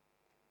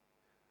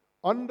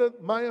under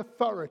my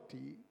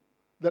authority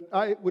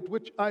with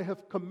which I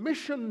have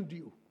commissioned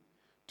you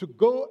to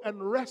go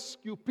and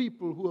rescue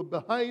people who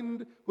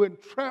are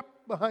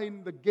entrapped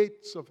behind the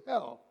gates of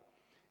hell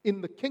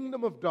in the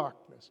kingdom of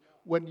darkness.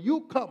 When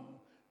you come,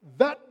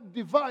 that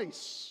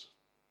device,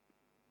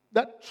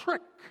 that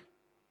trick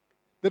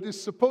that is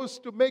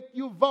supposed to make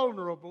you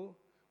vulnerable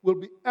will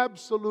be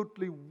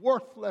absolutely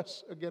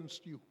worthless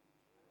against you.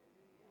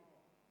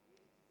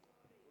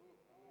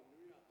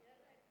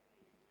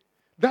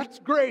 That's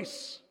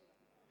grace.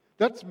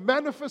 That's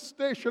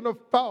manifestation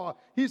of power.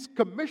 He's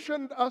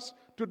commissioned us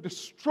to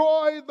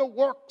destroy the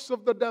works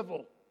of the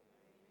devil.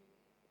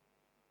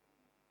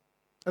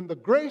 And the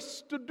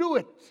grace to do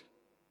it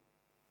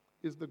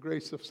is the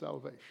grace of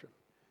salvation.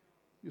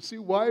 You see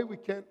why we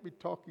can't be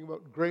talking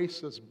about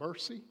grace as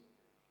mercy?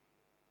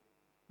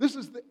 This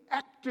is the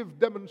active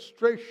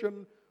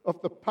demonstration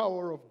of the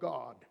power of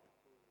God.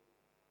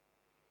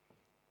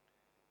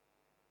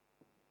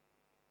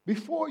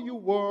 Before you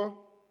were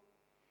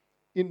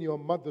in your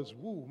mother's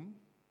womb,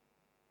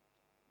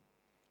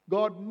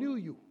 God knew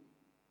you.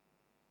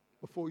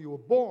 Before you were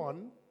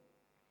born,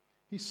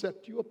 He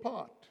set you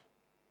apart.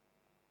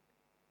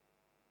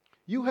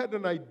 You had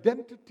an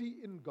identity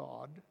in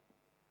God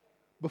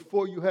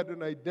before you had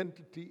an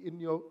identity in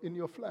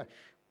your flesh.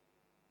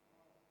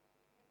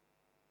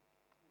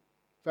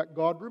 In fact,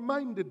 God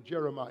reminded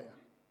Jeremiah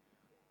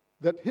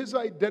that his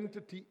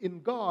identity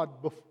in God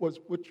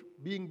which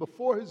being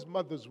before his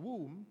mother's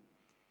womb,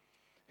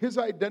 his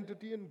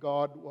identity in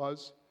God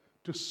was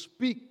to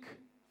speak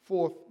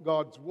forth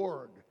God's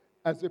word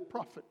as a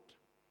prophet,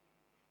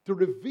 to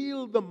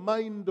reveal the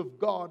mind of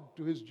God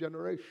to his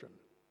generation.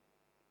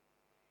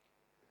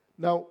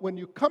 Now, when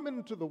you come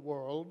into the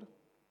world,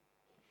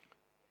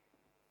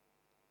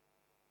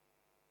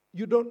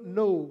 you don't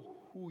know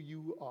who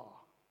you are,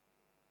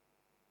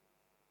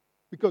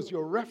 because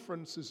your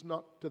reference is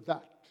not to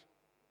that,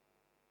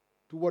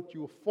 to what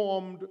you were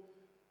formed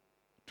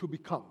to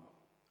become.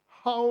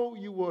 How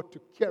you were to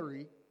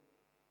carry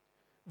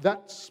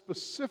that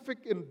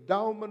specific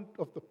endowment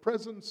of the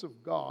presence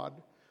of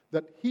God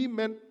that He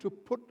meant to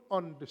put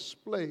on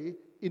display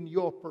in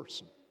your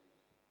person.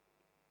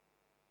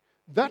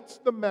 That's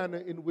the manner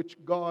in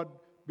which God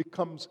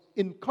becomes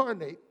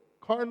incarnate.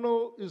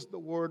 Carnal is the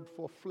word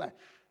for flesh.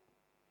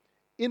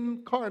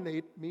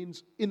 Incarnate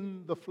means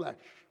in the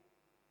flesh.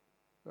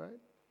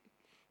 Right?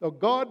 Now,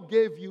 God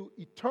gave you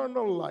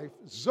eternal life,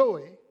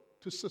 Zoe,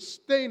 to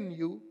sustain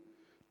you,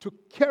 to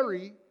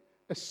carry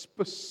a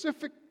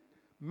specific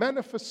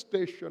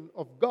manifestation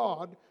of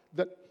God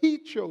that He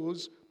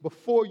chose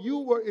before you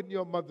were in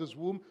your mother's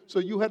womb, so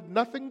you had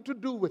nothing to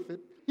do with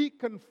it. He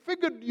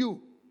configured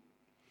you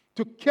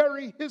to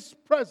carry His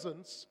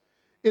presence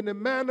in a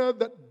manner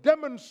that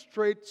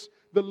demonstrates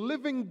the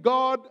living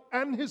God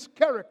and His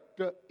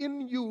character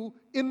in you,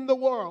 in the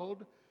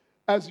world,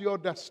 as your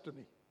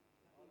destiny.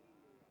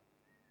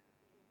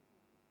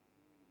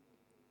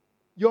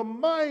 Your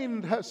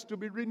mind has to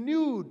be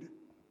renewed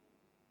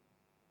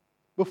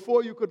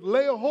before you could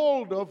lay a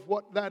hold of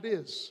what that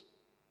is.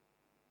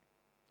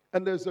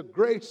 And there's a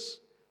grace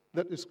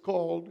that is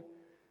called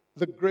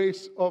the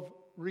grace of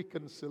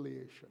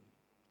reconciliation.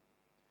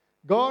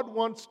 God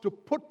wants to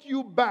put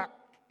you back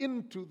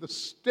into the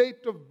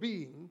state of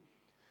being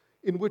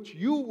in which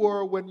you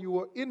were when you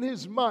were in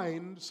His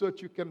mind, so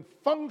that you can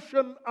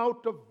function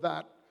out of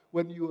that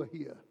when you are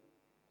here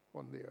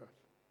on the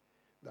earth.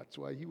 That's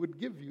why He would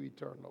give you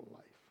eternal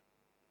life.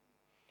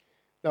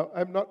 Now,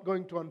 I'm not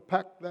going to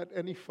unpack that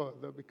any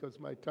further because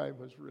my time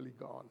has really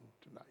gone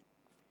tonight.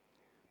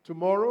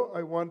 Tomorrow,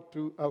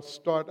 I'll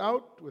start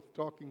out with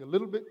talking a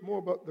little bit more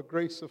about the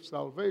grace of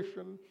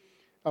salvation.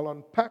 I'll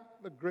unpack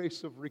the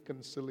grace of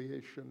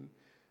reconciliation.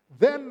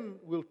 Then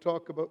we'll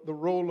talk about the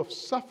role of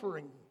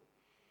suffering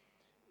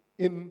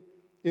in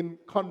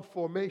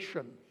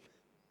conformation.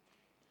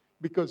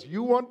 Because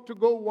you want to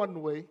go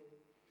one way,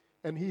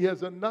 and He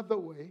has another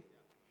way,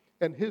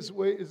 and His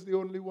way is the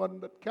only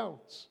one that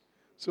counts.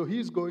 So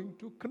He's going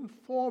to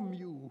conform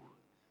you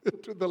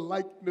to the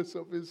likeness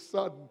of His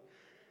Son.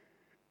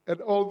 And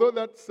although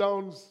that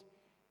sounds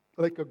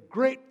like a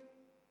great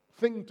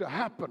thing to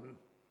happen,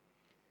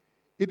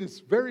 it is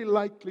very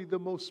likely the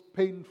most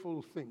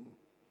painful thing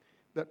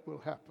that will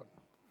happen.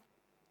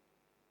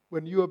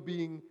 When you are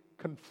being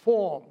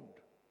conformed.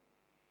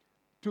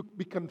 To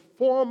be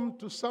conformed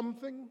to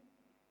something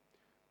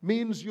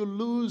means you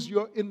lose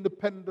your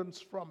independence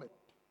from it.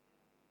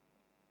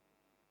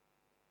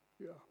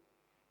 Yeah.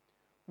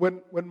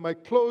 When my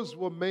clothes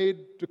were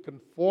made to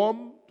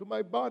conform to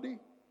my body,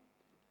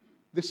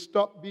 they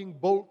stopped being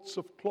bolts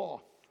of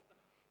cloth.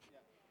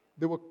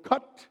 They were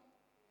cut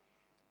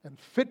and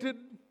fitted,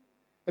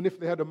 and if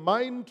they had a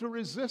mind to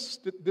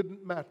resist, it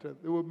didn't matter.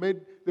 They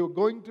were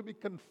going to be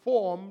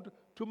conformed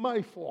to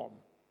my form.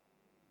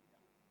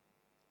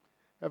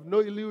 Have no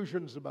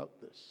illusions about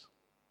this.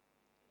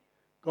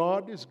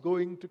 God is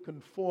going to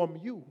conform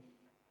you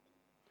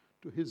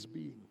to His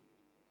being.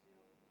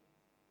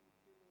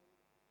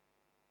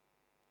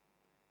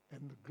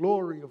 And the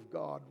glory of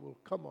God will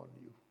come on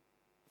you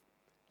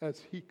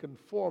as He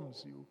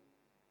conforms you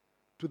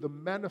to the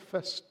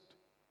manifest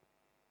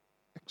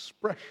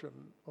expression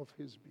of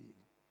His being.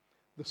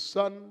 The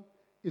Son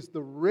is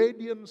the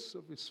radiance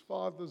of His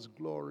Father's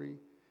glory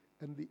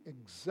and the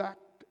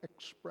exact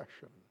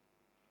expression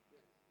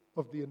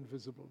of the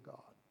invisible God.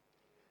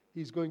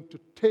 He's going to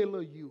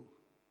tailor you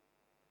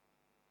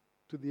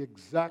to the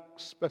exact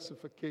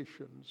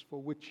specifications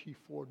for which He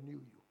foreknew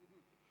you.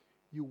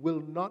 You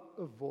will not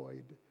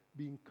avoid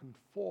being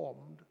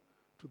conformed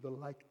to the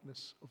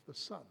likeness of the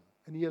Son.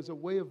 And He has a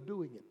way of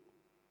doing it.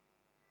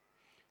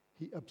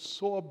 He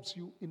absorbs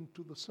you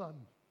into the Son.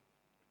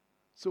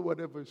 So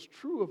whatever is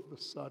true of the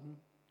Son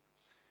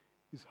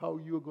is how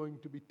you're going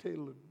to be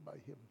tailored by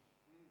Him.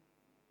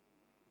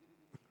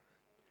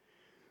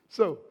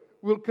 So,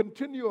 we'll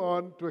continue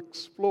on to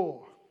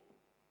explore.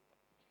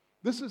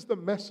 This is the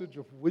message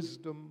of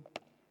wisdom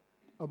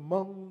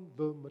among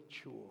the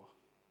mature.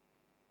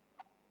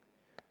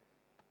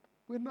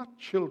 We're not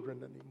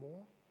children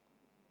anymore.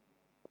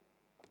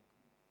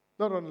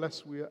 Not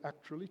unless we are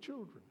actually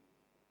children.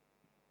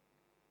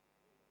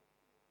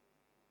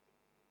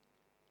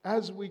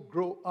 As we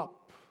grow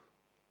up,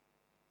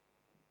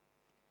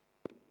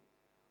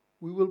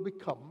 we will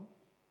become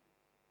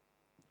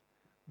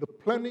the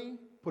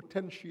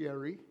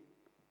plenipotentiary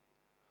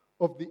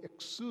of the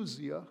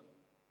exousia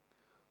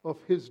of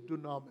His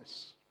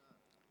dunamis.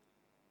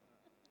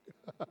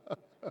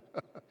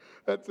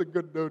 That's a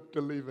good note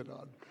to leave it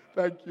on.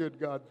 Thank you, and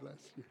God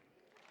bless you.